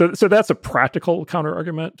 So that's a practical counter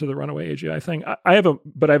argument to the runaway AGI thing.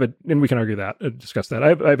 And we can argue that, discuss that. I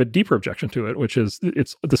have a deeper objection to it, which is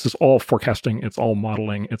this is all forecasting, it's all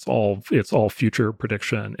modeling, it's all future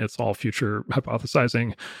prediction, it's all future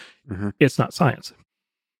hypothesizing. Mm-hmm. It's not science.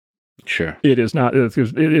 Sure, it is not. It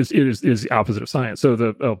is the opposite of science.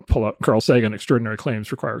 So I'll pull out Carl Sagan. Extraordinary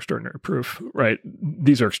claims require extraordinary proof. Right?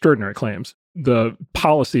 These are extraordinary claims. The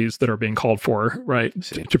policies that are being called for, right,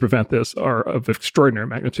 to prevent this are of extraordinary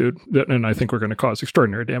magnitude, and I think we're going to cause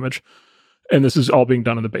extraordinary damage. And this is all being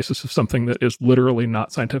done on the basis of something that is literally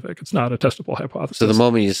not scientific. It's not a testable hypothesis. So the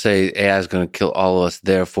moment you say AI is going to kill all of us,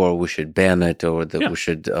 therefore we should ban it, or that we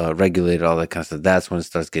should regulate it, all that kind of stuff, that's when it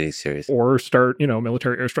starts getting serious. Or start,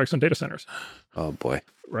 military airstrikes on data centers. Oh boy!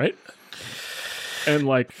 Right? And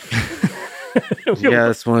like,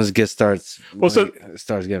 that's when it starts. Well, it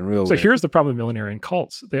starts getting real. So here's the problem with millenarian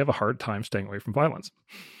cults: they have a hard time staying away from violence.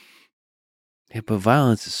 Yeah, but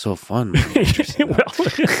violence is so fun.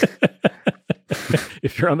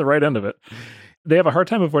 If you're on the right end of it, they have a hard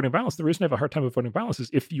time avoiding violence. The reason they have a hard time avoiding violence is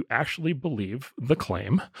if you actually believe the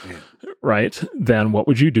claim, right, then what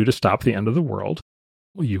would you do to stop the end of the world?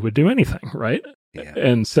 Well, you would do anything, right? Yeah.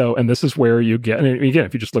 And this is where you get, and again,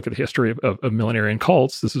 if you just look at the history of millenarian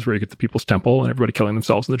cults, this is where you get the People's Temple and everybody killing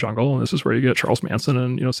themselves in the jungle. And this is where you get Charles Manson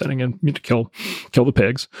and, sending in to kill the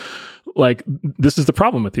pigs. Like, this is the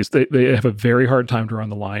problem with these. They have a very hard time to run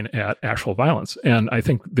the line at actual violence. And I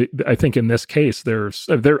think in this case, they're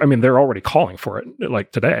already calling for it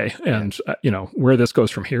like today. And, where this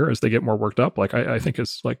goes from here as they get more worked up, like I think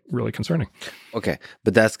is like really concerning. Okay.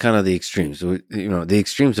 But that's kind of the extremes. The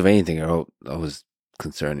extremes of anything are always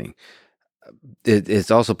concerning.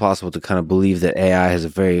 It's also possible to kind of believe that AI has a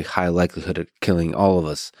very high likelihood of killing all of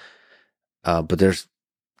us.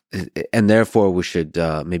 And therefore we should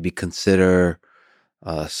maybe consider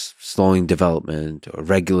slowing development or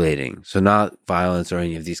regulating. So not violence or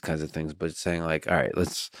any of these kinds of things, but saying like, all right,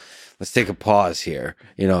 let's take a pause here.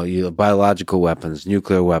 Biological weapons,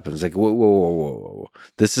 nuclear weapons, like whoa.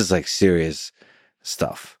 This is like serious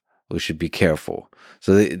stuff. We should be careful.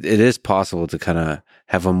 So it is possible to kind of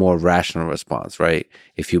have a more rational response, right?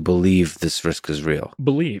 If you believe this risk is real.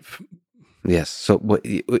 Believe. Yes. So,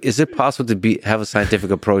 is it possible to have a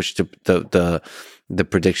scientific approach to the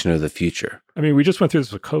prediction of the future? I mean, we just went through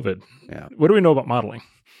this with COVID. Yeah. What do we know about modeling?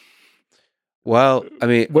 Well, I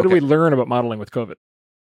mean, what did we learn about modeling with COVID?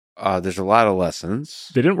 There's a lot of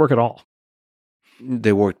lessons. They didn't work at all.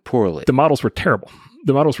 They worked poorly. The models were terrible.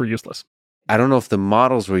 The models were useless. I don't know if the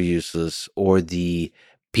models were useless or the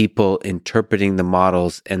people interpreting the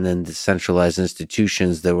models and then the centralized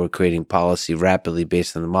institutions that were creating policy rapidly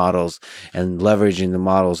based on the models and leveraging the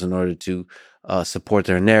models in order to support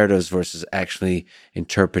their narratives versus actually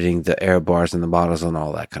interpreting the error bars in the models and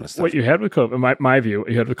all that kind of stuff. What you had with COVID, my view,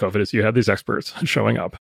 you had with COVID is you had these experts showing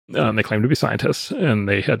up. They claimed to be scientists, and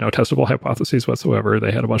they had no testable hypotheses whatsoever.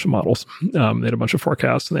 They had a bunch of models. They had a bunch of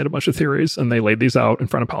forecasts, and they had a bunch of theories, and they laid these out in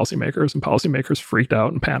front of policymakers, and policymakers freaked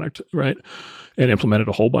out and panicked, right? And implemented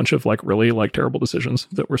a whole bunch of really terrible decisions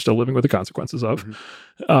that we're still living with the consequences of.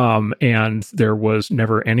 Mm-hmm. And there was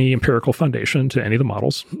never any empirical foundation to any of the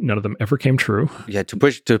models. None of them ever came true. Yeah, to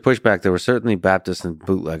push back, there were certainly Baptists and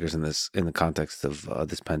bootleggers in the context of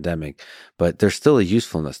this pandemic, but there's still a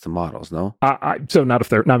usefulness to models, no? So not if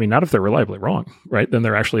they're reliably wrong, right? Then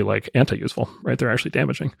they're actually anti-useful, right? They're actually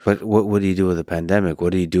damaging. But what do you do with a pandemic?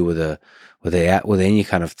 What do you do with any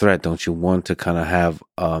kind of threat? Don't you want to kind of have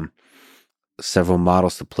several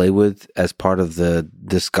models to play with as part of the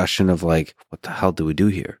discussion of what the hell do we do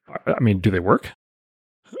here? I mean, do they work?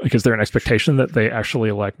 Is there an expectation that they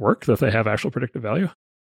actually work, that they have actual predictive value?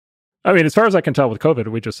 I mean, as far as I can tell with COVID,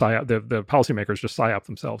 we just the policymakers just psyop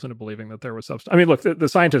themselves into believing that there was substance. I mean, look, the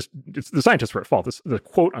scientists were at fault. The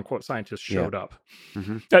quote unquote scientists showed up.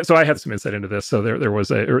 Mm-hmm. So I had some insight into this. So there was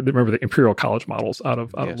remember the Imperial College models out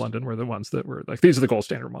of London were the ones that were these are the gold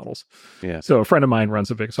standard models. Yeah. So a friend of mine runs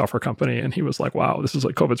a big software company, and he was like, "Wow, this is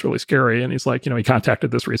COVID's really scary." And he's like, he contacted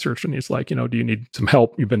this research, and he's like, do you need some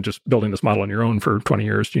help? You've been just building this model on your own for 20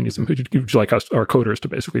 years. Do you need some? Would you like us, our coders, to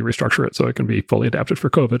basically restructure it so it can be fully adapted for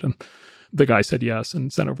COVID? And the guy said yes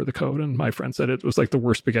and sent over the code. And my friend said it was the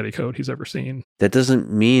worst spaghetti code he's ever seen. That doesn't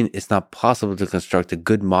mean it's not possible to construct a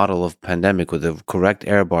good model of pandemic with the correct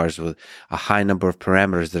error bars, with a high number of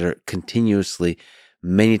parameters that are continuously,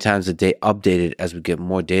 many times a day, updated as we get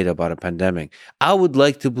more data about a pandemic. I would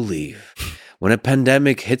like to believe when a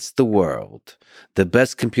pandemic hits the world, the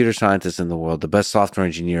best computer scientists in the world, the best software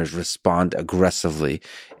engineers respond aggressively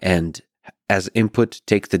and as input,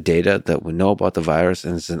 take the data that we know about the virus,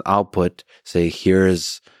 and as an output, say,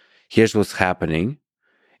 here's what's happening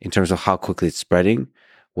in terms of how quickly it's spreading,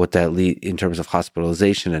 what that lead in terms of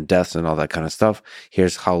hospitalization and deaths and all that kind of stuff.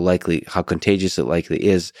 Here's how contagious it likely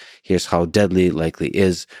is. Here's how deadly it likely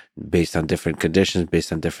is based on different conditions,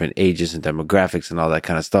 based on different ages and demographics and all that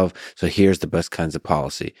kind of stuff. So here's the best kinds of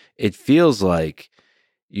policy. It feels like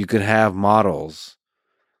you could have models,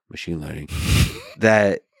 machine learning,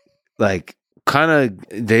 that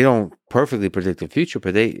they don't perfectly predict the future,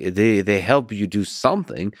 but they help you do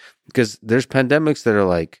something, because there's pandemics that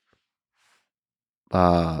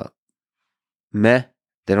are meh,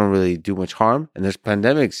 they don't really do much harm, and there's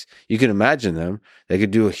pandemics, you can imagine them, they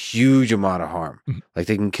could do a huge amount of harm. They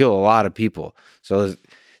can kill a lot of people. So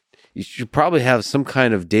you should probably have some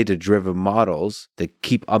kind of data-driven models that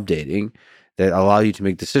keep updating, that allow you to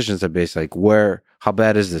make decisions that based how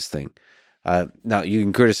bad is this thing? Now you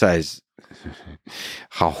can criticize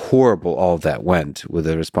how horrible all of that went with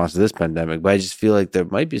the response to this pandemic, but I just feel like there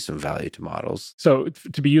might be some value to models. So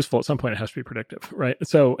to be useful at some point, it has to be predictive, right?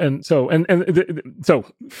 So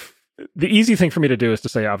the easy thing for me to do is to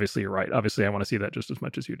say, obviously, you're right. Obviously, I want to see that just as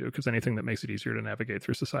much as you do, because anything that makes it easier to navigate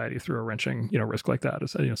through society through a wrenching, risk like that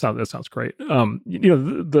is, that sounds great.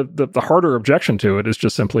 The harder objection to it is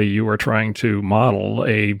just simply you are trying to model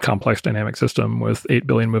a complex dynamic system with 8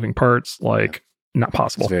 billion moving parts, not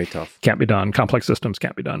possible. It's very tough. Can't be done. Complex systems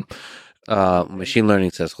can't be done. Machine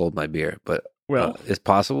learning says hold my beer, but it's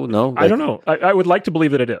possible. No, I don't know. I would like to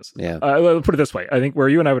believe that it is. Yeah. I'll put it this way. I think where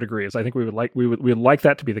you and I would agree is I think we would like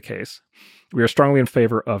that to be the case. We are strongly in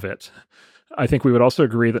favor of it. I think we would also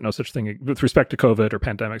agree that no such thing with respect to COVID or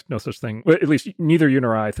pandemics, no such thing. At least neither you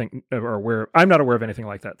nor I think are aware. I'm not aware of anything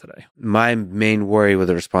like that today. My main worry with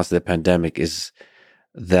the response to the pandemic is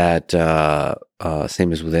that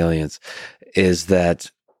same as with aliens, is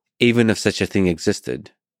that even if such a thing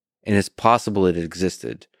existed, and it's possible it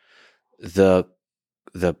existed, the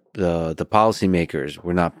policymakers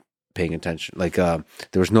were not paying attention. There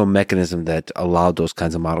was no mechanism that allowed those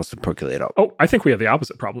kinds of models to percolate out. Oh, I think we had the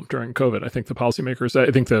opposite problem during COVID. I think the policymakers,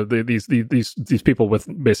 I think these people with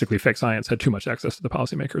basically fake science had too much access to the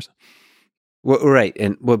policymakers. Well, right,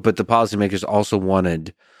 but the policymakers also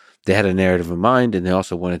they had a narrative in mind, and they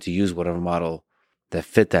also wanted to use whatever model that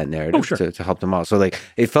fit that narrative to help them out. So like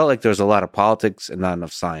it felt like there was a lot of politics and not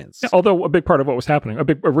enough science. Yeah, although a big part of what was happening, a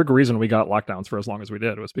big reason we got lockdowns for as long as we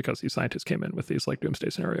did was because these scientists came in with these like doomsday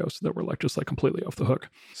scenarios that were like just like completely off the hook.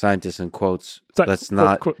 Scientists in quotes. That's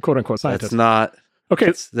not quote unquote scientists. That's not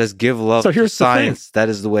okay. Let's give love to science. That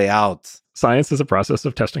is the way out. Science is a process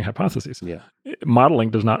of testing hypotheses. Yeah.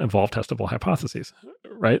 Modeling does not involve testable hypotheses,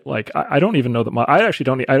 right? Like I don't even know that. I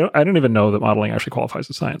don't even know that modeling actually qualifies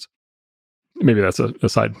as science. Maybe that's a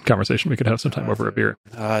side conversation we could have sometime over a beer.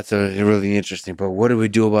 It's really interesting. But what do we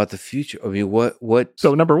do about the future? I mean, what?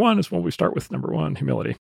 So number one is when we start with number one,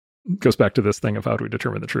 humility. It goes back to this thing of how do we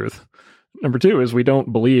determine the truth. Number two is we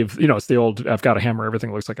don't believe, it's the old, I've got a hammer,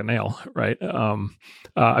 everything looks like a nail, right? This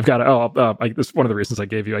is one of the reasons I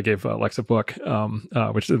gave Lex a book,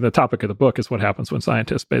 which the topic of the book is what happens when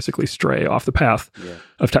scientists basically stray off the path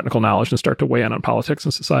of technical knowledge and start to weigh in on politics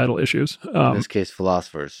and societal issues. In this case,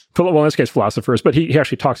 philosophers. Well, in this case, philosophers, but he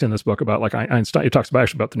actually talks in this book about like Einstein. He talks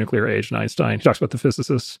about the nuclear age and Einstein. He talks about the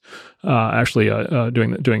physicists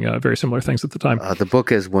doing very similar things at the time. The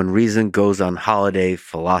book is When Reason Goes on Holiday,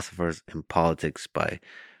 Philosophers and Politics by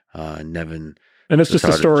Nevin. And it's just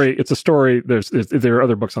a story. It's a story. There are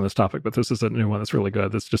other books on this topic, but this is a new one that's really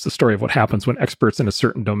good. It's just a story of what happens when experts in a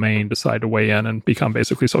certain domain decide to weigh in and become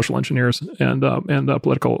basically social engineers and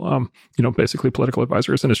political, basically political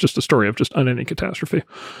advisors. And it's just a story of just unending catastrophe,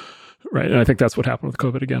 right? And I think that's what happened with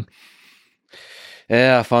COVID again.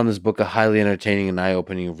 Yeah, I found this book a highly entertaining and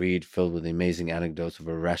eye-opening read filled with amazing anecdotes of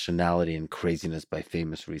irrationality and craziness by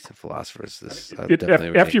famous recent philosophers.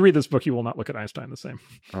 After you read this book, you will not look at Einstein the same.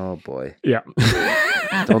 Oh, boy. Yeah.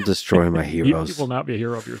 Don't destroy my heroes. You will not be a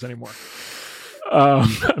hero of yours anymore.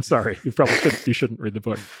 I'm sorry. You shouldn't read the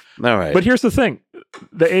book. All right. But here's the thing.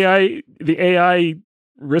 The AI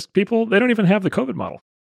risk people, they don't even have the COVID model.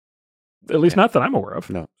 At least not that I'm aware of.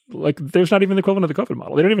 No. Like, there's not even the equivalent of the COVID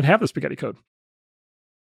model. They don't even have the spaghetti code.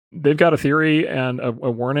 They've got a theory and a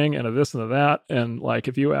warning and a this and a that. And like,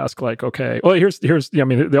 if you ask like, okay, well, here's,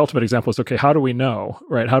 the ultimate example is, okay, how do we know,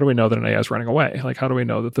 right? How do we know that an AI is running away? Like, how do we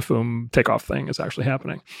know that the FOOM takeoff thing is actually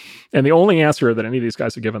happening? And the only answer that any of these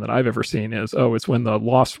guys have given that I've ever seen is, it's when the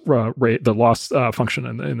loss rate, the loss function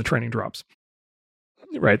in the training drops.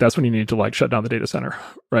 Right. That's when you need to like shut down the data center.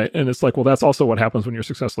 Right. And it's like, well, that's also what happens when you're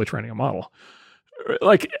successfully training a model.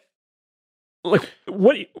 Like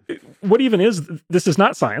what even is this? Is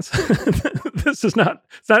not science. It's not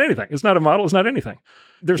anything. It's not a model. It's not anything.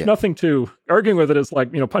 There's nothing to arguing with it. Is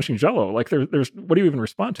like, punching jello. Like there's what do you even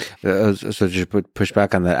respond to? So just push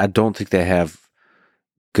back on that. I don't think they have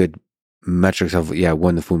good metrics of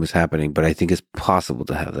when the FOOM is happening, but I think it's possible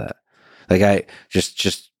to have that. Like I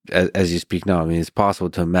just as you speak now, I mean, it's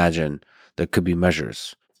possible to imagine there could be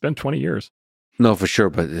measures. It's been 20 years. No, for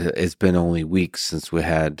sure, but it's been only weeks since we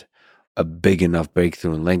had a big enough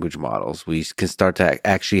breakthrough in language models. We can start to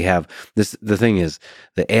actually have this. The thing is,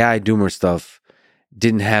 the AI doomer stuff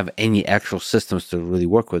didn't have any actual systems to really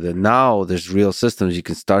work with it. Now there's real systems you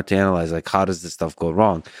can start to analyze, like how does this stuff go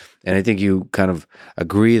wrong? And I think you kind of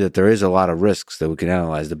agree that there is a lot of risks that we can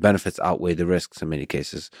analyze. The benefits outweigh the risks in many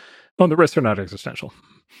cases. Well, the risks are not existential.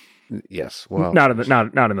 Yes, well, not in the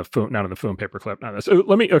FOOM paperclip. Not this.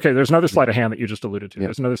 There's another sleight of hand that you just alluded to.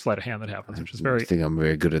 There's another sleight of hand that happens, which is I think I'm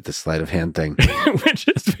very good at the sleight of hand thing, which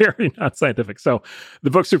is very not scientific. So, the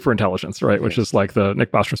book Superintelligence, right, which is like the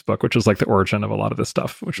Nick Bostrom's book, which is like the origin of a lot of this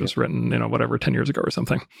stuff, which was written, 10 years ago or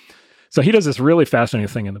something. So he does this really fascinating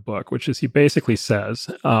thing in the book, which is he basically says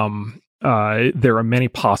there are many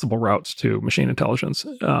possible routes to machine intelligence,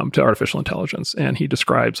 to artificial intelligence. And he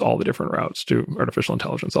describes all the different routes to artificial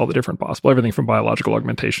intelligence, all the different possible, everything from biological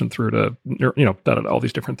augmentation through to, all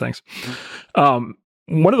these different things.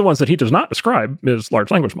 One of the ones that he does not describe is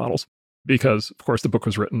large language models, because, of course, the book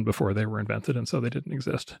was written before they were invented, and so they didn't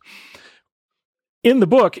exist. In the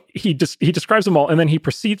book, he describes them all, and then he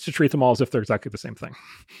proceeds to treat them all as if they're exactly the same thing.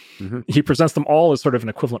 Mm-hmm. He presents them all as sort of an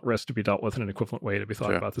equivalent risk to be dealt with in an equivalent way to be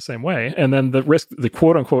thought about the same way. And then the risk, the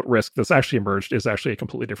quote-unquote risk that's actually emerged is actually a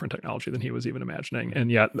completely different technology than he was even imagining.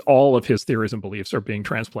 And yet all of his theories and beliefs are being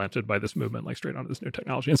transplanted by this movement, like straight onto this new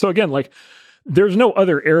technology. And so again, like, there's no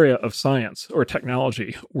other area of science or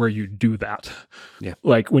technology where you do that. Yeah.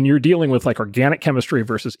 Like when you're dealing with like organic chemistry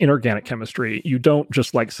versus inorganic chemistry, you don't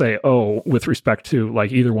just like say, with respect to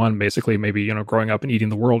like either one, basically maybe, growing up and eating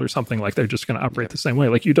the world or something, like they're just going to operate the same way.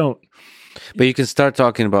 Like you don't But you can start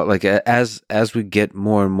talking about like as we get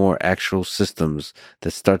more and more actual systems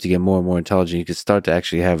that start to get more and more intelligent, you can start to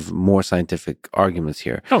actually have more scientific arguments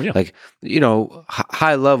here. Oh yeah, Like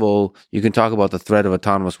high level, you can talk about the threat of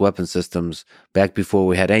autonomous weapon systems back before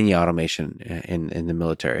we had any automation in the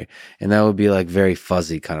military, and that would be like very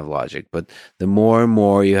fuzzy kind of logic. But the more and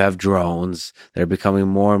more you have drones that are becoming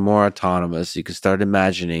more and more autonomous, you can start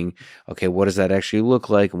imagining, okay, what does that actually look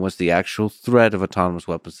like, and what's the actual threat of autonomous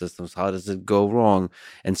weapon systems? How does it go wrong?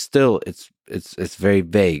 And still it's very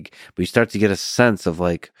vague, but you start to get a sense of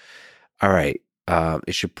like, all right,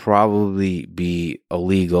 it should probably be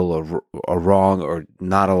illegal or wrong or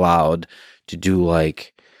not allowed to do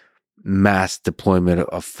like mass deployment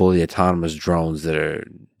of fully autonomous drones that are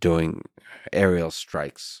doing aerial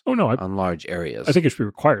strikes on large areas. I think it should be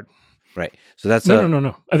required. Right. So that's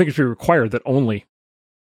no. I think it should be required that only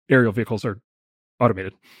aerial vehicles are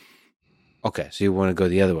automated. Okay, so you want to go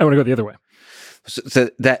the other way. I want to go the other way. So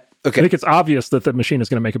that okay. I think it's obvious that the machine is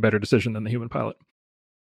going to make a better decision than the human pilot.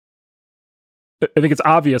 I think it's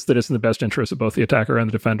obvious that it's in the best interest of both the attacker and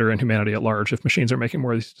the defender and humanity at large if machines are making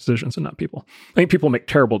more of these decisions and not people. I think people make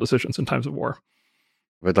terrible decisions in times of war.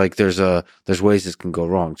 But like there's ways this can go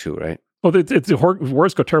wrong too, right? Well,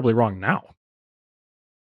 wars go terribly wrong now.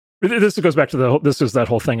 This goes back to this is that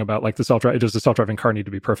whole thing about like does the self-driving car need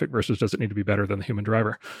to be perfect versus does it need to be better than the human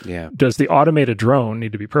driver? Yeah. Does the automated drone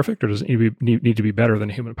need to be perfect or does it need to be better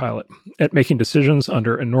than a human pilot at making decisions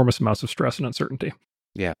under enormous amounts of stress and uncertainty?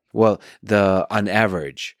 Yeah. Well, on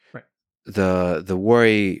average, right. The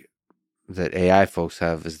worry that AI folks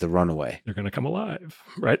have is the runaway. They're going to come alive,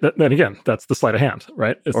 right? Then again, that's the sleight of hand,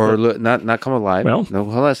 right? Not come alive. Well, no,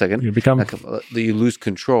 hold on a second. You lose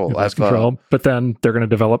control. But then they're going to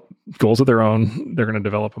develop goals of their own. They're going to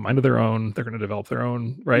develop a mind of their own. They're going to develop their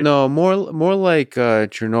own, right? No, more like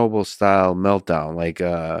Chernobyl style meltdown, like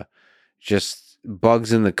just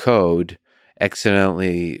bugs in the code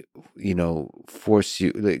accidentally, force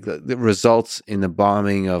you. Like, the results in the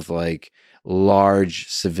bombing of like large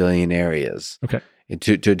civilian areas. Okay.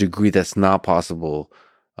 To a degree that's not possible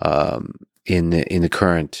in the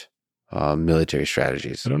current military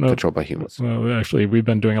strategies controlled by humans. Well, actually, we've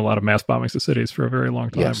been doing a lot of mass bombings of cities for a very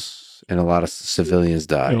long time. Yes, and a lot of civilians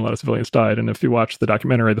died. And if you watch the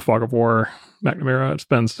documentary "The Fog of War," McNamara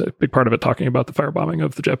spends a big part of it talking about the firebombing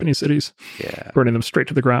of the Japanese cities, burning them straight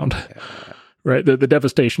to the ground. Yeah. Right, the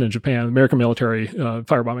devastation in Japan, the American military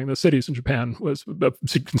firebombing the cities in Japan was a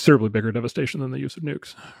considerably bigger devastation than the use of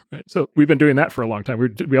nukes. Right, so we've been doing that for a long time.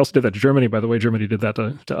 We also did that to Germany, by the way. Germany did that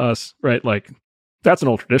to us. Right, like that's an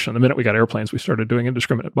old tradition. The minute we got airplanes, we started doing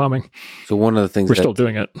indiscriminate bombing. So one of the things we're still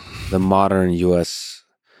doing it. The modern U.S.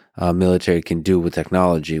 Military can do with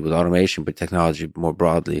technology, with automation, but technology more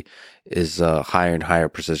broadly, is higher and higher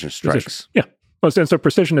precision strikes. Yeah. Well, and so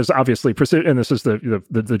precision is obviously precision, and this is the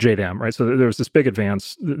JDAM, right? So there was this big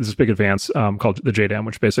advance called the JDAM,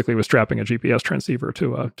 which basically was strapping a GPS transceiver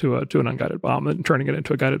to an unguided bomb and turning it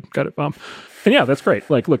into a guided bomb. And yeah, that's great.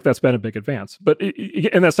 Like, look, that's been a big advance. But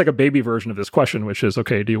and that's like a baby version of this question, which is,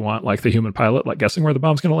 okay, do you want like the human pilot like guessing where the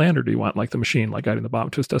bomb's going to land, or do you want like the machine like guiding the bomb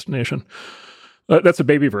to its destination? That's a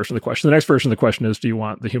baby version of the question. The next version of the question is, do you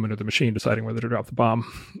want the human or the machine deciding whether to drop the bomb?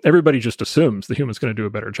 Everybody just assumes the human's going to do a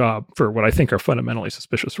better job for what I think are fundamentally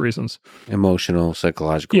suspicious reasons. Emotional,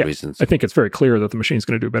 psychological reasons. I think it's very clear that the machine's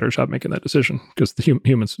going to do a better job making that decision because the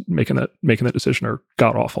humans making that decision are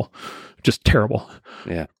god-awful, just terrible.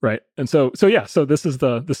 Yeah. Right. And so this is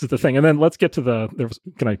the thing. And then let's get to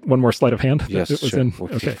one more sleight of hand? Yes, sure.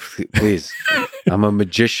 Okay. Please. I'm a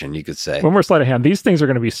magician, you could say. One more sleight of hand. These things are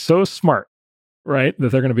going to be so smart, right, that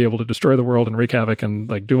they're going to be able to destroy the world and wreak havoc and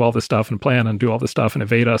like do all this stuff and plan and do all this stuff and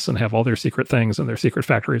evade us and have all their secret things and their secret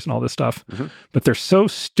factories and all this stuff. Mm-hmm. But they're so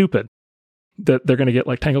stupid that they're going to get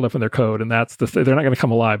like tangled up in their code, and that's they're not going to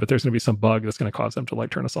come alive. But there's going to be some bug that's going to cause them to like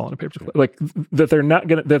turn us all into paper. Like that they're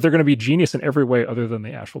going to be genius in every way other than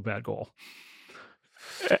the actual bad goal.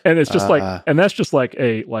 And it's just and that's just like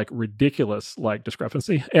a ridiculous like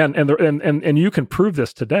discrepancy. And you can prove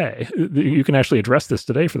this today. You can actually address this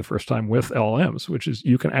today for the first time with LLMs, which is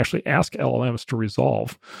you can actually ask LLMs to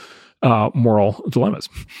resolve moral dilemmas.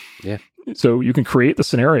 Yeah. So you can create the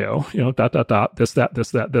scenario, this,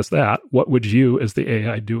 that. What would you as the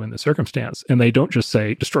AI do in this circumstance? And they don't just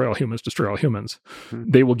say, destroy all humans.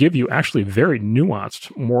 Mm-hmm. They will give you actually very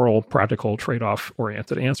nuanced, moral, practical, trade-off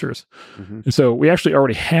oriented answers. Mm-hmm. And so we actually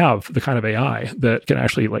already have the kind of AI that can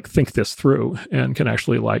actually like think this through and can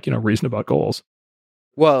actually like, reason about goals.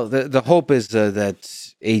 Well, the hope is that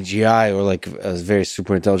AGI or like very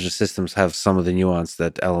super intelligent systems have some of the nuance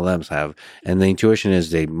that LLMs have. And the intuition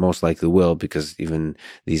is they most likely will, because even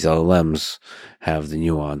these LLMs have the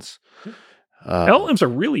nuance. LLMs are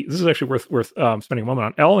really, this is actually worth spending a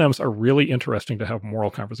moment on. LLMs are really interesting to have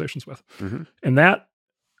moral conversations with. Mm-hmm. And that,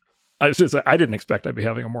 I didn't expect I'd be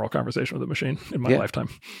having a moral conversation with a machine in my lifetime.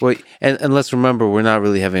 Well, and let's remember, we're not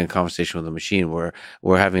really having a conversation with a machine.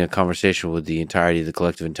 We're having a conversation with the entirety of the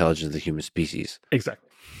collective intelligence of the human species. Exactly.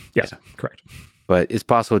 Yes, correct. But it's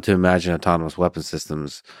possible to imagine autonomous weapon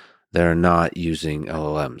systems that are not using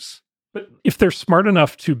LLMs. But if they're smart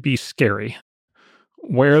enough to be scary,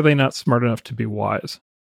 why are they not smart enough to be wise?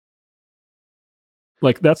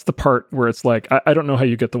 Like, that's the part where it's like, I don't know how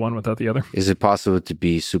you get the one without the other. Is it possible to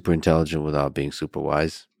be super intelligent without being super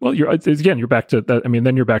wise? Well, you're back to that. I mean,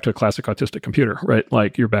 then you're back to a classic autistic computer, right?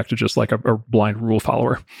 Like, you're back to just like a blind rule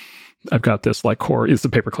follower. I've got this like core, it's the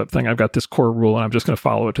paperclip thing. I've got this core rule and I'm just going to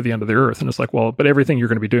follow it to the end of the earth. And it's like, well, but everything you're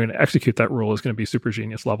going to be doing to execute that rule is going to be super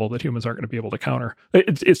genius level that humans aren't going to be able to counter.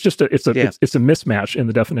 It's a mismatch in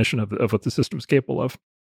the definition of what the system's capable of.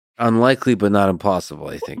 Unlikely, but not impossible,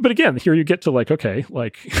 I think. But again, here you get to like, okay,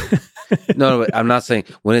 like. No, I'm not saying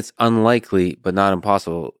when it's unlikely, but not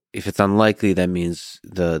impossible. If it's unlikely, that means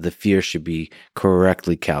the fear should be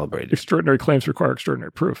correctly calibrated. Extraordinary claims require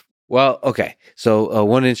extraordinary proof. Well, okay. So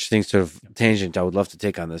one interesting sort of tangent I would love to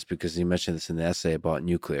take on this, because you mentioned this in the essay about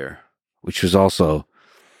nuclear, which was also,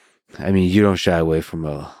 I mean, you don't shy away from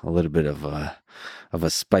a little bit of a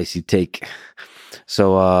spicy take.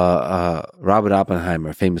 So Robert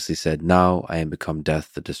Oppenheimer famously said, "Now I am become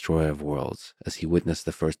death, the destroyer of worlds," as he witnessed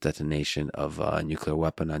the first detonation of a nuclear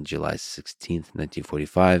weapon on July 16th,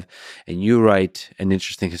 1945. And you write an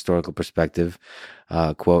interesting historical perspective.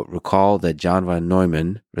 Quote, "Recall that John von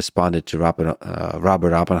Neumann responded to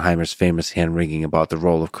Robert Oppenheimer's famous hand-wringing about the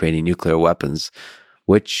role of creating nuclear weapons,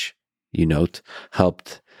 which, you note,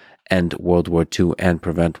 helped end World War II and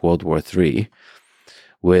prevent World War III,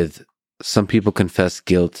 with some people confess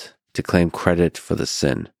guilt to claim credit for the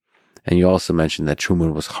sin." And you also mentioned that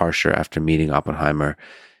Truman was harsher after meeting Oppenheimer.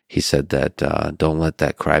 He said that, "Don't let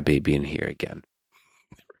that crybaby in here again."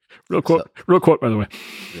 Real quote, by the way,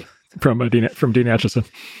 from Dean Acheson.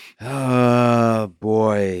 Oh,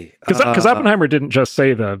 boy. Because Oppenheimer didn't just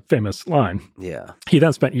say the famous line. Yeah. He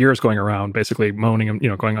then spent years going around basically moaning and,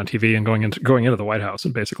 going on TV and going into the White House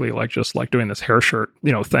and basically like just like doing this hair shirt,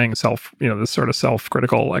 thing, this sort of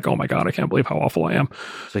self-critical, like, oh my God, I can't believe how awful I am.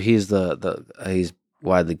 So he's he's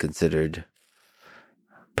widely considered,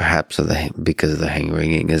 perhaps because of the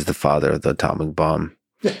hand-wringing, as the father of the atomic bomb.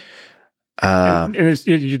 Yeah. And this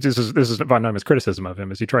is von Neumann's criticism of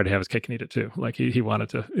him, is he tried to have his cake and eat it too. Like he wanted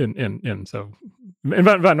to, and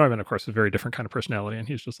von Neumann, of course, is a very different kind of personality, and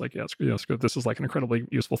he's just like, yeah, this is like an incredibly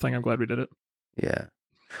useful thing. I'm glad we did it. Yeah.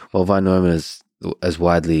 Well, von Neumann is as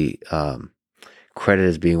widely credited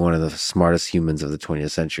as being one of the smartest humans of the 20th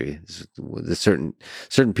century. There's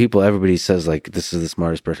certain people, everybody says like, this is the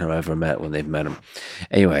smartest person I've ever met when they've met him.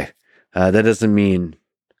 Anyway, that doesn't mean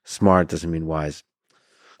smart, doesn't mean wise.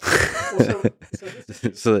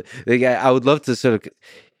 So I would love to sort of,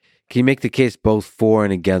 can you make the case both for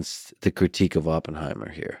and against the critique of Oppenheimer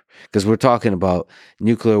here? Because we're talking about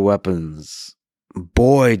nuclear weapons.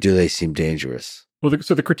 Boy, do they seem dangerous. Well,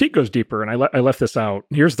 so the critique goes deeper, and I left this out.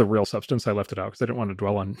 Here's the real substance. I left it out because I didn't want to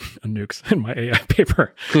dwell on nukes in my AI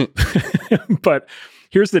paper. But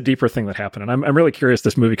here's the deeper thing that happened. And I'm really curious,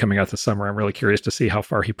 this movie coming out this summer, I'm really curious to see how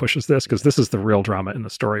far he pushes this, because this is the real drama in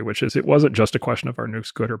the story, which is it wasn't just a question of are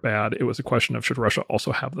nukes good or bad. It was a question of should Russia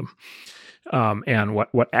also have them. And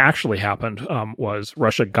what actually happened was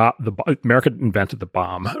America invented the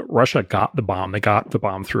bomb. Russia got the bomb. They got the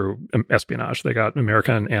bomb through espionage. They got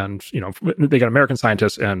American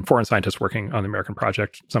scientists and foreign scientists working on the American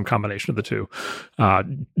project. Some combination of the two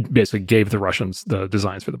basically gave the Russians the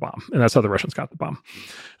designs for the bomb, and that's how the Russians got the bomb.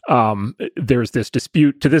 There's this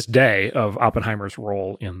dispute to this day of Oppenheimer's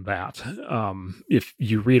role in that. If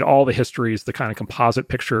you read all the histories, the kind of composite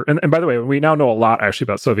picture, and by the way, we now know a lot actually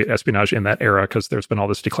about Soviet espionage in that era, because there's been all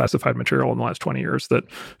this declassified material in the last 20 years that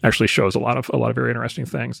actually shows a lot of very interesting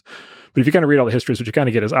things. But if you kind of read all the histories, what you kind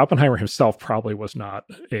of get is Oppenheimer himself probably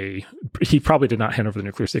he probably did not hand over the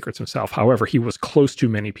nuclear secrets himself. However, he was close to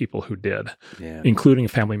many people who did, including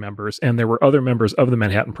family members. And there were other members of the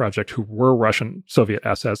Manhattan Project who were Russian Soviet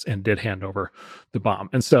assets and did hand over the bomb.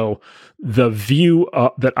 And so the view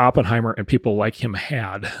that Oppenheimer and people like him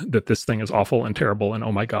had, that this thing is awful and terrible and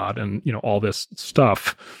oh my God, and all this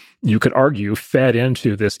stuff, you could argue, fed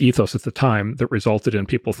into this ethos at the time that resulted in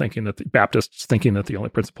people thinking that the Baptists thinking that the only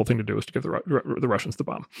principled thing to do is to give the Russians the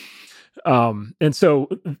bomb. And so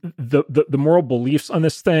the moral beliefs on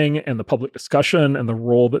this thing and the public discussion and the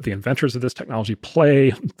role that the inventors of this technology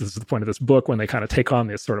play, this is the point of this book, when they kind of take on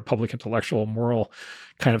this sort of public intellectual moral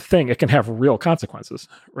kind of thing, it can have real consequences,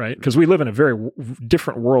 right? Because we live in a very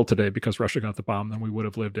different world today because Russia got the bomb than we would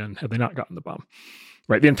have lived in had they not gotten the bomb,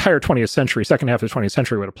 right? The entire 20th century, second half of the 20th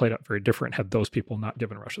century would have played out very different had those people not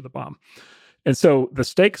given Russia the bomb. And so the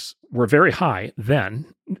stakes were very high then.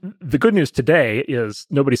 The good news today is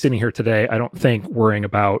nobody's sitting here today, I don't think, worrying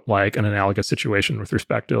about like an analogous situation with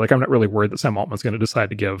respect to, like, I'm not really worried that Sam Altman's going to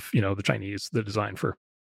decide to give, the Chinese the design for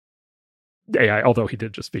AI, although he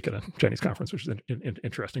did just speak at a Chinese conference, which is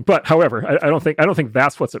interesting. But however, I don't think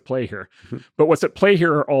that's what's at play here. Mm-hmm. But what's at play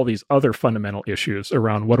here are all these other fundamental issues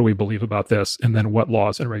around what do we believe about this, and then what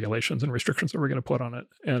laws and regulations and restrictions are we going to put on it.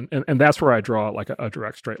 And that's where I draw like a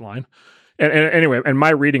direct straight line. And anyway, and my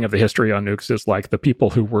reading of the history on nukes is like the people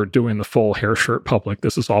who were doing the full hair shirt public,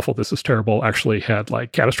 this is awful, this is terrible, actually had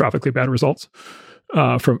like catastrophically bad results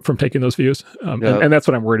from taking those views. And that's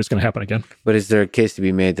what I'm worried is going to happen again. But is there a case to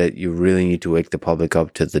be made that you really need to wake the public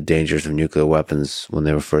up to the dangers of nuclear weapons when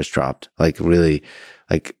they were first dropped? Like really,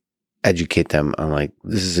 like educate them on like,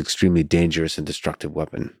 this is extremely dangerous and destructive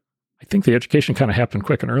weapon. I think the education kind of happened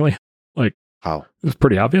quick and early. Like, how? It was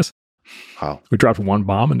pretty obvious. How? We dropped one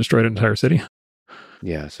bomb and destroyed an entire city.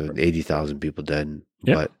 Yeah, so 80,000 people dead.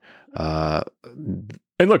 Yeah. But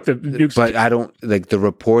and look, the nukes. But I don't like the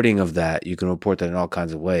reporting of that. You can report that in all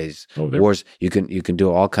kinds of ways. Wars, you can do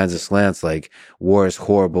all kinds of slants. Like war is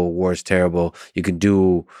horrible, war is terrible. You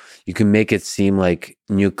can make it seem like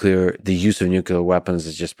the use of nuclear weapons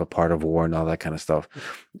is just a part of war and all that kind of stuff.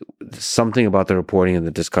 Something about the reporting and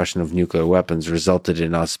the discussion of nuclear weapons resulted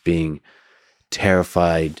in us being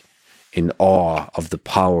terrified, in awe of the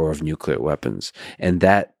power of nuclear weapons, and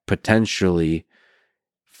that potentially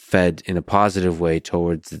fed in a positive way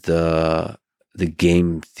towards the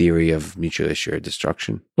game theory of mutually assured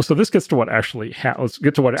destruction. Well, so this gets to what actually let's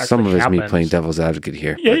get to what actually happened. Some of it's happened. me playing devil's advocate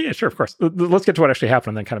here. Yeah, sure, of course. Let's get to what actually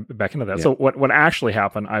happened and then kind of back into that. Yeah. So what actually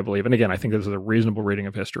happened, I believe, and again, I think this is a reasonable reading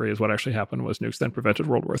of history, is what actually happened was nukes then prevented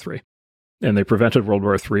World War III. And they prevented World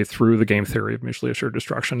War III through the game theory of mutually assured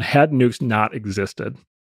destruction. Had nukes not existed,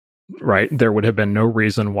 right, there would have been no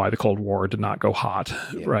reason why the Cold War did not go hot,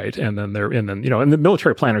 right? And then and the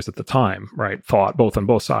military planners at the time, right, thought on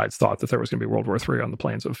both sides thought that there was going to be World War III on the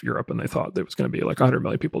plains of Europe, and they thought there was going to be like 100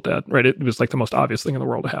 million people dead, right? It was like the most obvious thing in the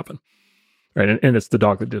world to happen, right? And it's the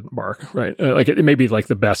dog that didn't bark, right? Like it may be like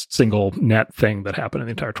the best single net thing that happened in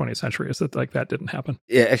the entire 20th century is that like that didn't happen.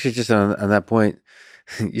 Yeah, actually, just on that point,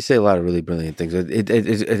 you say a lot of really brilliant things. It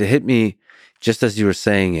hit me just as you were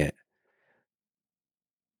saying it.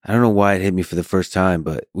 I don't know why it hit me for the first time,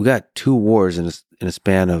 but we got 2 wars in a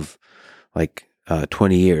span of like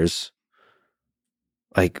 20 years.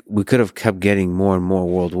 Like we could have kept getting more and more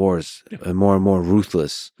world wars, and more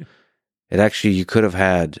ruthless. Yeah. You could have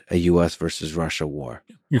had a U.S. versus Russia war.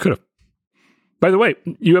 You could have. By the way,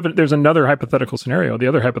 there's another hypothetical scenario. The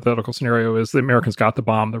other hypothetical scenario is the Americans got the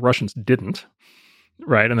bomb, the Russians didn't,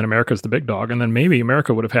 right? And then America's the big dog, and then maybe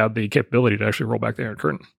America would have had the capability to actually roll back the Iron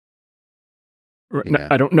Curtain. Yeah.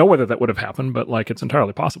 I don't know whether that would have happened, but like it's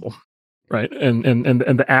entirely possible, right? And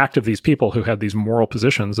the act of these people who had these moral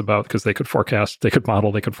positions about, because they could forecast, they could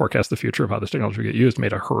model, they could forecast the future of how this technology would get used,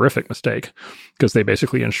 made a horrific mistake because they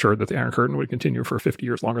basically ensured that the Iron Curtain would continue for 50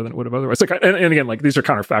 years longer than it would have otherwise. Like, and again, like these are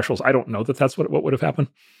counterfactuals. I don't know that that's what would have happened,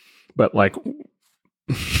 but like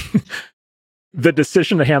the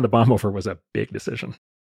decision to hand the bomb over was a big decision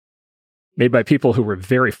made by people who were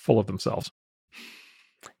very full of themselves.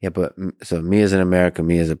 Yeah, but so me as an American,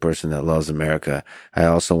 me as a person that loves America, I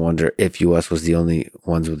also wonder if U.S. was the only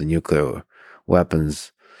ones with the nuclear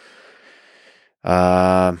weapons.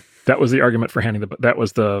 That was the argument for handing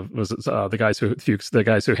the guys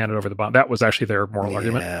who handed over the bomb. That was actually their moral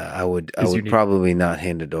argument. Yeah, I would probably not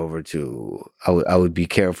hand it over to. I would be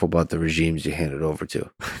careful about the regimes you hand it over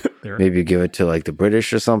to. Maybe give it to like the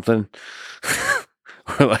British or something,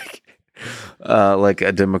 or like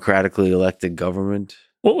a democratically elected government.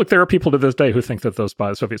 Well, look, there are people to this day who think that those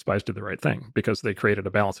Soviet spies did the right thing because they created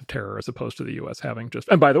a balance of terror as opposed to the U.S. having just.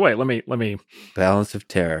 And by the way, let me balance of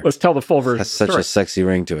terror. Let's tell the full version. Has such a sexy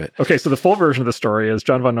ring to it. Okay, so the full version of the story is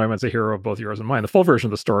John von Neumann's a hero of both yours and mine. The full version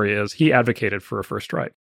of the story is he advocated for a first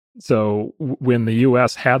strike. So when the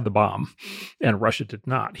U.S. had the bomb and Russia did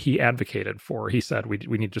not, he said we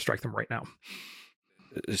need to strike them right now.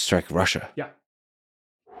 Strike Russia. Yeah.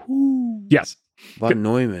 Yes. Von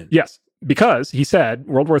Neumann. Yes. Because he said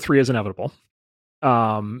World War III is inevitable.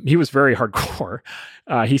 He was very hardcore.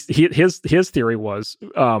 His theory was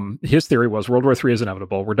World War III is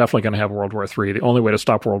inevitable. We're definitely going to have World War III. The only way to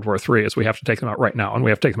stop World War III is we have to take them out right now, and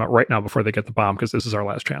we have to take them out right now before they get the bomb, because this is our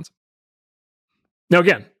last chance. Now,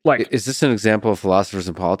 again, like, is this an example of philosophers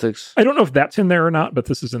in politics? I don't know if that's in there or not, but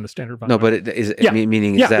this is in the standard. No, but it is. Yeah.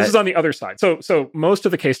 Meaning, yeah, that this is on the other side. So most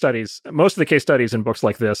of the case studies in books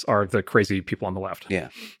like this are the crazy people on the left. Yeah.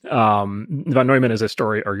 Von Neumann is a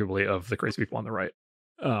story, arguably, of the crazy people on the right.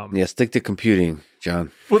 Yeah, stick to computing,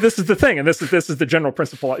 John. Well, this is the thing, and this is the general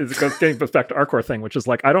principle. It goes back to our core thing, which is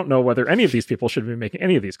like, I don't know whether any of these people should be making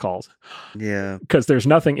any of these calls. Yeah, because there's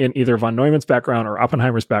nothing in either von Neumann's background or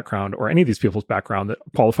Oppenheimer's background or any of these people's background that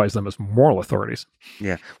qualifies them as moral authorities.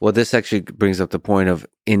 Yeah. Well, this actually brings up the point of,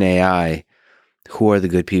 in AI, who are the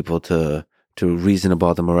good people to reason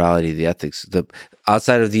about the morality, the ethics,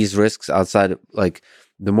 outside of these risks, outside of, like,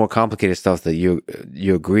 the more complicated stuff that you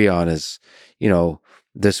agree on is,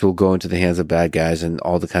 this will go into the hands of bad guys, and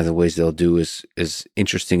all the kinds of ways they'll do is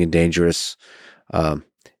interesting and dangerous,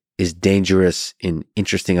 is dangerous in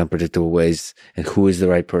interesting, unpredictable ways. And who is the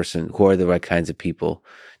right person? Who are the right kinds of people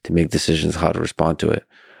to make decisions how to respond to it?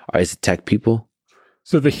 Is it tech people?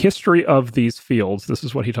 So the history of these fields, this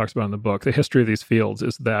is what he talks about in the book. The history of these fields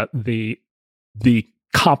is that the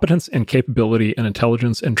competence and capability and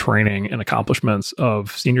intelligence and training and accomplishments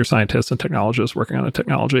of senior scientists and technologists working on a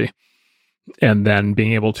technology, and then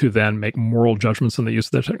being able to then make moral judgments in the use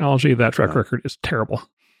of the technology, that track record is terrible.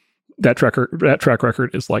 That track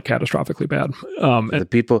record is like catastrophically bad. The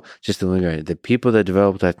people, just to linger, the people that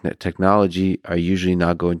develop that technology are usually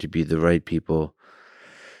not going to be the right people.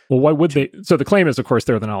 Well, why would they? So the claim is, of course,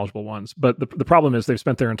 they're the knowledgeable ones, but the problem is they've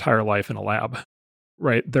spent their entire life in a lab,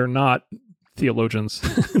 right? They're not theologians.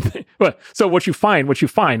 But so what you find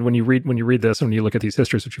when you read this, when you look at these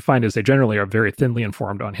histories, what you find is they generally are very thinly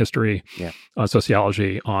informed on history, on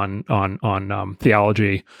sociology, on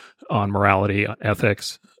theology, on morality, on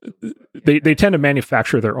ethics. They tend to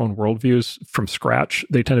manufacture their own worldviews from scratch.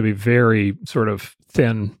 They tend to be very sort of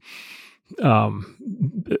thin.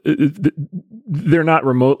 They're not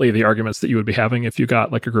remotely the arguments that you would be having if you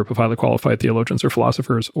got like a group of highly qualified theologians or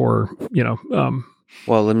philosophers, or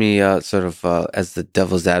Well, let me sort of, as the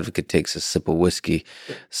devil's advocate takes a sip of whiskey,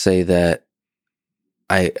 say that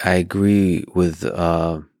I agree with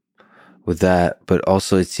that, but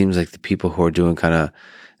also it seems like the people who are doing kind of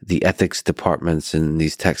the ethics departments in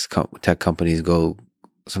these tech companies go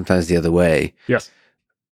sometimes the other way. Yes.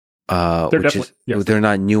 They're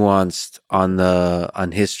not nuanced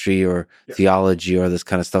on history or theology or this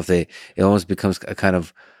kind of stuff. It almost becomes a kind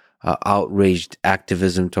of outraged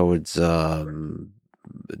activism towards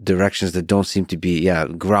directions that don't seem to be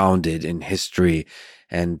grounded in history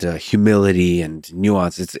and humility and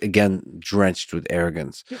nuance. It's again drenched with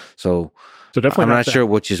arrogance. So definitely, I'm not sure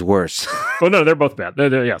which is worse. Well, no, they're both bad.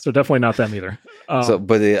 So definitely not them either.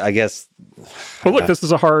 I guess. But look, this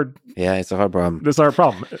is a hard. Yeah, it's a hard problem. This is a hard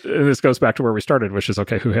problem, and this goes back to where we started, which is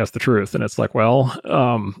okay. Who has the truth? And it's like, well,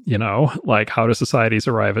 like, how do societies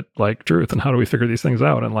arrive at like truth, and how do we figure these things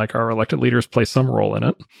out? And like, our elected leaders play some role in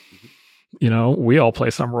it. We all play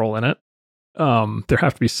some role in it. There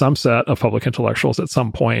have to be some set of public intellectuals at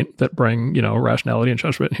some point that bring, rationality and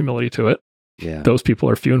judgment and humility to it. Yeah. Those people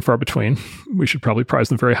are few and far between. We should probably prize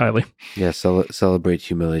them very highly. Yeah, celebrate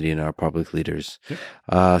humility in our public leaders.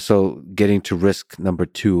 Yeah. So getting to risk number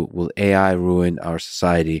 2, will AI ruin our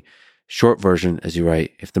society? Short version, as you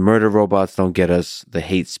write, if the murder robots don't get us, the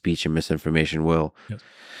hate speech and misinformation will. Yes.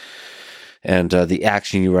 And the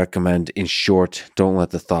action you recommend, in short, don't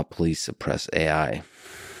let the thought police suppress AI.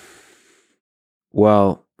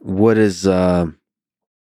 Well, what is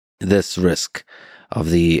this risk of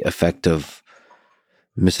the effect of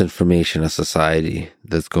misinformation on society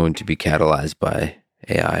that's going to be catalyzed by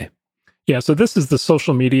AI? Yeah, so this is the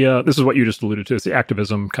social media. This is what you just alluded to. It's the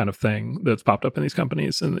activism kind of thing that's popped up in these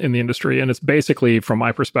companies in the industry. And it's basically, from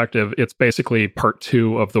my perspective, it's basically part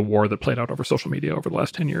 2 of the war that played out over social media over the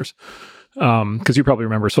last 10 years. Because you probably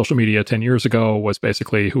remember social media 10 years ago was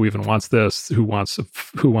basically, who even wants this? Who wants a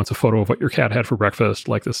photo of what your cat had for breakfast?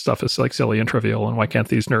 Like, this stuff is like silly and trivial. And why can't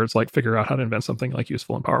these nerds like figure out how to invent something like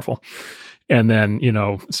useful and powerful? And then,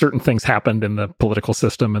 certain things happened in the political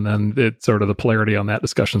system. And then the polarity on that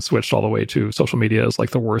discussion switched all the way to social media as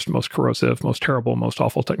like the worst, most corrosive, most terrible, most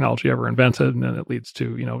awful technology ever invented. And then it leads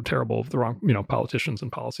to, the wrong, politicians and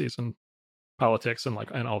policies and politics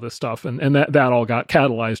and all this stuff. And that all got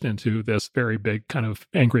catalyzed into this very big kind of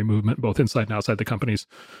angry movement, both inside and outside the companies,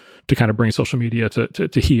 to kind of bring social media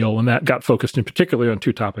to heal. And that got focused in particular on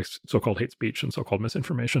two topics, so-called hate speech and so-called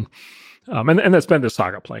misinformation. And that's been this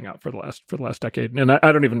saga playing out for the last decade. And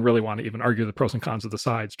I don't even really want to even argue the pros and cons of the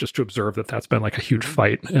sides, just to observe that that's been like a huge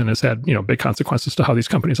fight and has had, big consequences to how these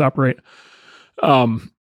companies operate.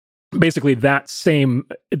 Basically,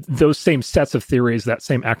 those same sets of theories, that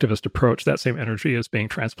same activist approach, that same energy is being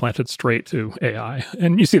transplanted straight to AI.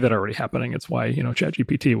 And you see that already happening. It's why,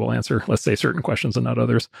 ChatGPT will answer, let's say, certain questions and not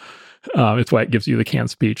others. It's why it gives you the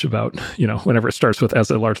canned speech about, whenever it starts with, as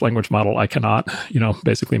a large language model, I cannot,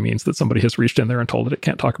 basically means that somebody has reached in there and told it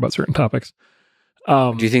can't talk about certain topics.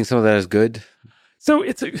 Do you think some of that is good? So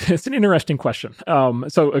it's an interesting question.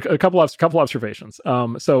 So a couple observations.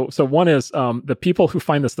 So one is the people who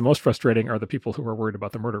find this the most frustrating are the people who are worried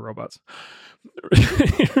about the murder robots,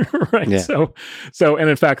 right? Yeah. So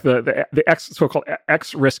and in fact the so-called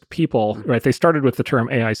X risk people, right? They started with the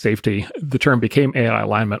term AI safety. The term became AI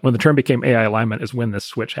alignment. When the term became AI alignment is when this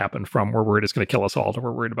switch happened from we're worried it's going to kill us all to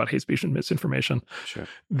we're worried about hate speech and misinformation. Sure.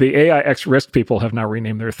 The AI X risk people have now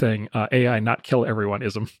renamed their thing AI not kill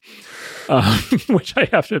everyone-ism. Which I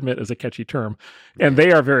have to admit is a catchy term. And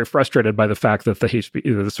they are very frustrated by the fact that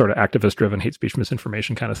the sort of activist-driven hate speech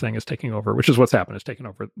misinformation kind of thing is taking over, which is what's happened, is taking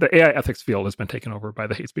over. The AI ethics field has been taken over by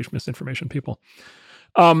the hate speech misinformation people.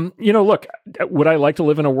 Look, would I like to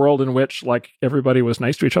live in a world in which like everybody was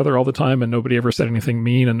nice to each other all the time and nobody ever said anything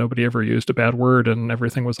mean and nobody ever used a bad word and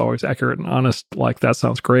everything was always accurate and honest? Like, that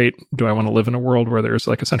sounds great. Do I want to live in a world where there's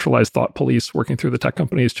like a centralized thought police working through the tech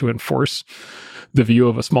companies to enforce the view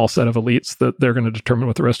of a small set of elites that they're going to determine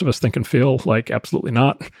what the rest of us think and feel? Like, absolutely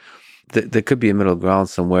not. There could be a middle ground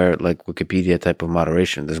somewhere, like Wikipedia type of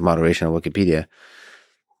moderation. There's moderation on Wikipedia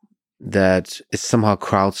that is somehow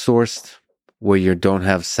crowdsourced, where you don't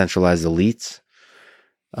have centralized elites,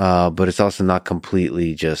 but it's also not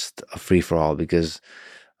completely just a free-for-all, because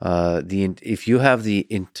if you have the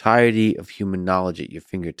entirety of human knowledge at your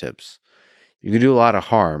fingertips, you can do a lot of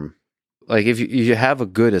harm. Like if you have a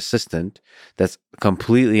good assistant that's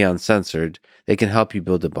completely uncensored, they can help you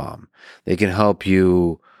build a bomb. They can help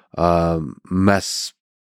you mess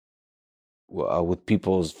with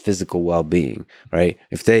people's physical well-being, right?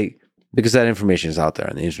 Because that information is out there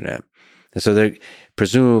on the internet. And so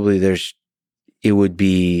presumably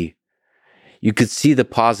you could see the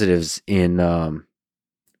positives in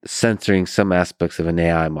censoring some aspects of an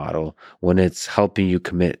AI model when it's helping you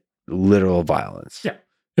commit literal violence. Yeah.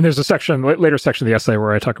 And there's a later section of the essay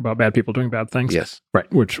where I talk about bad people doing bad things. Yes. Right.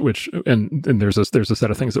 And there's a set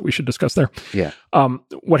of things that we should discuss there. Yeah.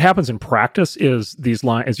 What happens in practice is these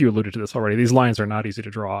lines, as you alluded to this already, these lines are not easy to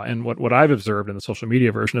draw. And what I've observed in the social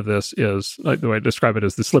media version of this is, the way I describe it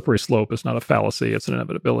is, the slippery slope is not a fallacy, it's an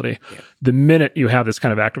inevitability. Yeah. The minute you have this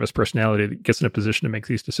kind of activist personality that gets in a position to make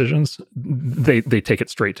these decisions, they take it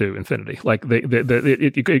straight to infinity. Like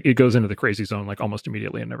it goes into the crazy zone like almost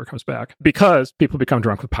immediately and never comes back, because people become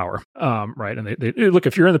drunk with power, right? And they look,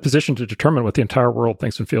 if you're in the position to determine what the entire world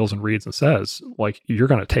thinks and feels and reads and says, like, you're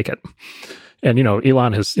going to take it. And,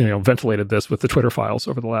 Elon has, ventilated this with the Twitter files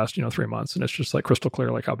over the last, 3 months. And it's just like crystal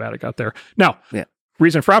clear, like how bad it got there. Now,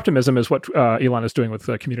 reason for optimism is what Elon is doing with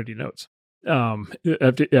community notes.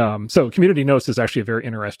 So community notes is actually a very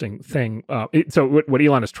interesting thing. So what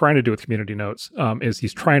Elon is trying to do with community notes is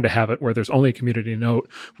he's trying to have it where there's only a community note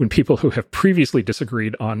when people who have previously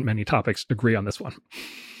disagreed on many topics agree on this one.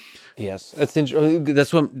 Yes, that's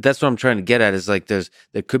what I'm trying to get at. Is like there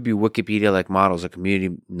could be Wikipedia like models or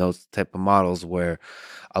community notes type of models where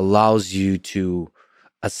allows you to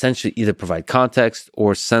essentially either provide context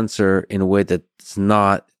or censor in a way that does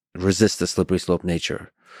not resist the slippery slope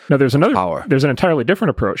nature. Now, there's an entirely different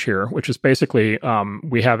approach here, which is basically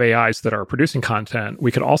we have AIs that are producing content.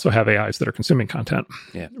 We could also have AIs that are consuming content.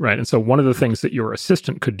 Yeah. Right. And so one of the things that your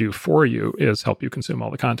assistant could do for you is help you consume all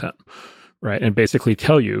the content. Right. And basically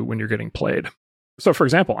tell you when you're getting played. So, for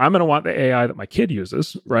example, I'm going to want the AI that my kid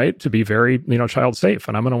uses, right, to be very, child safe.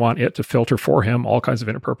 And I'm going to want it to filter for him all kinds of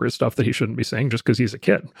inappropriate stuff that he shouldn't be saying just because he's a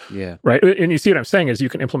kid. Yeah. Right. And you see what I'm saying is you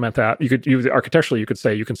can implement that. Architecturally, you could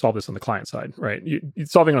say you can solve this on the client side, right?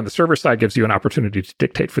 Solving it on the server side gives you an opportunity to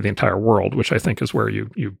dictate for the entire world, which I think is where you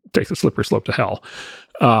take the slippery slope to hell.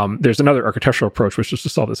 There's another architectural approach, which is to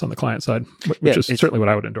solve this on the client side, which is certainly what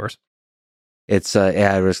I would endorse. It's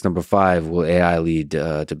AI risk number 5. Will AI lead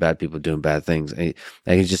to bad people doing bad things? I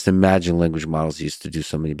can just imagine language models used to do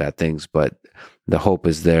so many bad things, but the hope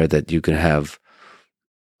is there that you can have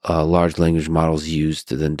large language models used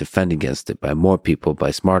to then defend against it by more people,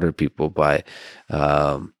 by smarter people, by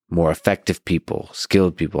more effective people,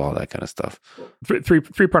 skilled people, all that kind of stuff.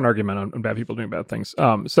 Three-part argument on bad people doing bad things.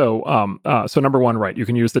 So number one, right, you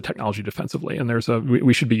can use the technology defensively, and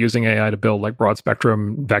we should be using AI to build like broad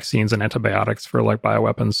spectrum vaccines and antibiotics for like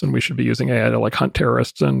bioweapons, and we should be using AI to like hunt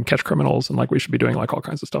terrorists and catch criminals, and like we should be doing like all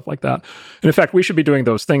kinds of stuff like that. And in fact, we should be doing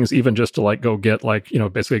those things even just to like go get like, you know,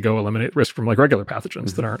 basically go eliminate risk from like regular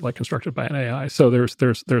pathogens that aren't like constructed by an AI. So there's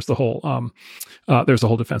the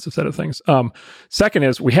whole defensive set of things. Second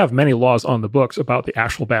is we have many laws on the books about the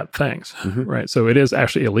actual bad things, right? So it is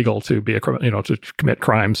actually illegal to be to commit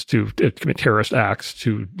crimes, to commit terrorist acts,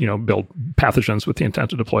 to, you know, build pathogens with the intent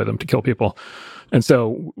to deploy them to kill people. And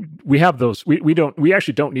so we have those. We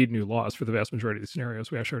actually don't need new laws for the vast majority of the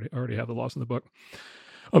scenarios. We actually already have the laws on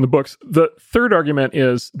the books. The third argument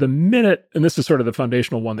is the minute, and this is sort of the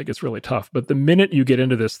foundational one that gets really tough, but the minute you get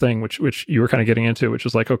into this thing, which you were kind of getting into, which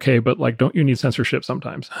is like, okay, but like, don't you need censorship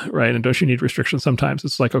sometimes, right? And don't you need restrictions sometimes?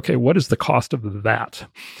 It's like, okay, what is the cost of that?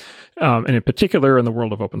 And in particular, in the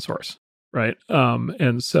world of open source, right?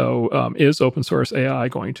 And so is open source AI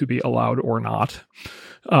going to be allowed or not?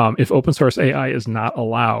 If open source AI is not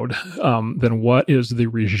allowed, then what is the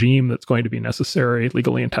regime that's going to be necessary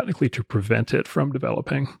legally and technically to prevent it from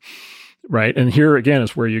developing? Right. And here again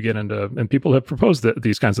is where you get into, and people have proposed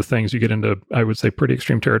these kinds of things, you get into, I would say, pretty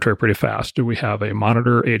extreme territory pretty fast. Do we have a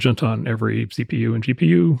monitor agent on every CPU and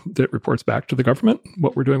GPU that reports back to the government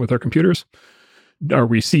what we're doing with our computers? Are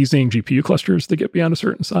we seizing GPU clusters that get beyond a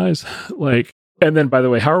certain size? And then, by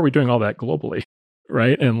the way, how are we doing all that globally?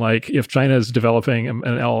 Right. And like, if China is developing an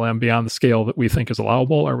LLM beyond the scale that we think is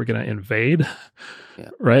allowable, are we going to invade? Yeah.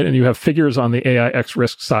 Right. And you have figures on the AI X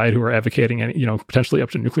risk side who are advocating, you know, potentially up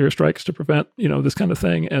to nuclear strikes to prevent, you know, this kind of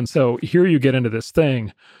thing. And so here you get into this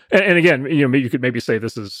thing. And again, you know, you could maybe say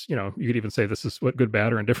this is, you know, you could even say this is what good,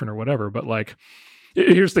 bad, or indifferent or whatever. But like,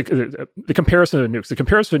 here's the comparison to nukes. The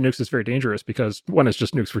comparison to nukes is very dangerous because one is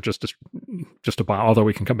just nukes were just a bomb, although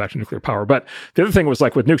we can come back to nuclear power. But the other thing was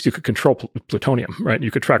like with nukes, you could control plutonium, right? You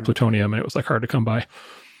could track plutonium and it was like hard to come by.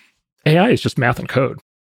 AI is just math and code,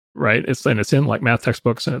 right? It's in like math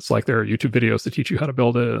textbooks, and it's like there are YouTube videos that teach you how to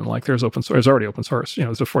build it. And like there's open source, there's already open source. You know,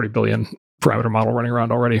 there's a 40 billion parameter model running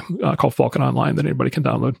around already called Falcon Online that anybody can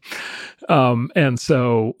download. And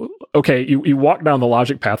so, okay, you walk down the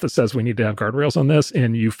logic path that says we need to have guardrails on this,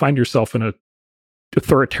 and you find yourself in a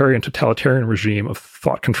authoritarian, totalitarian regime of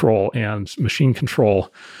thought control and machine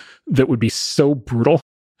control that would be so brutal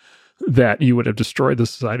that you would have destroyed the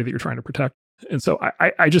society that you're trying to protect. And so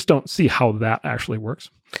I just don't see how that actually works.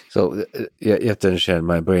 So yeah, you have to understand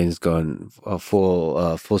my brain's going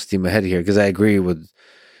full steam ahead here, because I agree with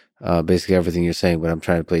basically everything you're saying, but I'm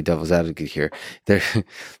trying to play devil's advocate here.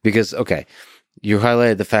 Because, okay, you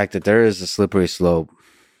highlighted the fact that there is a slippery slope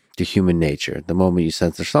to human nature. The moment you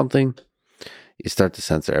censor something, you start to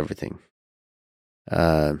censor everything.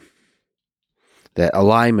 That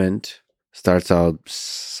alignment starts out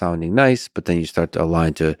sounding nice, but then you start to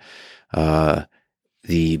align to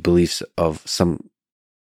the beliefs of some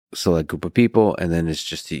select group of people, and then it's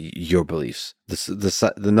just your beliefs.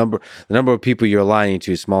 The number of people you're aligning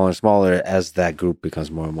to is smaller and smaller as that group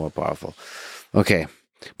becomes more and more powerful. Okay,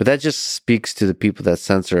 but that just speaks to the people that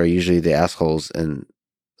censor are usually the assholes, and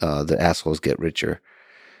the assholes get richer.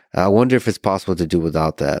 I wonder if it's possible to do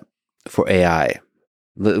without that for AI.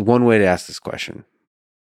 One way to ask this question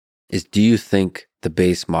is: do you think the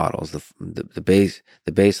base models, the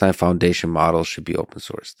baseline foundation models, should be open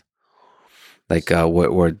sourced, like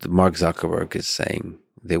what Mark Zuckerberg is saying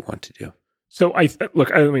they want to do? So I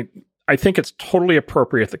think it's totally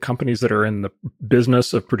appropriate that companies that are in the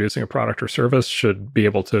business of producing a product or service should be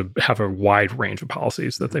able to have a wide range of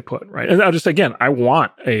policies that they put, right? And I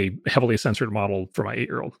want a heavily censored model for my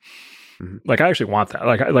 8-year-old. Like, I actually want that.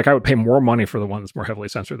 Like I would pay more money for the one that's more heavily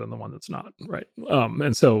censored than the one that's not, right?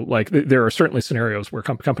 And so, like, there are certainly scenarios where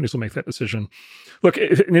companies will make that decision. Look,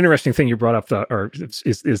 an interesting thing you brought up,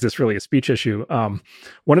 is this really a speech issue?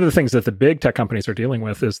 One of the things that the big tech companies are dealing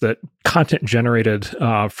with is that content generated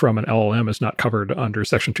from an LLM is not covered under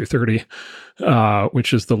Section 230,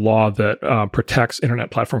 which is the law that protects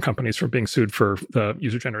internet platform companies from being sued for the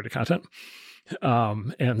user-generated content.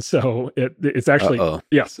 And so it's actually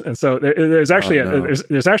yes. And so there's actually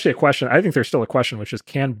there's actually a question. I think there's still a question, which is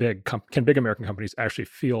can big American companies actually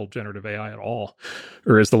field generative AI at all,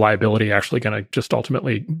 or is the liability actually going to just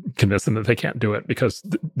ultimately convince them that they can't do it? Because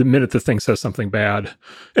the minute the thing says something bad,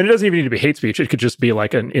 and it doesn't even need to be hate speech, it could just be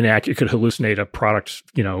like an inaccurate. It could hallucinate a product,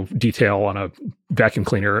 detail on a vacuum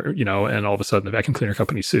cleaner, and all of a sudden the vacuum cleaner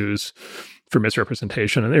company sues for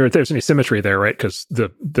misrepresentation. And there's an asymmetry there, right? Because the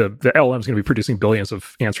LLM is going to be producing billions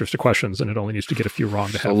of answers to questions, and it only needs to get a few wrong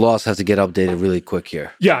to have. So laws have to get updated really quick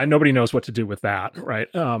here. Yeah, and nobody knows what to do with that, right?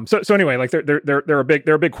 So anyway, like there are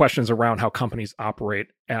big questions around how companies operate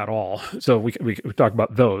at all. So we talk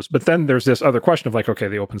about those, but then there's this other question of like, okay,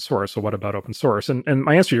 the open source. So what about open source? And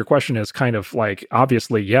my answer to your question is kind of like,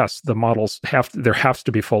 obviously, yes, the models there has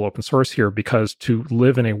to be full open source here, because to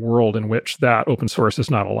live in a world in which that open source is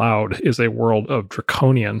not allowed is a world of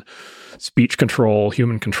draconian speech control,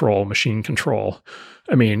 human control, machine control.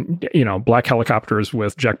 I mean, black helicopters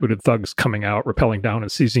with jackbooted thugs coming out, rappelling down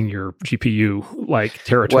and seizing your GPU like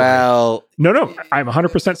territory. Well, no, I'm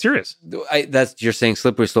 100% serious. You're saying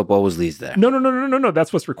slippery slope always leads there. No.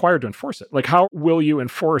 That's what's required to enforce it. Like, how will you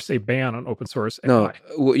enforce a ban on open source AI?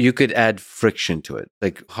 No, you could add friction to it.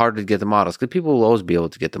 Like, hard to get the models, because people will always be able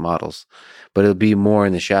to get the models, but it'll be more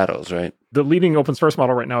in the shadows, right? The leading open source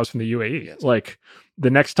model right now is from the UAE. Yes. Like, the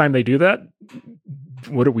next time they do that,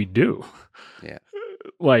 what do we do? Yeah.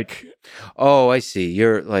 Like, oh, I see.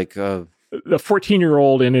 You're like the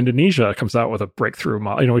 14-year-old in Indonesia comes out with a breakthrough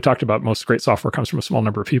model. We talked about most great software comes from a small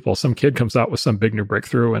number of people. Some kid comes out with some big new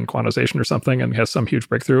breakthrough in quantization or something, and has some huge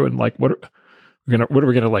breakthrough. And like, what are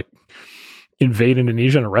we gonna like invade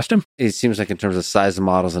Indonesia and arrest him? It seems like in terms of size of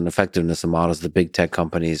models and effectiveness of models, the big tech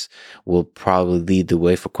companies will probably lead the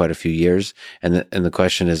way for quite a few years. And the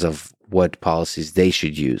question is of what policies they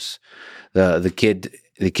should use. The kid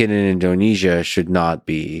in Indonesia should not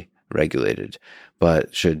be regulated,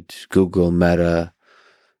 but should Google, Meta,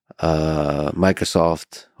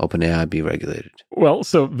 Microsoft, OpenAI be regulated? Well,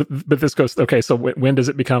 but this goes, okay, so when does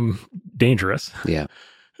it become dangerous? Yeah.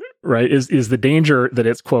 Right? Is the danger that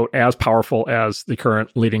it's, quote, as powerful as the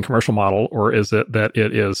current leading commercial model, or is it that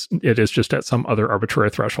it is just at some other arbitrary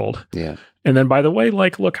threshold? Yeah. And then, by the way,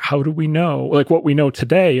 like, look, how do we know? Like, what we know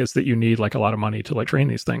today is that you need like a lot of money to like train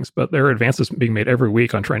these things, but there are advances being made every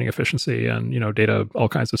week on training efficiency and, data, all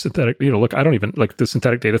kinds of synthetic, look, I don't even like the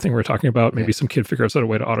synthetic data thing we're talking about. Maybe some kid figures out a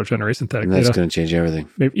way to auto-generate synthetic data. That's going to change everything.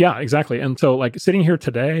 Maybe, yeah, exactly. And so like sitting here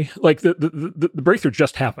today, like the breakthrough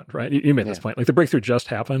just happened, right? You made this point, like the breakthrough just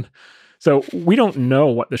happened. So we don't know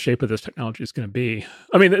what the shape of this technology is going to be.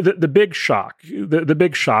 I mean, the big shock, the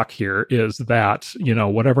big shock here is that,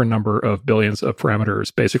 whatever number of billions of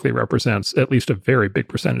parameters basically represents at least a very big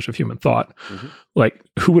percentage of human thought. Mm-hmm. Like,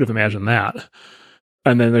 who would have imagined that?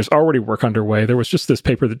 And then there's already work underway. There was just this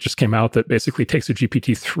paper that just came out that basically takes a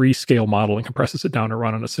GPT-3 scale model and compresses it down to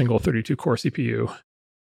run on a single 32-core CPU.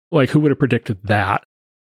 Like, who would have predicted that?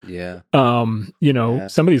 Yeah. Some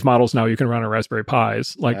of these models now you can run on Raspberry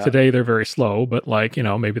Pis. Like today they're very slow, but like,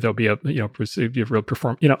 maybe there'll be a, perceived real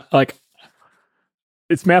perform, like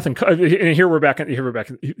it's math and code. And here we're back in,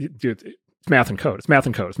 dude, it's math and code. It's math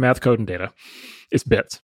and code. It's math, code, and data. It's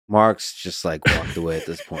bits. Mark's just like walked away at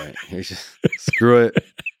this point. He's just, screw it.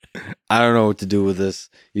 I don't know what to do with this.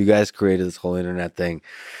 You guys created this whole internet thing.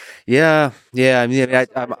 Yeah. I mean,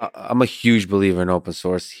 I'm a huge believer in open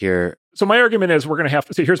source here. So my argument is we're going to have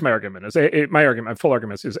to see. Here's my argument: my full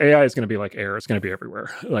argument is AI is going to be like air. It's going to be everywhere.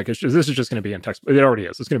 Like this is just going to be in text. It already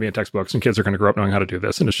is. It's going to be in textbooks, and kids are going to grow up knowing how to do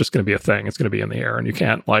this, and it's just going to be a thing. It's going to be in the air, and you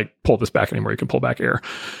can't like pull this back anymore. You can pull back air,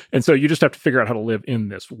 and so you just have to figure out how to live in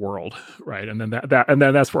this world, right? And then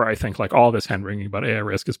that's where I think like all this hand wringing about AI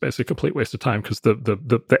risk is basically a complete waste of time, because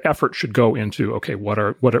the effort should go into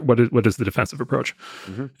what is the defensive approach,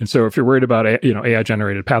 mm-hmm. And so if you're worried about AI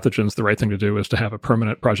generated pathogens, the right thing to do is to have a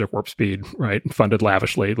permanent Project Warp Speed, right, funded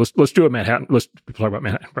lavishly. Let's do a Manhattan. Let's talk about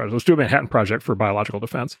Manhattan project. Let's do a Manhattan project for biological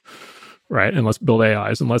defense, right? And let's build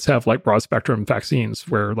AIs, and let's have like broad spectrum vaccines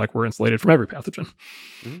where like we're insulated from every pathogen,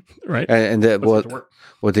 mm-hmm. Right? And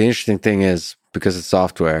what the interesting thing is, because it's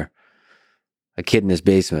software, a kid in his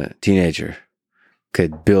basement, teenager,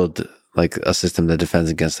 could build like a system that defends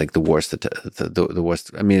against like the worst. The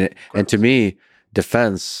worst. I mean, and to me,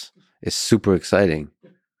 defense is super exciting.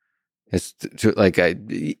 It's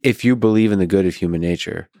if you believe in the good of human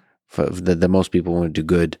nature, that most people want to do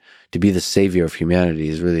good, to be the savior of humanity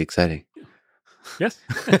is really exciting. Yes.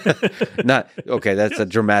 Not okay. That's a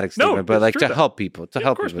dramatic statement, but like to help people,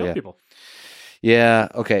 help people. Yeah.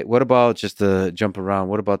 Okay. What about just the jump around?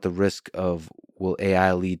 What about the risk of will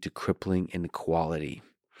AI lead to crippling inequality?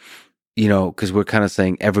 Because we're kind of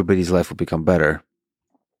saying everybody's life will become better.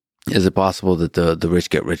 Is it possible that the rich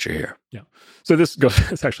get richer here? Yeah. So this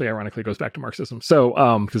actually ironically goes back to Marxism.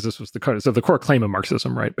 So, because this was the core claim of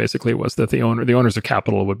Marxism, right, basically was that the owners of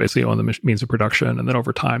capital would basically own the means of production, and then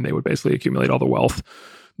over time they would basically accumulate all the wealth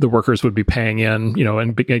the workers would be paying in,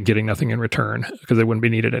 and getting nothing in return because they wouldn't be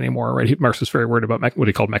needed anymore, right? Marx was very worried about what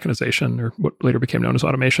he called mechanization, or what later became known as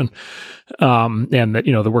automation, and that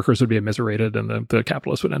the workers would be immiserated, and the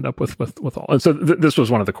capitalists would end up with all. And so this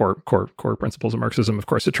was one of the core principles of Marxism. Of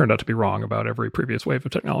course, it turned out to be wrong about every previous wave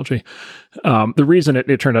of technology. The reason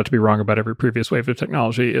it turned out to be wrong about every previous wave of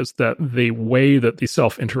technology is that the way that the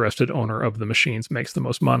self-interested owner of the machines makes the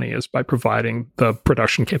most money is by providing the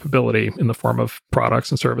production capability in the form of products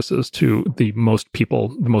and services to the most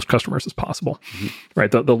people, the most customers as possible,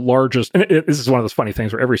 right? The largest, and this is one of those funny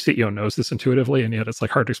things where every CEO knows this intuitively, and yet it's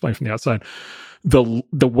like hard to explain from the outside.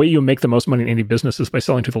 The way you make the most money in any business is by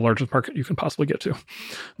selling to the largest market you can possibly get to.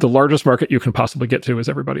 The largest market you can possibly get to is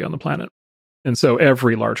everybody on the planet. And so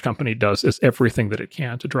every large company is everything that it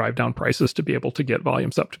can to drive down prices, to be able to get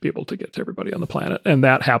volumes up, to be able to get to everybody on the planet. And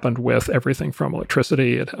that happened with everything from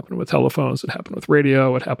electricity. It happened with telephones. It happened with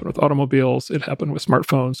radio. It happened with automobiles. It happened with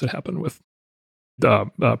smartphones. It happened with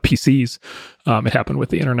PCs. It happened with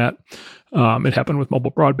the internet. It happened with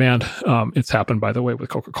mobile broadband. It's happened, by the way, with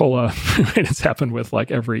Coca-Cola. It's happened with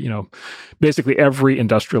basically every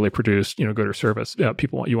industrially produced, good or service.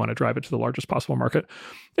 You want to drive it to the largest possible market.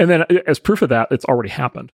 And then as proof of that, it's already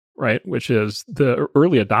happened, right? Which is the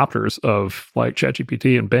early adopters of like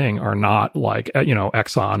ChatGPT and Bing are not like,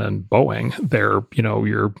 Exxon and Boeing. They're,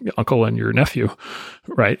 your uncle and your nephew,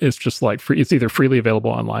 right? It's just like free. It's either freely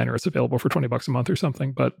available online or it's available for $20 a month or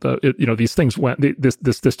something. But these things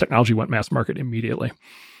this technology went mass market immediately.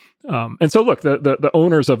 And so look, the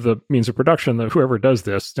owners of the means of production, whoever does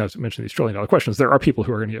this, not to mention these $1 trillion questions, there are people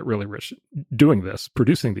who are going to get really rich doing this,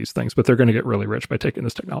 producing these things, but they're going to get really rich by taking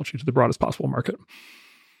this technology to the broadest possible market.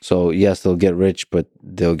 So yes, they'll get rich, but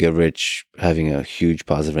they'll get rich having a huge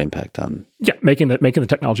positive impact on making the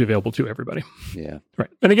technology available to everybody. Yeah, right.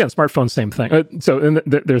 And again, smartphones, same thing.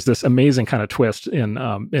 There's this amazing kind of twist in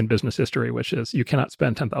business history, which is you cannot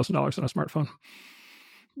spend $10,000 on a smartphone.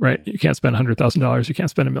 Right. You can't spend $100,000. You can't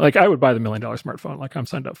spend $1 million. Like I would buy the $1 million smartphone. Like I'm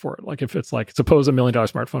signed up for it. Like if it's like, suppose $1 million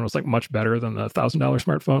smartphone was like much better than the $1,000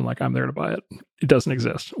 smartphone, like I'm there to buy it. It doesn't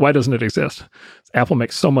exist. Why doesn't it exist? Apple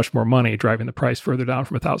makes so much more money driving the price further down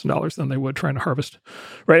from $1,000 than they would trying to harvest.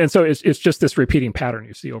 Right. And so it's just this repeating pattern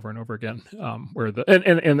you see over and over again, where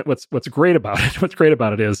what's great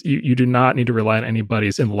about it is you do not need to rely on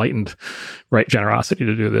anybody's enlightened, right, generosity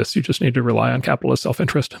to do this. You just need to rely on capitalist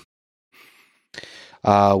self-interest.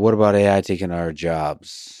 What about AI taking our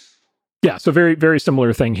jobs? Yeah, so very, very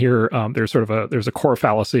similar thing here. There's a core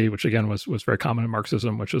fallacy, which again was very common in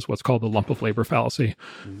Marxism, which is what's called the lump of labor fallacy.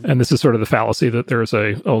 Mm-hmm. And this is sort of the fallacy that there's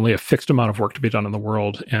only a fixed amount of work to be done in the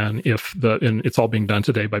world, and it's all being done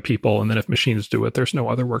today by people, and then if machines do it, there's no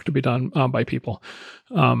other work to be done by people.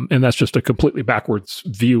 And that's just a completely backwards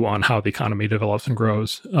view on how the economy develops and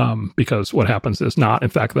grows. Because what happens is not, in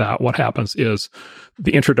fact, that. What happens is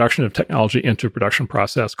the introduction of technology into a production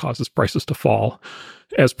process causes prices to fall.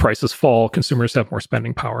 As prices fall, consumers have more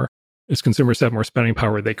spending power. As consumers have more spending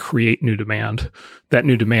power, they create new demand. That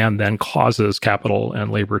new demand then causes capital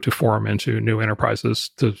and labor to form into new enterprises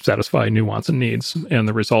to satisfy new wants and needs. And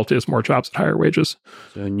the result is more jobs at higher wages.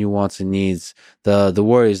 So new wants and needs. The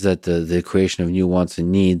worry is that the creation of new wants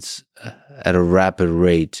and needs at a rapid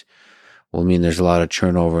rate will mean there's a lot of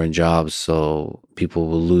turnover in jobs, so people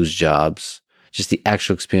will lose jobs. Just the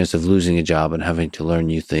actual experience of losing a job and having to learn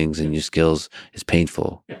new things and new skills is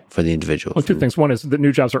painful for the individual. Well, two things. One is that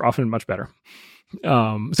new jobs are often much better.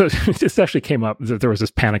 So this actually came up that there was this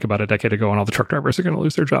panic about a decade ago and all the truck drivers are going to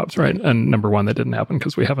lose their jobs, right? And number one, that didn't happen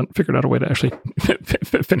because we haven't figured out a way to actually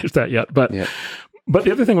finish that yet. But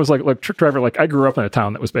the other thing was like truck driver, like I grew up in a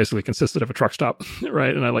town that was basically consisted of a truck stop,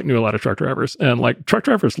 right? And I knew a lot of truck drivers, and like truck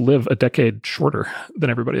drivers live a decade shorter than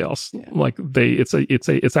everybody else. Yeah. Like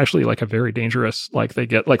it's actually like a very dangerous, like they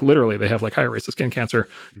get like literally they have like higher rates of skin cancer,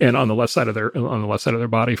 and on the left side of their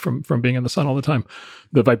body from being in the sun all the time,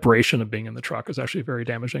 the vibration of being in the truck is actually very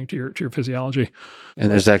damaging to your physiology.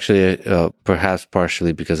 And there's actually perhaps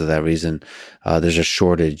partially because of that reason, there's a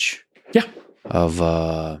shortage.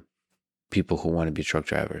 Of people who want to be truck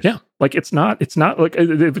drivers. Yeah. Like it's not like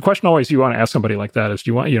the question always you want to ask somebody like that is, do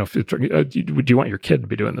you want, do you want your kid to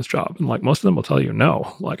be doing this job? And like most of them will tell you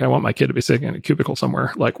no. Like I want my kid to be sitting in a cubicle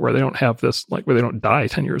somewhere, like where they don't have this, like where they don't die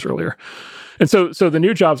 10 years earlier. And so the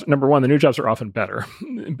new jobs, number one, the new jobs are often better,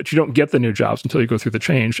 but you don't get the new jobs until you go through the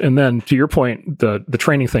change. And then to your point, the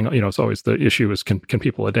training thing, it's always the issue is can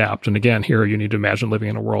people adapt? And again, here you need to imagine living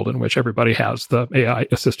in a world in which everybody has the AI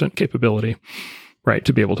assistant capability, right,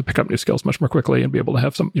 to be able to pick up new skills much more quickly and be able to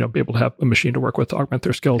have be able to have a machine to work with to augment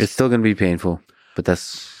their skills. It's still going to be painful, but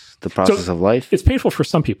that's the process of life? It's painful for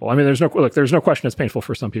some people. I mean, there's no question it's painful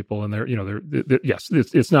for some people. And yes,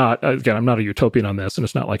 it's not, again, I'm not a utopian on this, and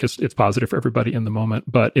it's not like it's positive for everybody in the moment,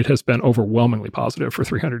 but it has been overwhelmingly positive for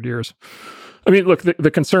 300 years. I mean, look,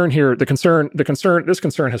 the concern here, this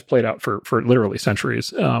concern has played out for literally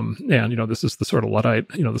centuries. And, this is the sort of Luddite,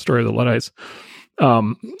 the story of the Luddites.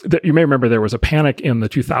 That you may remember there was a panic in the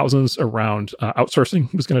 2000s around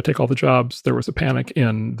outsourcing was going to take all the jobs. There was a panic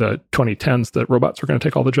in the 2010s that robots were going to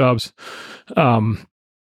take all the jobs.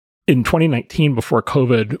 In 2019, before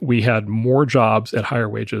COVID, we had more jobs at higher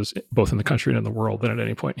wages, both in the country and in the world, than at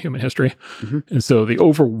any point in human history. Mm-hmm. And so the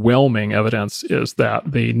overwhelming evidence is that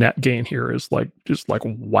the net gain here is just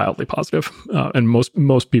wildly positive. And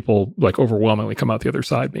most people overwhelmingly come out the other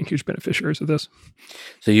side being huge beneficiaries of this.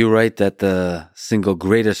 So you write that the single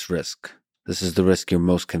greatest risk, this is the risk you're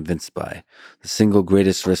most convinced by, the single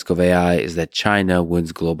greatest risk of AI is that China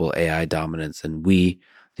wins global AI dominance and we,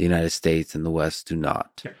 the United States and the West, do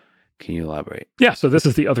not. Yeah. Can you elaborate? Yeah, so this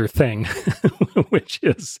is the other thing, which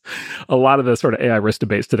is a lot of the sort of AI risk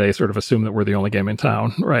debates today sort of assume that we're the only game in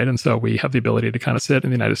town, right? And so we have the ability to kind of sit in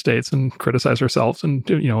the United States and criticize ourselves and,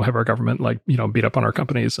 have our government beat up on our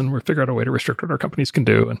companies, and we're figure out a way to restrict what our companies can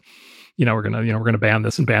do. And, we're going to ban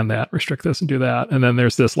this and ban that, restrict this and do that. And then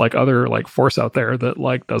there's this other force out there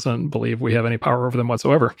that doesn't believe we have any power over them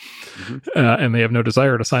whatsoever. Mm-hmm. And they have no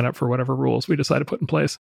desire to sign up for whatever rules we decide to put in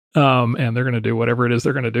place. And they're going to do whatever it is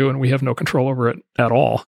they're going to do, and we have no control over it at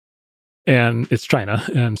all. And it's China,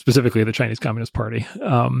 and specifically the Chinese Communist Party.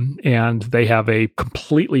 And they have a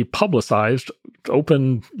completely publicized,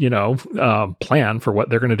 open, plan for what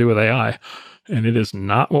they're going to do with AI. And it is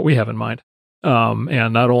not what we have in mind.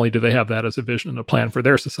 And not only do they have that as a vision and a plan for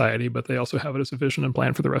their society, but they also have it as a vision and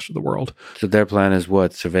plan for the rest of the world. So their plan is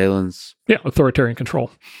what? Surveillance? Yeah, authoritarian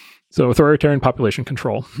control. So authoritarian population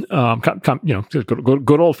control,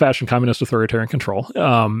 good old-fashioned communist authoritarian control,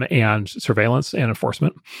 and surveillance and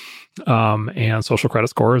enforcement, and social credit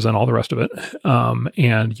scores and all the rest of it.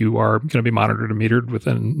 And you are going to be monitored and metered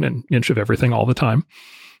within an inch of everything all the time.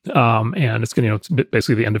 And it's going to, it's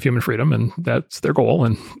basically the end of human freedom, and that's their goal.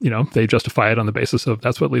 And, they justify it on the basis of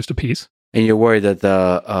that's what leads to peace. And you're worried that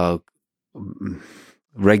the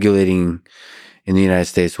regulating in the United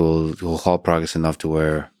States will halt progress enough to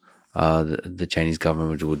where the Chinese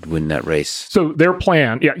government would win that race. So their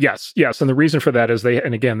plan, yes. And the reason for that is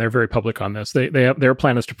they're very public on this. Their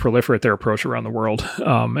plan is to proliferate their approach around the world.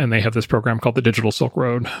 And they have this program called the Digital Silk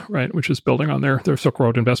Road, right, which is building on their Silk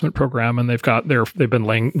Road investment program. And they've been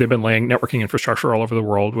laying networking infrastructure all over the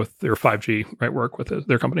world with their 5G, right, work with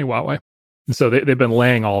their company Huawei. And so they've been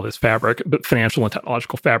laying all this fabric, but financial and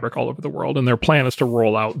technological fabric all over the world. And their plan is to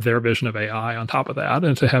roll out their vision of AI on top of that,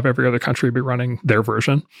 and to have every other country be running their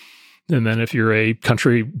version. And then if you're a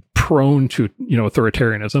country prone to,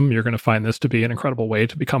 authoritarianism, you're going to find this to be an incredible way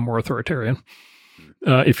to become more authoritarian.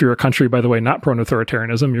 If you're a country, by the way, not prone to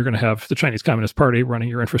authoritarianism, you're going to have the Chinese Communist Party running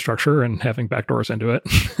your infrastructure and having backdoors into it,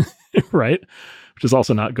 right? Which is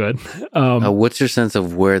also not good. What's your sense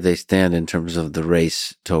of where they stand in terms of the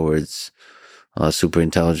race towards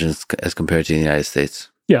superintelligence as compared to the United States?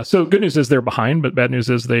 Yeah. So good news is they're behind, but bad news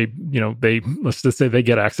is they let's just say they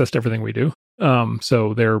get access to everything we do.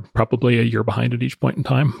 So they're probably a year behind at each point in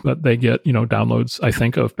time, but they get, downloads, I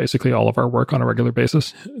think, of basically all of our work on a regular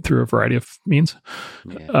basis through a variety of means.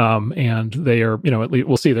 Yeah. And they are,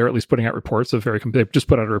 we'll see, they're at least putting out reports of they just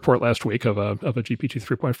put out a report last week of a GPT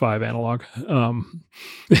 3.5 analog.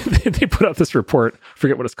 They put out this report,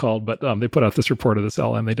 forget what it's called, but they put out this report of this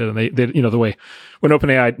LM they did, and they the way when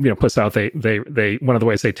OpenAI, puts out, they one of the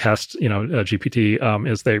ways they test, GPT,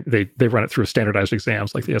 is they run it through standardized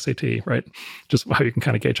exams like the SAT, right? Just how you can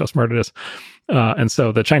kind of gauge how smart it is. And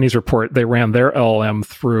so the Chinese report, they ran their LLM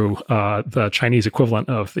through the Chinese equivalent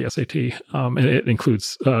of the SAT. And it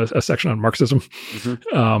includes a section on Marxism,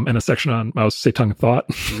 mm-hmm. And a section on Mao's Zedong thought.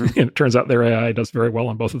 Mm-hmm. And it turns out their AI does very well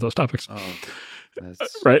on both of those topics. Oh.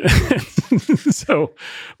 Right. So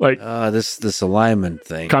this alignment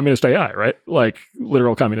thing, communist AI, right? Like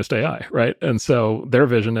literal communist AI, right? And so their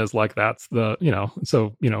vision is that's the,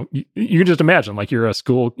 so, you can just imagine you're a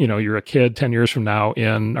school, you're a kid 10 years from now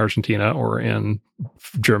in Argentina or in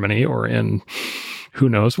Germany or in who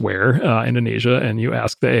knows where, Indonesia, and you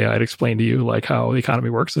ask the AI to explain to you how the economy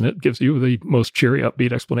works, and it gives you the most cheery,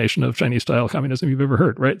 upbeat explanation of Chinese style communism you've ever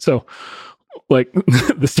heard, right? So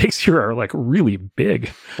the stakes here are really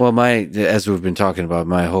big. Well, as we've been talking about,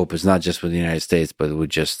 my hope is not just with the United States, but with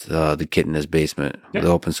just the kid in his basement, the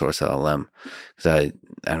open source LLM. Because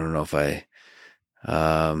I don't know if I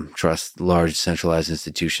trust large centralized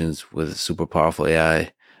institutions with super powerful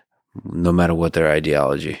AI, no matter what their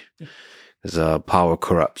ideology. is power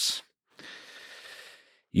corrupts.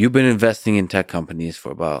 You've been investing in tech companies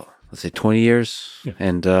for about, let's say, 20 years,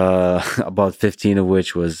 and about 15 of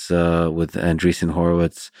which was with Andreessen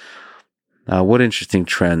Horowitz. What interesting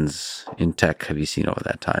trends in tech have you seen over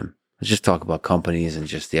that time? Let's just talk about companies and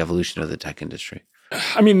just the evolution of the tech industry.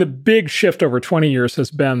 I mean, the big shift over 20 years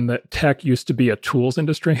has been that tech used to be a tools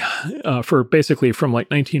industry. For basically from like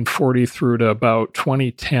 1940 through to about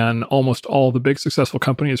 2010, almost all the big successful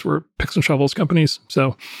companies were picks and shovels companies.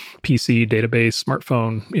 So PC, database,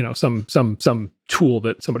 smartphone, some tool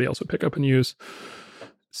that somebody else would pick up and use.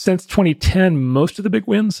 Since 2010, most of the big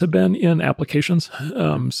wins have been in applications.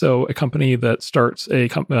 So a company that starts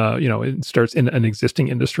starts in an existing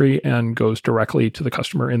industry and goes directly to the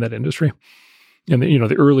customer in that industry. And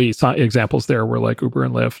the early examples there were like Uber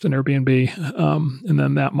and Lyft and Airbnb, and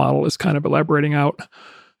then that model is kind of elaborating out.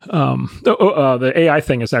 The AI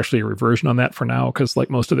thing is actually a reversion on that for now, because like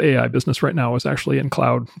most of the AI business right now is actually in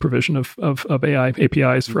cloud provision of AI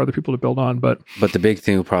APIs for other people to build on. But the big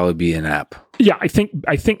thing will probably be an app. Yeah, I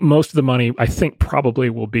think most of the money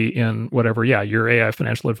probably will be in whatever. Yeah, your AI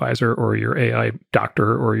financial advisor or your AI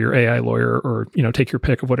doctor or your AI lawyer, or take your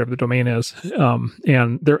pick of whatever the domain is.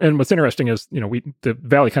 And what's interesting is the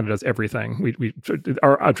Valley kind of does everything.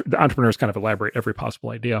 The entrepreneurs kind of elaborate every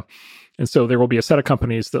possible idea, and so there will be a set of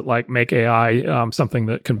companies that like make AI something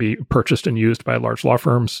that can be purchased and used by large law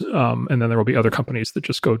firms, and then there will be other companies that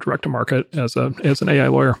just go direct to market as an AI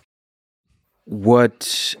lawyer.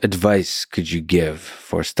 What advice could you give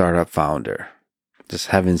for a startup founder? Just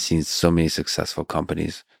haven't seen so many successful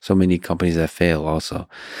companies, so many companies that fail also.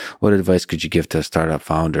 What advice could you give to a startup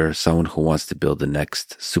founder, someone who wants to build the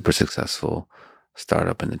next super successful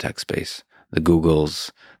startup in the tech space? The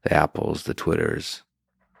Googles, the Apples, the Twitters.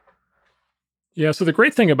 Yeah, so the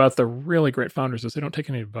great thing about the really great founders is they don't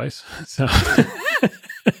take any advice. So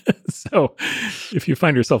if you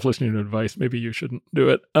find yourself listening to advice, maybe you shouldn't do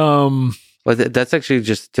it. Well, that's actually,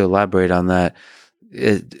 just to elaborate on that,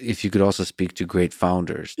 if you could also speak to great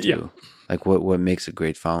founders too. Yeah. Like what makes a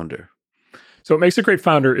great founder? So what makes a great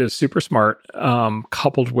founder is super smart,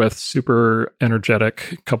 coupled with super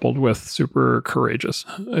energetic, coupled with super courageous.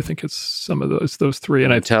 I think it's some of those three.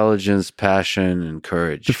 And intelligence, passion, and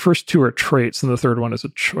courage. The first two are traits, and the third one is a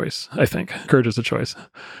choice, I think. Courage is a choice.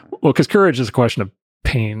 Well, because courage is a question of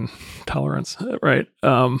pain tolerance, right?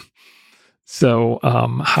 So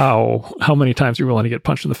how many times are you willing to get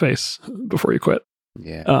punched in the face before you quit?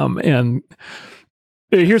 Yeah. And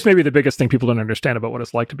here's maybe the biggest thing people don't understand about what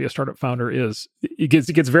it's like to be a startup founder is it gets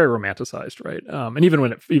very romanticized, right? And even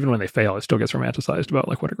when they fail, it still gets romanticized about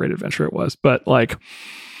like what a great adventure it was. But like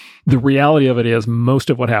the reality of it is most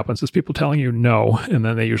of what happens is people telling you no, and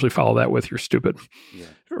then they usually follow that with "you're stupid." Yeah.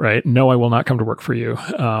 Right? No, I will not come to work for you.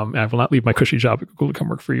 I will not leave my cushy job at Google to come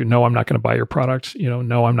work for you. No, I'm not going to buy your product.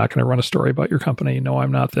 No, I'm not going to run a story about your company. No,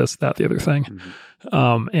 I'm not this, that, the other thing.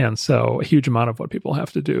 Mm-hmm. And so a huge amount of what people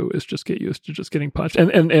have to do is just get used to just getting punched.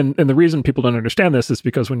 And the reason people don't understand this is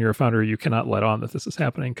because when you're a founder, you cannot let on that this is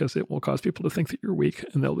happening, because it will cause people to think that you're weak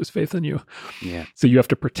and they'll lose faith in you. Yeah. So you have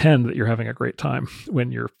to pretend that you're having a great time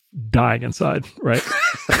when you're dying inside, right?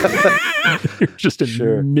 You're just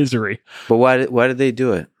in misery. But why did they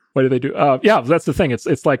do it? What do they do? Yeah, that's the thing.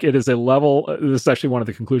 It's like it is a level. This is actually one of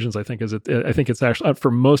the conclusions, I think, I think it's actually,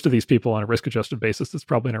 for most of these people on a risk-adjusted basis, it's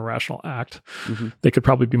probably an irrational act. Mm-hmm. They could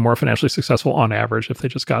probably be more financially successful on average if they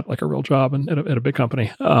just got like a real job at a big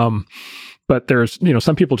company. But there's,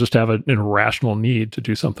 some people just have an irrational need to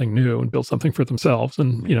do something new and build something for themselves.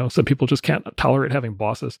 And, some people just can't tolerate having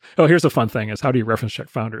bosses. Oh, here's the fun thing is, how do you reference check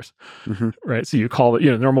founders? Mm-hmm. Right. So you call it,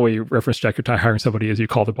 normal way you reference check you're hiring somebody is you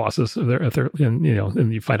call the bosses and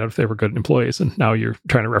you find out if they were good employees. And now you're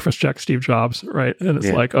trying to reference check Steve Jobs. Right. And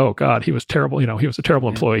it's like, oh God, he was terrible. He was a terrible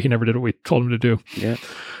employee. He never did what we told him to do. Yeah.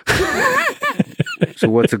 So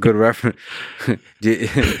what's a good reference? do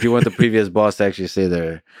you want the previous boss to actually say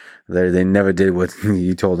they never did what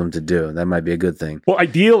you told them to do? That might be a good thing. Well,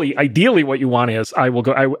 ideally what you want is, I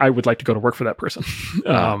would like to go to work for that person.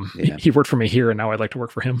 He worked for me here and now I'd like to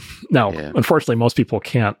work for him. Now, unfortunately, most people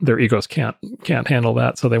can't, their egos can't handle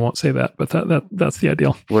that. So they won't say that, but that's the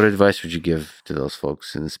ideal. What advice would you give to those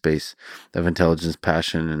folks in the space of intelligence,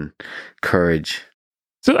 passion, and courage?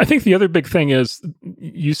 So I think the other big thing is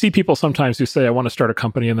you see people sometimes who say, I want to start a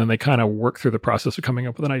company, and then they kind of work through the process of coming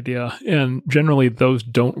up with an idea. And generally those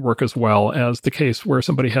don't work as well as the case where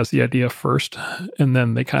somebody has the idea first, and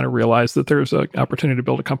then they kind of realize that there's an opportunity to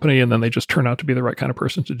build a company, and then they just turn out to be the right kind of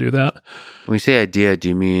person to do that. When you say idea, do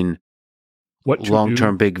you mean what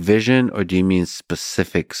long-term big vision, or do you mean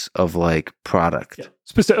specifics of like product? Yeah.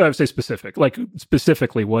 I would say specific, like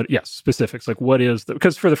specifically specifics, like what is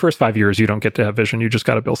because for the first 5 years, you don't get to have vision. You just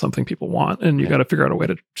got to build something people want and you got to figure out a way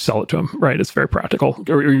to sell it to them, right? It's very practical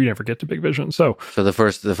or you never get to big vision. So the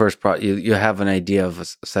first product, you have an idea of a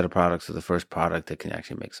set of products or the first product that can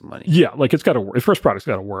actually make some money. Yeah. Like it's got to work. The first product's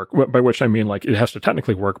got to work, by which I mean like it has to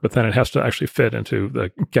technically work, but then it has to actually fit into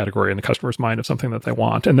the category in the customer's mind of something that they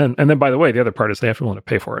want. And then by the way, the other part is they have to be willing to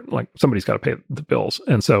pay for it. Like somebody's got to pay the bills.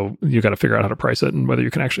 And so you got to figure out how to price it and whether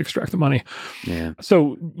you can actually extract the money. Yeah.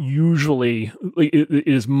 So usually it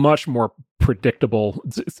is much more predictable.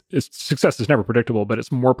 Success is never predictable, but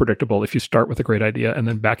it's more predictable if you start with a great idea and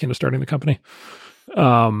then back into starting the company.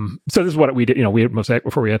 So this is what we did. We had Mosaic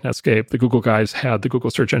before we had Netscape. The Google guys had the Google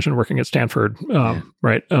search engine working at Stanford,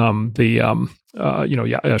 right? Actually,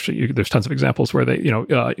 there's tons of examples where they,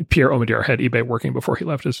 Pierre Omidyar had eBay working before he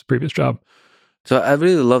left his previous job. So I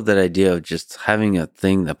really love that idea of just having a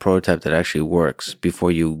prototype that actually works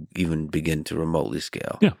before you even begin to remotely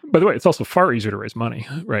scale. Yeah. By the way, it's also far easier to raise money,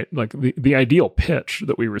 right? Like the ideal pitch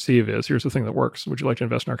that we receive is, here's the thing that works. Would you like to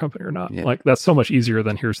invest in our company or not? Yeah. Like that's so much easier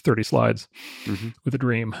than here's 30 slides with a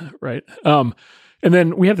dream, right? And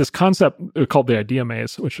then we have this concept called the idea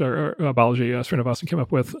maze, which our Balaji Srinivasan came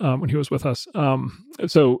up with when he was with us.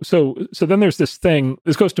 So then there's this thing.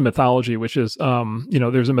 This goes to mythology, which is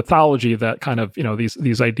there's a mythology that kind of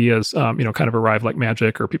these ideas kind of arrive like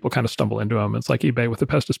magic, or people kind of stumble into them. It's like eBay with the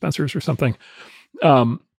pest dispensers or something.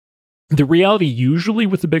 The reality usually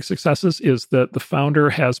with the big successes is that the founder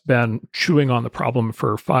has been chewing on the problem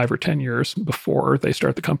for 5 or 10 years before they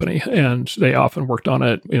start the company. And they often worked on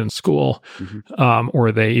it in school,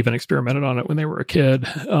 or they even experimented on it when they were a kid.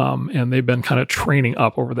 And they've been kind of training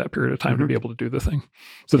up over that period of time to be able to do the thing.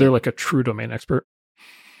 So they're like a true domain expert.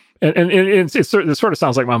 And it sort of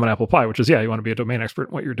sounds like mom and apple pie, which is, you want to be a domain expert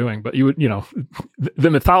in what you're doing, but you would,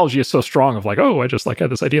 the mythology is so strong of like, oh, I just like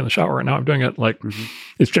had this idea in the shower and now I'm doing it. Like,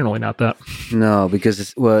 it's generally not that. No,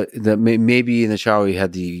 because maybe in the shower you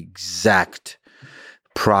had the exact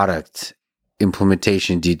product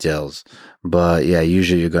implementation details, but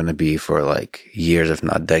usually you're going to be for like years, if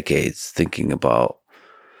not decades, thinking about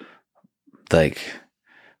like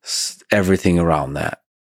everything around that.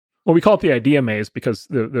 Well, we call it the idea maze because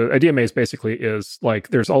the idea maze basically is like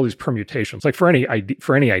there's all these permutations. Like for any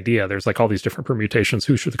idea, there's like all these different permutations.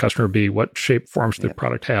 Who should the customer be? What shape, form should the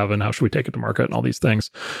product have? And how should we take it to market? And all these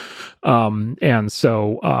things. And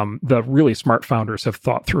so the really smart founders have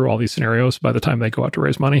thought through all these scenarios by the time they go out to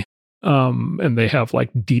raise money. And they have like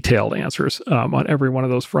detailed answers on every one of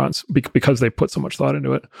those fronts because they put so much thought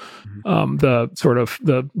into it. The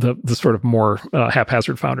sort of more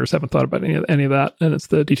haphazard founders haven't thought about any of that, and it's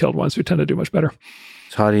the detailed ones who tend to do much better.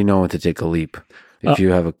 So how do you know when to take a leap? If you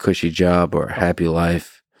have a cushy job or a happy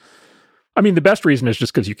life? I mean, the best reason is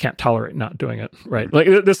just because you can't tolerate not doing it, right? Like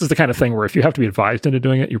this is the kind of thing where if you have to be advised into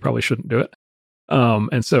doing it, you probably shouldn't do it.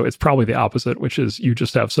 And so it's probably the opposite, which is you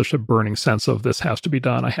just have such a burning sense of this has to be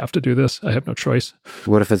done. I have to do this. I have no choice.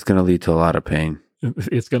 What if it's going to lead to a lot of pain?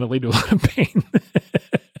 It's going to lead to a lot of pain.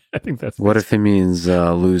 I think that's... What if it means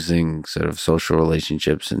losing sort of social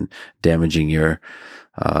relationships and damaging your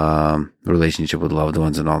relationship with loved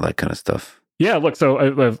ones and all that kind of stuff? Yeah, look, so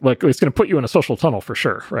like it's going to put you in a social tunnel for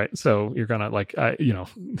sure, right? So you're going to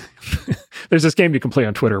there's this game you can play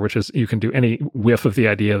on Twitter, which is you can do any whiff of the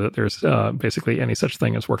idea that there's basically any such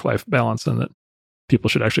thing as work-life balance and that people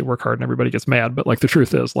should actually work hard and everybody gets mad. But like the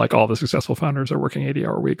truth is, like all the successful founders are working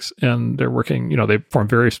 80-hour weeks and they're working, they form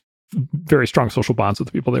very, very strong social bonds with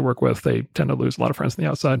the people they work with. They tend to lose a lot of friends on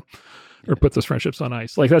the outside or put those friendships on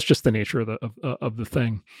ice. Like that's just the nature of the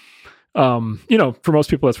thing. For most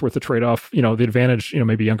people, that's worth the trade-off. The advantage,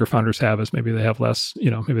 maybe younger founders have is maybe they have less,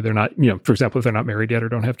 maybe they're not, for example, if they're not married yet or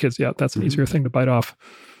don't have kids yet, that's an easier thing to bite off.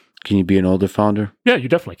 Can you be an older founder? Yeah, you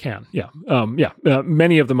definitely can. Yeah.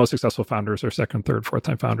 Many of the most successful founders are second, third, fourth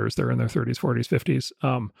time founders. They're in their 30s, 40s,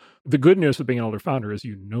 50s. The good news with being an older founder is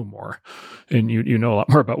you know more and you know a lot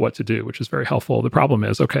more about what to do, which is very helpful. The problem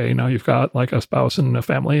is, okay, now you've got like a spouse and a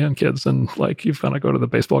family and kids and like you've got to go to the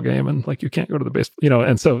baseball game and like you can't go to the baseball,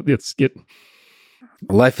 and so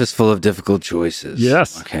life is full of difficult choices.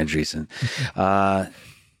 Yes. Marc Andreessen.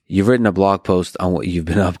 You've written a blog post on what you've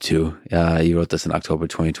been up to. You wrote this in October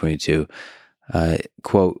 2022.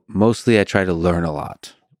 Quote, mostly I try to learn a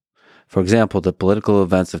lot. For example, the political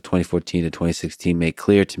events of 2014 to 2016 made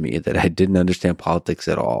clear to me that I didn't understand politics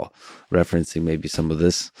at all, referencing maybe some of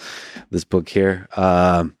this book here.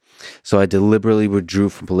 So I deliberately withdrew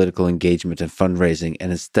from political engagement and fundraising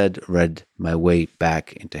and instead read my way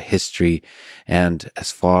back into history and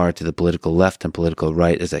as far to the political left and political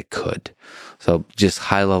right as I could. So just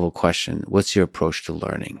high level question, what's your approach to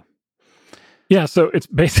learning? Yeah, so it's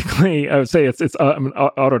basically, I would say I'm an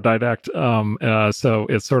autodidact. So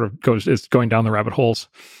it sort of it's going down the rabbit holes.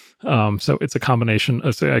 So it's a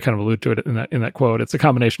combination. So I kind of allude to it in that quote. It's a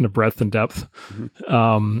combination of breadth and depth.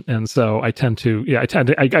 And so I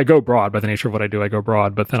go broad by the nature of what I do. I go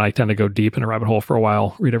broad, but then I tend to go deep in a rabbit hole for a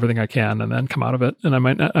while, read everything I can, and then come out of it. And I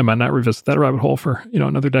might not revisit that rabbit hole for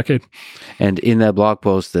another decade. And in that blog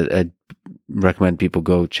post that I recommend people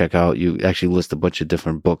go check out, you actually list a bunch of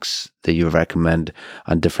different books that you recommend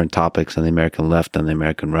on different topics on the American left and the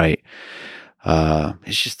American right.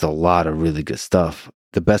 It's just a lot of really good stuff.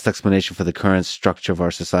 The best explanation for the current structure of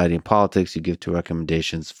our society and politics, you give 2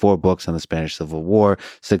 recommendations: 4 books on the Spanish Civil War,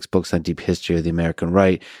 6 books on deep history of the American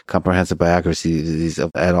right, comprehensive biographies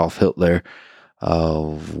of Adolf Hitler,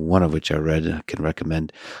 one of which I read, I can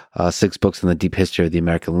recommend, 6 books on the deep history of the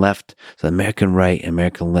American left. So American right,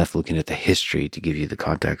 American left, looking at the history to give you the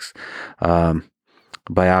context.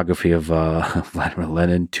 Biography of Vladimir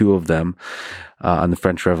Lenin, 2 of them on the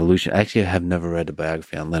French Revolution. Actually, I have never read a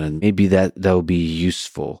biography on Lenin. Maybe that would be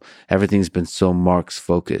useful. Everything's been so Marx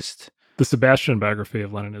focused. The Sebastian biography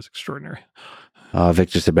of Lenin is extraordinary.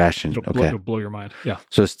 Victor Sebastian. It'll blow your mind. Yeah.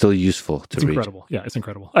 So it's still useful to read. It's incredible. Yeah, it's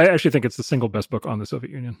incredible. I actually think it's the single best book on the Soviet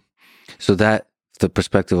Union. So that the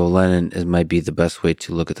perspective of Lenin might be the best way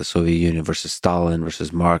to look at the Soviet Union versus Stalin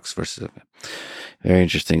versus Marx versus. Very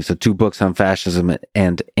interesting. So 2 books on fascism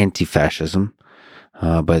and anti-fascism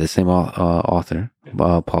by the same author,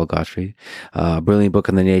 Paul Gottfried. Brilliant book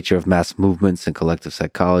on the nature of mass movements and collective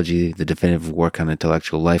psychology. The definitive work on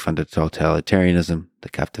intellectual life under totalitarianism, The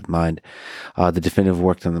Captive Mind. The definitive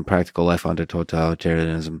work on the practical life under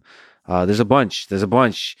totalitarianism. There's a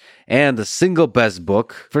bunch. And the single best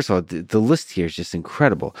book, first of all, the list here is just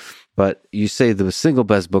incredible. But you say the single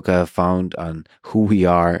best book I have found on who we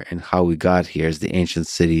are and how we got here is The Ancient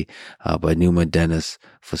City by Numa Dennis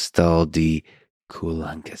Fostel de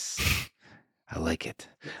Coulanges. I like it.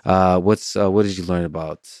 What did you learn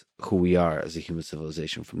about who we are as a human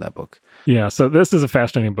civilization from that book? Yeah, so this is a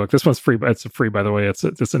fascinating book. This one's free. It's free, by the way. It's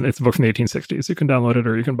a book from the 1860s. You can download it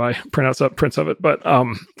or you can buy prints of it. But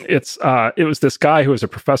it was this guy who was a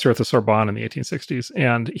professor at the Sorbonne in the 1860s,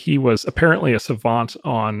 and he was apparently a savant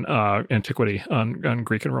on antiquity, on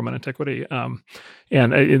Greek and Roman antiquity.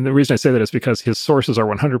 And the reason I say that is because his sources are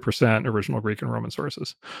 100% original Greek and Roman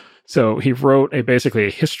sources. So he wrote basically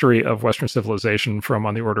a history of Western civilization from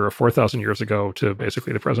on the order of 4,000 years ago to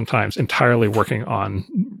basically the present times, entirely working on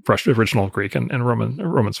original Greek and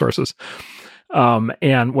Roman sources.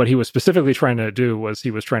 And what he was specifically trying to do was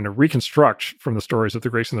he was trying to reconstruct from the stories of the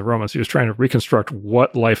Greeks and the Romans. He was trying to reconstruct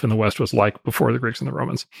what life in the West was like before the Greeks and the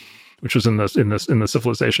Romans, which was in the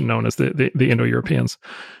civilization known as the Indo-Europeans.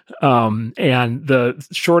 And the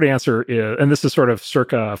short answer is, and this is sort of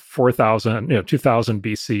circa 2000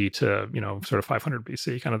 BC to, sort of 500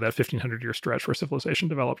 BC, kind of that 1500 year stretch where civilization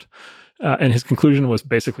developed. And his conclusion was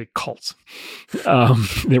basically cults.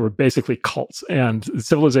 They were basically cults, and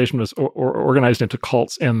civilization was organized into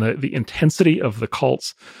cults, and the intensity of the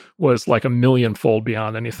cults was like a millionfold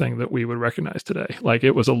beyond anything that we would recognize today. Like,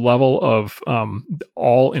 it was a level of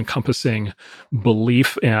all-encompassing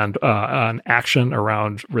belief and an action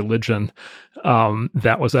around religion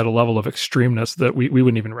that was at a level of extremeness that we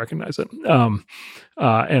wouldn't even recognize it.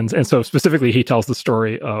 And so specifically, he tells the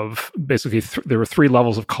story of basically there were 3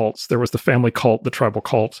 levels of cults. There was the family cult, the tribal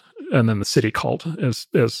cult, and then the city cult as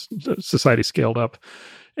society scaled up.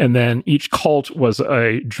 And then each cult was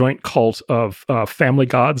a joint cult of family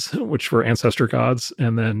gods, which were ancestor gods,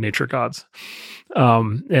 and then nature gods.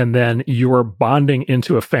 And then your bonding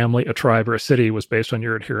into a family, a tribe, or a city was based on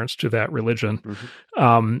your adherence to that religion.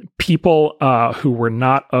 Mm-hmm. People who were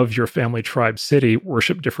not of your family, tribe, city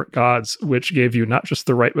worshiped different gods, which gave you not just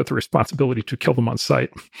the right, but the responsibility to kill them on sight.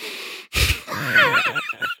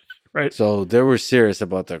 Right? So they were serious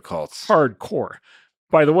about their cults. Hardcore.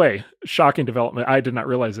 By the way, shocking development. I did not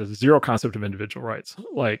realize there's 0 concept of individual rights.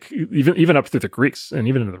 Like, even up through the Greeks and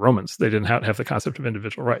even in the Romans, they didn't have the concept of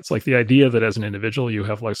individual rights. Like, the idea that as an individual you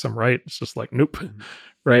have like some right, it's just like, nope. Mm-hmm.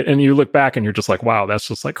 Right. And you look back and you're just like, wow, that's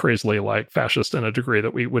just like crazily like fascist in a degree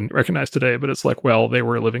that we wouldn't recognize today. But it's like, well, they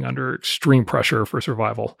were living under extreme pressure for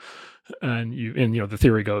survival. And the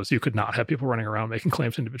theory goes, you could not have people running around making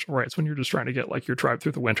claims to individual rights when you're just trying to get like your tribe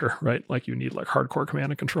through the winter, right? Like, you need like hardcore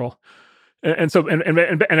command and control. And so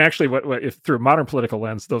actually, what if through a modern political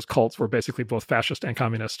lens, those cults were basically both fascist and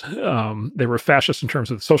communist. They were fascist in terms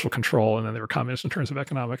of social control, and then they were communist in terms of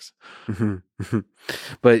economics. Mm-hmm. Mm-hmm.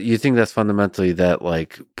 But you think that's fundamentally that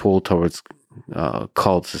like pull towards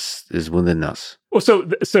cults is within us? Well,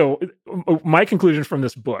 so my conclusion from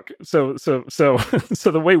this book. So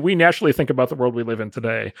the way we naturally think about the world we live in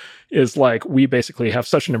today is like we basically have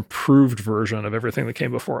such an improved version of everything that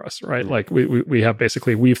came before us, right? Like we have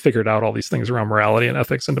basically we've figured out all these things around morality and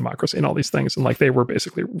ethics and democracy and all these things, and like they were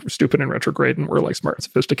basically stupid and retrograde, and we're like smart and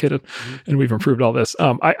sophisticated, and we've improved all this.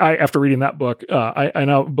 I after reading that book, I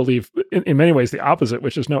now believe in many ways the opposite,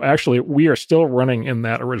 which is no, actually we are still running in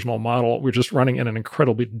that original model. We're just running in an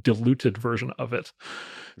incredibly diluted version of it.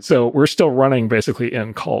 So we're still running basically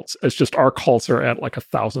in cults. It's just our cults are at like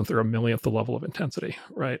 1,000th or 1,000,000th the level of intensity,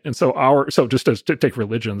 right? And so just as to take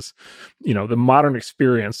religions, the modern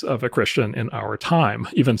experience of a Christian in our time,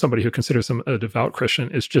 even somebody who considers him a devout Christian,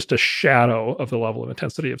 is just a shadow of the level of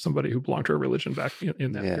intensity of somebody who belonged to a religion back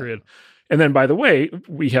in that period. And then, by the way,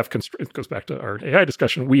 we have it goes back to our AI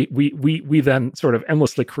discussion. We then sort of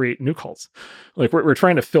endlessly create new cults. Like we're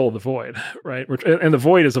trying to fill the void, right? And the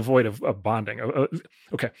void is a void of bonding.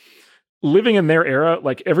 Okay. Living in their era,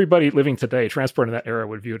 like everybody living today, transporting that era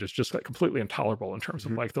would view it as just like completely intolerable in terms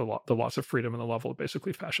of like the loss of freedom and the level of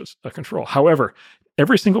basically fascist control. However,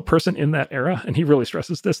 every single person in that era, and he really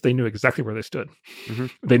stresses this, they knew exactly where they stood.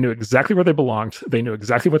 They knew exactly where they belonged. They knew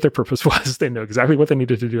exactly what their purpose was. They knew exactly what they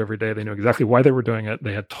needed to do every day. They knew exactly why they were doing it.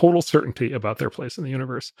 They had total certainty about their place in the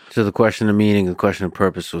universe. So the question of meaning, the question of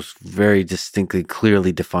purpose was very distinctly,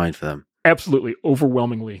 clearly defined for them. Absolutely,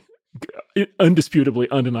 overwhelmingly, undisputably,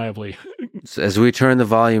 undeniably. So as we turn the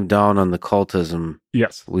volume down on the cultism,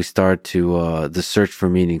 yes, we start to the search for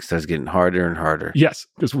meaning starts getting harder and harder. Yes,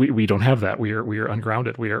 because we don't have that. We are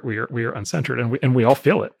ungrounded. We are uncentered, and we all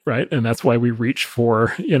feel it, right? And that's why we reach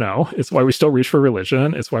for it's why we still reach for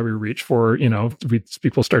religion. It's why we reach for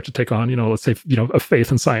people start to take on let's say a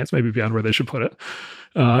faith in science maybe beyond where they should put it.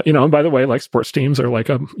 And by the way, like sports teams are like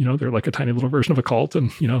they're like a tiny little version of a cult, and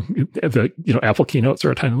the Apple keynotes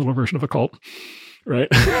are a tiny little version of a cult, right?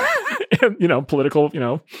 And political,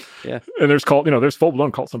 yeah. And there's there's full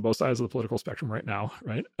blown cults on both sides of the political spectrum right now,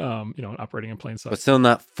 right? Operating in plain sight, but still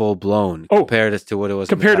not full blown compared to what it was.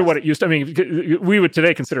 Compared to what it used to. I mean, we would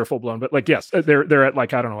today consider full blown, but like yes, they're at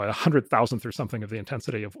like I don't know 100,000th or something of the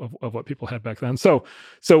intensity of what people had back then. So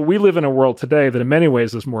we live in a world today that in many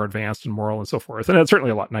ways is more advanced and moral and so forth, and it's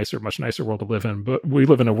certainly a lot nicer, much nicer world to live in. But we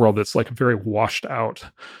live in a world that's like very washed out.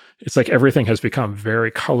 It's like everything has become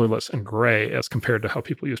very colorless and gray as compared to how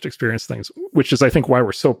people used to experience things, which is, I think, why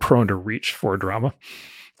we're so prone to reach for drama.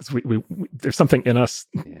 We there's something in us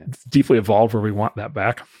that's deeply evolved where we want that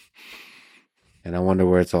back. And I wonder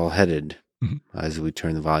where it's all headed as we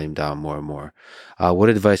turn the volume down more and more. What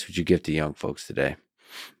advice would you give to young folks today?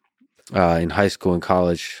 In high school and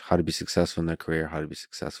college, how to be successful in their career, how to be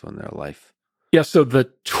successful in their life? Yeah, so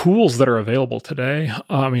the tools that are available today,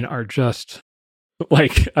 are just...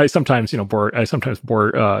 Like I sometimes bore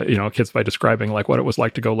kids by describing like what it was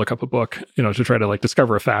like to go look up a book, to try to like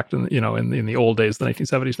discover a fact. And, in the old days, the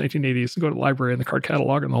 1970s, 1980s, to go to the library and the card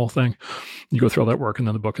catalog and the whole thing. You go through all that work and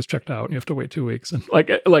then the book is checked out and you have to wait 2 weeks. And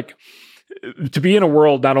like to be in a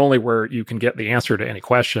world not only where you can get the answer to any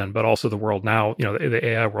question, but also the world now, the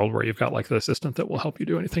AI world where you've got like the assistant that will help you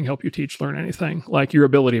do anything, help you teach, learn anything. Like your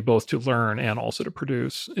ability both to learn and also to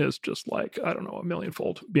produce is just like, I don't know, a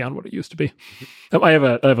millionfold beyond what it used to be. I have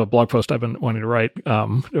a blog post I've been wanting to write,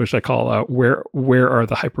 which I call where are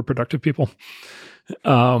the hyperproductive people?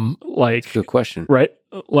 Good question. Right?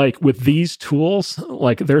 Like with these tools,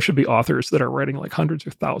 like there should be authors that are writing like hundreds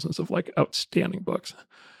or thousands of like outstanding books.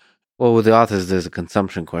 Well, with the authors, there's a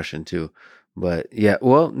consumption question too. But yeah,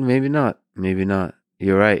 well, maybe not. Maybe not.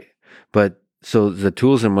 You're right. But so the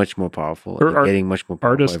tools are much more powerful. They're getting much more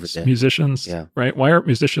powerful artists, musicians, right? Why aren't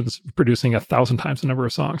musicians producing 1,000 times the number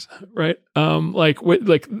of songs, right? Like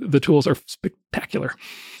the tools are spectacular.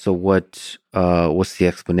 So what's the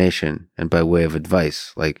explanation? And by way of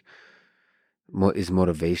advice, like, is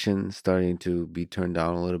motivation starting to be turned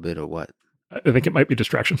down a little bit, or what? I think it might be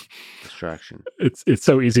distraction. It's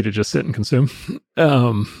so easy to just sit and consume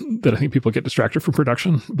that I think people get distracted from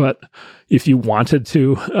production. But if you wanted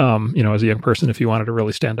to, as a young person, if you wanted to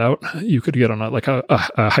really stand out, you could get on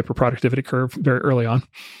a hyper productivity curve very early on.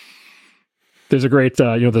 There's a great,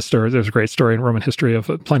 there's a great story in Roman history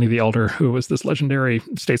of Pliny the Elder, who was this legendary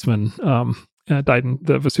statesman. Died in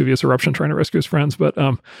the Vesuvius eruption trying to rescue his friends. But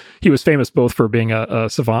he was famous both for being a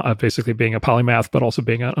savant, basically being a polymath, but also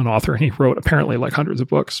being an author. And he wrote apparently like hundreds of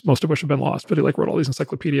books, most of which have been lost, but he like wrote all these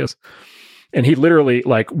encyclopedias. And he literally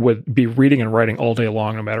like would be reading and writing all day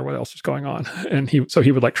long, no matter what else was going on. And he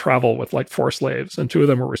would like travel with like 4 slaves, and 2 of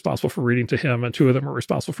them were responsible for reading to him, and 2 of them were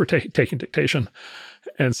responsible for taking dictation.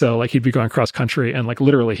 And so like he'd be going cross country and like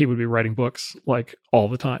literally he would be writing books like all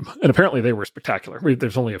the time. And apparently they were spectacular.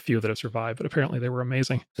 There's only a few that have survived, but apparently they were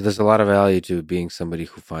amazing. So there's a lot of value to being somebody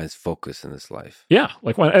who finds focus in this life. Yeah.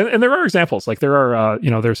 Like and there are examples. Like there are,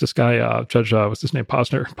 there's this guy, Judge, what's his name?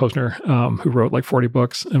 Posner, who wrote like 40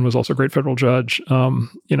 books and was also a great federal judge.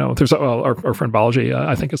 There's our friend Balaji,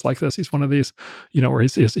 I think is like this. He's one of these, where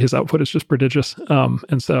his output is just prodigious.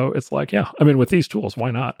 And so it's like, yeah, I mean, with these tools,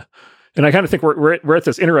 why not? And I kind of think we're at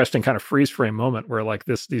this interesting kind of freeze frame moment where like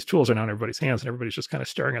these tools are now in everybody's hands and everybody's just kind of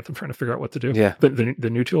staring at them, trying to figure out what to do. Yeah. The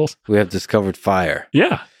new tools. We have discovered fire.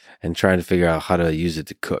 Yeah. And trying to figure out how to use it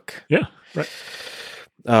to cook. Yeah.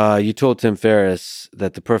 Right. You told Tim Ferriss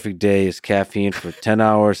that the perfect day is caffeine for 10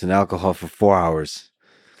 hours and alcohol for 4 hours.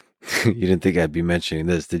 You didn't think I'd be mentioning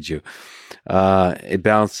this, did you? It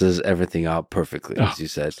balances everything out perfectly, as you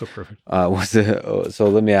said. So perfect. So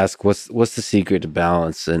let me ask, what's the secret to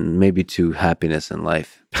balance and maybe to happiness in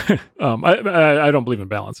life? I don't believe in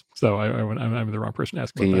balance, so I'm the wrong person to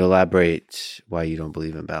ask. Can you elaborate why you don't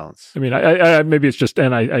believe in balance? I mean, I maybe it's just,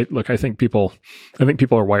 and I look, I think people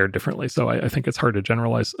are wired differently, so I think it's hard to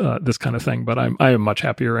generalize this kind of thing. But I am much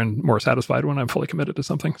happier and more satisfied when I'm fully committed to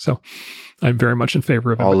something. So I'm very much in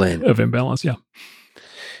favor of imbalance. Yeah,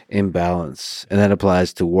 imbalance, and that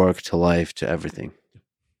applies to work, to life, to everything.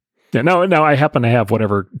 Yeah. Now I happen to have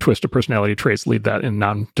whatever twist of personality traits lead that in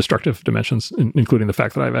non-destructive dimensions, including the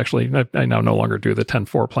fact that I now no longer do the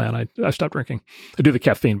 10-4 plan. I stopped drinking. I do the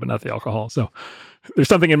caffeine, but not the alcohol. So there's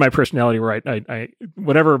something in my personality where I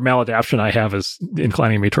whatever maladaptation I have is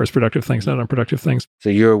inclining me towards productive things, not unproductive things. So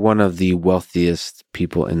you're one of the wealthiest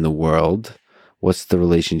people in the world. What's the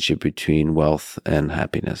relationship between wealth and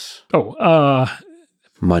happiness?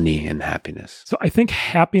 Money and happiness. So I don't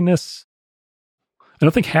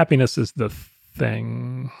think happiness is the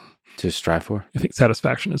thing to strive for. I think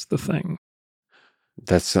satisfaction is the thing.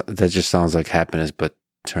 That just sounds like happiness, but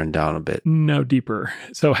turned down a bit. No, deeper.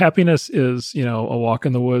 So happiness is, a walk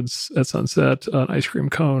in the woods at sunset, an ice cream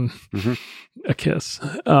cone, a kiss.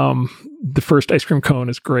 The first ice cream cone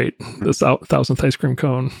is great. The 1,000th ice cream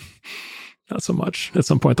cone, not so much. At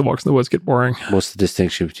some point, the walks in the woods get boring. What's the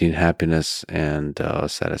distinction between happiness and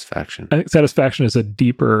satisfaction? I think satisfaction is a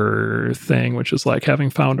deeper thing, which is like having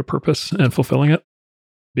found a purpose and fulfilling it,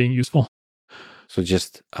 being useful. So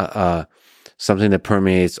just something that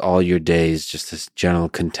permeates all your days, just this general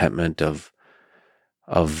contentment of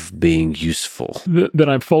being useful. That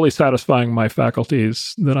I'm fully satisfying my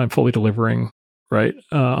faculties, that I'm fully delivering, right,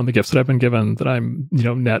 on the gifts that I've been given, that I'm,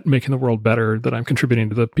 net making the world better, that I'm contributing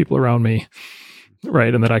to the people around me,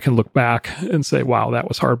 right, and that I can look back and say, wow, that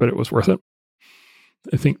was hard, but it was worth it.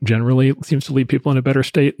 I think generally it seems to leave people in a better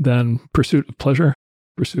state than pursuit of pleasure,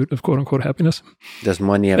 pursuit of quote-unquote happiness. Does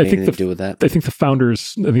money have anything to do with that? I think the founding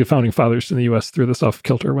fathers in the U.S. threw this off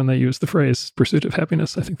kilter when they used the phrase pursuit of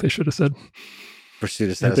happiness. I think they should have said pursuit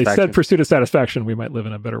of satisfaction. If they said pursuit of satisfaction, we might live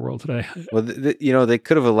in a better world today. Well, they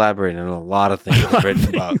could have elaborated on a lot of things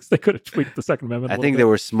written about. They could have tweaked the Second Amendment. I think they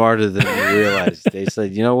were smarter than we realized. They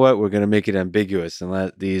said, you know what, we're going to make it ambiguous and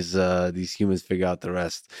let these humans figure out the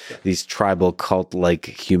rest. Yeah. These tribal cult-like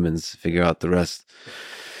humans figure out the rest.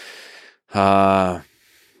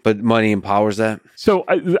 But money empowers that. So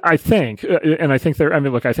I think, and I think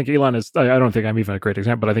I think Elon is, I don't think I'm even a great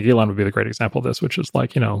example, but I think Elon would be the great example of this, which is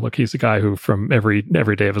like, look, he's a guy who from every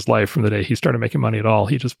day of his life, from the day he started making money at all,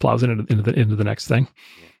 he just plows into the next thing.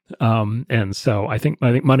 And so I think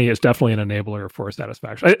money is definitely an enabler for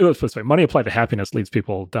satisfaction. Let's put it this way, money applied to happiness leads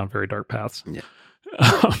people down very dark paths. Yeah.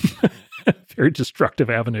 Very destructive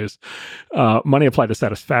avenues. Money applied to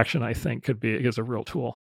satisfaction, I think, is a real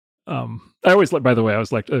tool. I always like, by the way,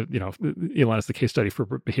 Elon is the case study for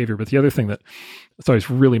behavior. But the other thing that it's always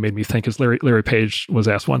really made me think is Larry Page was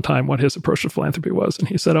asked one time what his approach to philanthropy was. And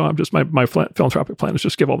he said, I'm just, my philanthropic plan is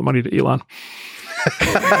just give all the money to Elon.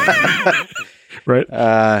 Right.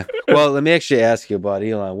 Well, let me actually ask you about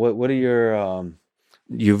Elon. What are your,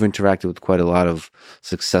 you've interacted with quite a lot of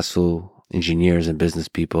successful engineers and business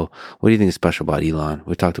people. What do you think is special about Elon?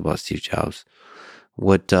 We talked about Steve Jobs.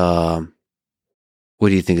 What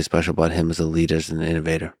do you think is special about him as a leader, as an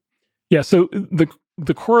innovator? Yeah, so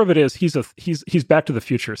the core of it is he's back to the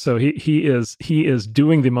future. So he is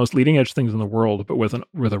doing the most leading edge things in the world, but with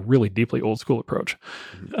a really deeply old school approach.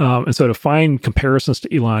 Mm-hmm. And so to find comparisons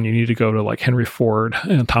to Elon, you need to go to like Henry Ford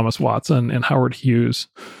and Thomas Watson and Howard Hughes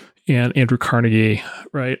and Andrew Carnegie,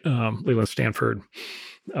 right? Leland Stanford.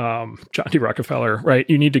 John D. Rockefeller, right?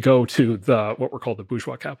 You need to go to what were called the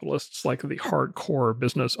bourgeois capitalists, like the hardcore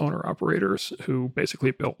business owner operators who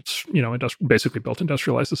basically built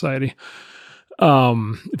industrialized society.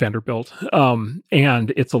 Vanderbilt.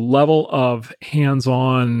 And it's a level of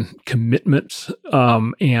hands-on commitment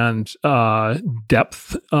and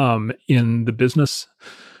depth in the business,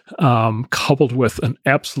 coupled with an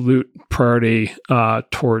absolute priority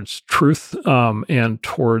towards truth and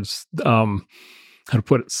towards how to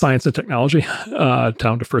put it, science and technology,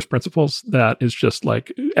 down to first principles. That is just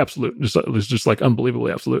like absolute, just like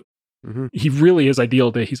unbelievably absolute. Mm-hmm. He really is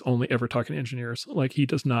ideal that he's only ever talking to engineers. Like, he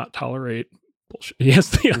does not tolerate bullshit. He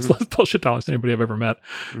has less bullshit tolerance than anybody I've ever met.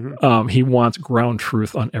 Mm-hmm. He wants ground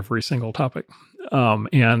truth on every single topic.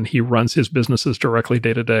 And he runs his businesses directly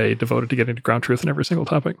day to day, devoted to getting to ground truth in every single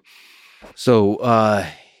topic. So,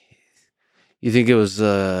 you think it was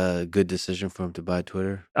a good decision for him to buy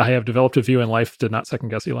Twitter? I have developed a view in life to not second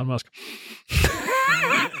guess Elon Musk.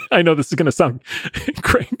 I know this is going to sound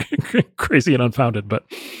crazy and unfounded, but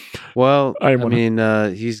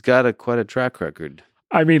he's got quite a track record.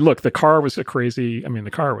 I mean, look, the car was look. He's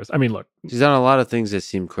done a lot of things that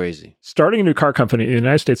seem crazy. Starting a new car company in the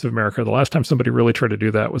United States of America, the last time somebody really tried to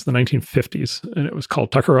do that was the 1950s, and it was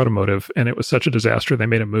called Tucker Automotive, and it was such a disaster, they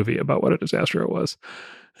made a movie about what a disaster it was.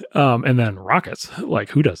 And then rockets, like,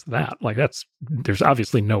 who does that? Like, there's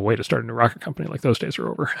obviously no way to start a new rocket company. Like, those days are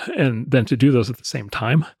over. And then to do those at the same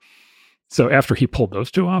time. So after he pulled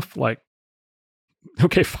those two off, like,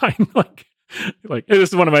 okay, fine. Like this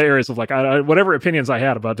is one of my areas of like, whatever opinions I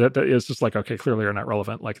had about that is just like, okay, clearly are not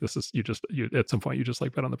relevant. Like, this is, you at some point you just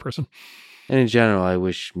like bet on the person. And in general, I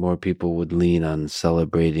wish more people would lean on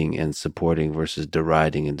celebrating and supporting versus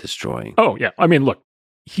deriding and destroying. Oh yeah. I mean, look,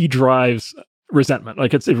 he drives resentment.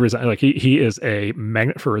 Like, he is a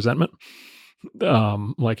magnet for resentment.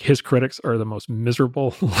 Like, his critics are the most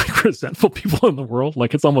miserable, like, resentful people in the world.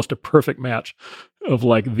 Like, it's almost a perfect match of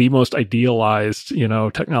like the most idealized,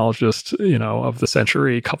 technologist, of the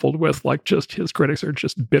century, coupled with like just his critics are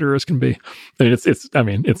just bitter as can be. I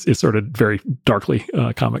mean, it's sort of very darkly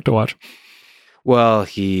comic to watch. Well,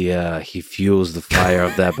 he fuels the fire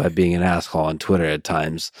of that by being an asshole on Twitter at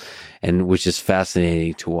times, and which is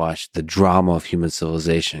fascinating to watch the drama of human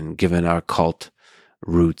civilization, given our cult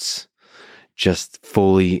roots, just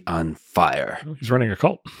fully on fire. He's running a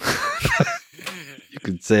cult. You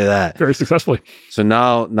could say that. Very successfully. So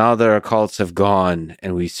now that our cults have gone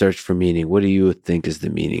and we search for meaning, what do you think is the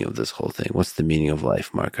meaning of this whole thing? What's the meaning of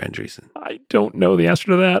life, Marc Andreessen? I don't know the answer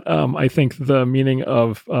to that. I think the meaning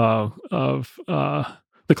of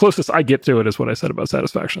the closest I get to it is what I said about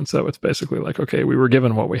satisfaction. So it's basically like, okay, we were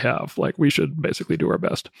given what we have. Like, we should basically do our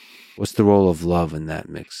best. What's the role of love in that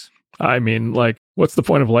mix? I mean, like, what's the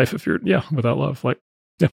point of life if you're, without love? Like,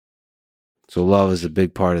 yeah. So love is a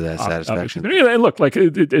big part of that satisfaction. And look, like,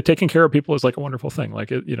 taking care of people is like a wonderful thing.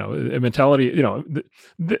 Like, a mentality,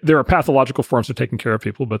 there are pathological forms of taking care of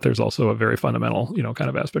people, but there's also a very fundamental, kind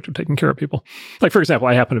of aspect of taking care of people. Like, for example,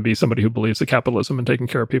 I happen to be somebody who believes that capitalism and taking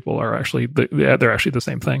care of people are actually, they're actually the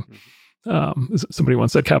same thing. Somebody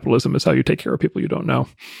once said capitalism is how you take care of people you don't know.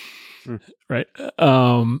 Right.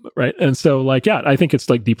 Right. And so, like, yeah, I think it's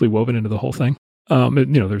like deeply woven into the whole thing.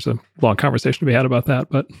 There's a long conversation to be had about that,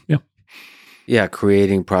 but yeah. Yeah,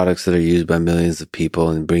 creating products that are used by millions of people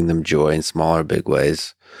and bring them joy in small or big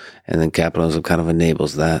ways. And then capitalism kind of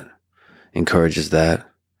enables that, encourages that.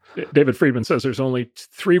 David Friedman says there's only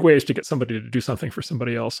 3 ways to get somebody to do something for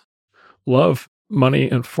somebody else: love, money,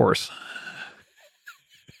 and force.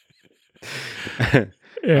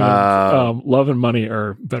 And love and money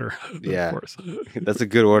are better than force. That's a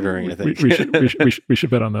good ordering, I think. we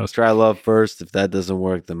should bet on those. Try love first. If that doesn't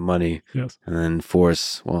work, then money. Yes. And then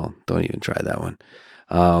force. Well, don't even try that one.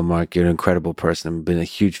 Marc, you're an incredible person. I've been a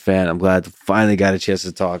huge fan. I'm glad to finally got a chance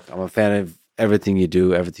to talk. I'm a fan of everything you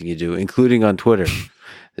do, including on Twitter.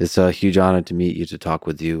 It's a huge honor to meet you, to talk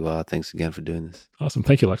with you. Thanks again for doing this. Awesome.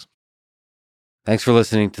 Thank you, Lex. Thanks for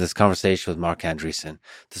listening to this conversation with Marc Andreessen.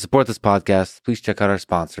 To support this podcast, please check out our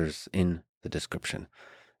sponsors in the description.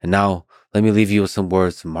 And now, let me leave you with some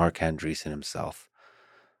words from Marc Andreessen himself.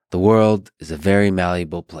 The world is a very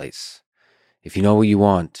malleable place. If you know what you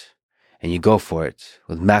want, and you go for it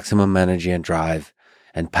with maximum energy and drive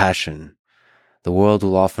and passion, the world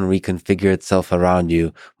will often reconfigure itself around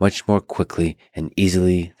you much more quickly and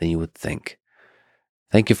easily than you would think.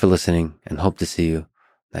 Thank you for listening, and hope to see you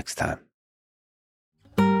next time.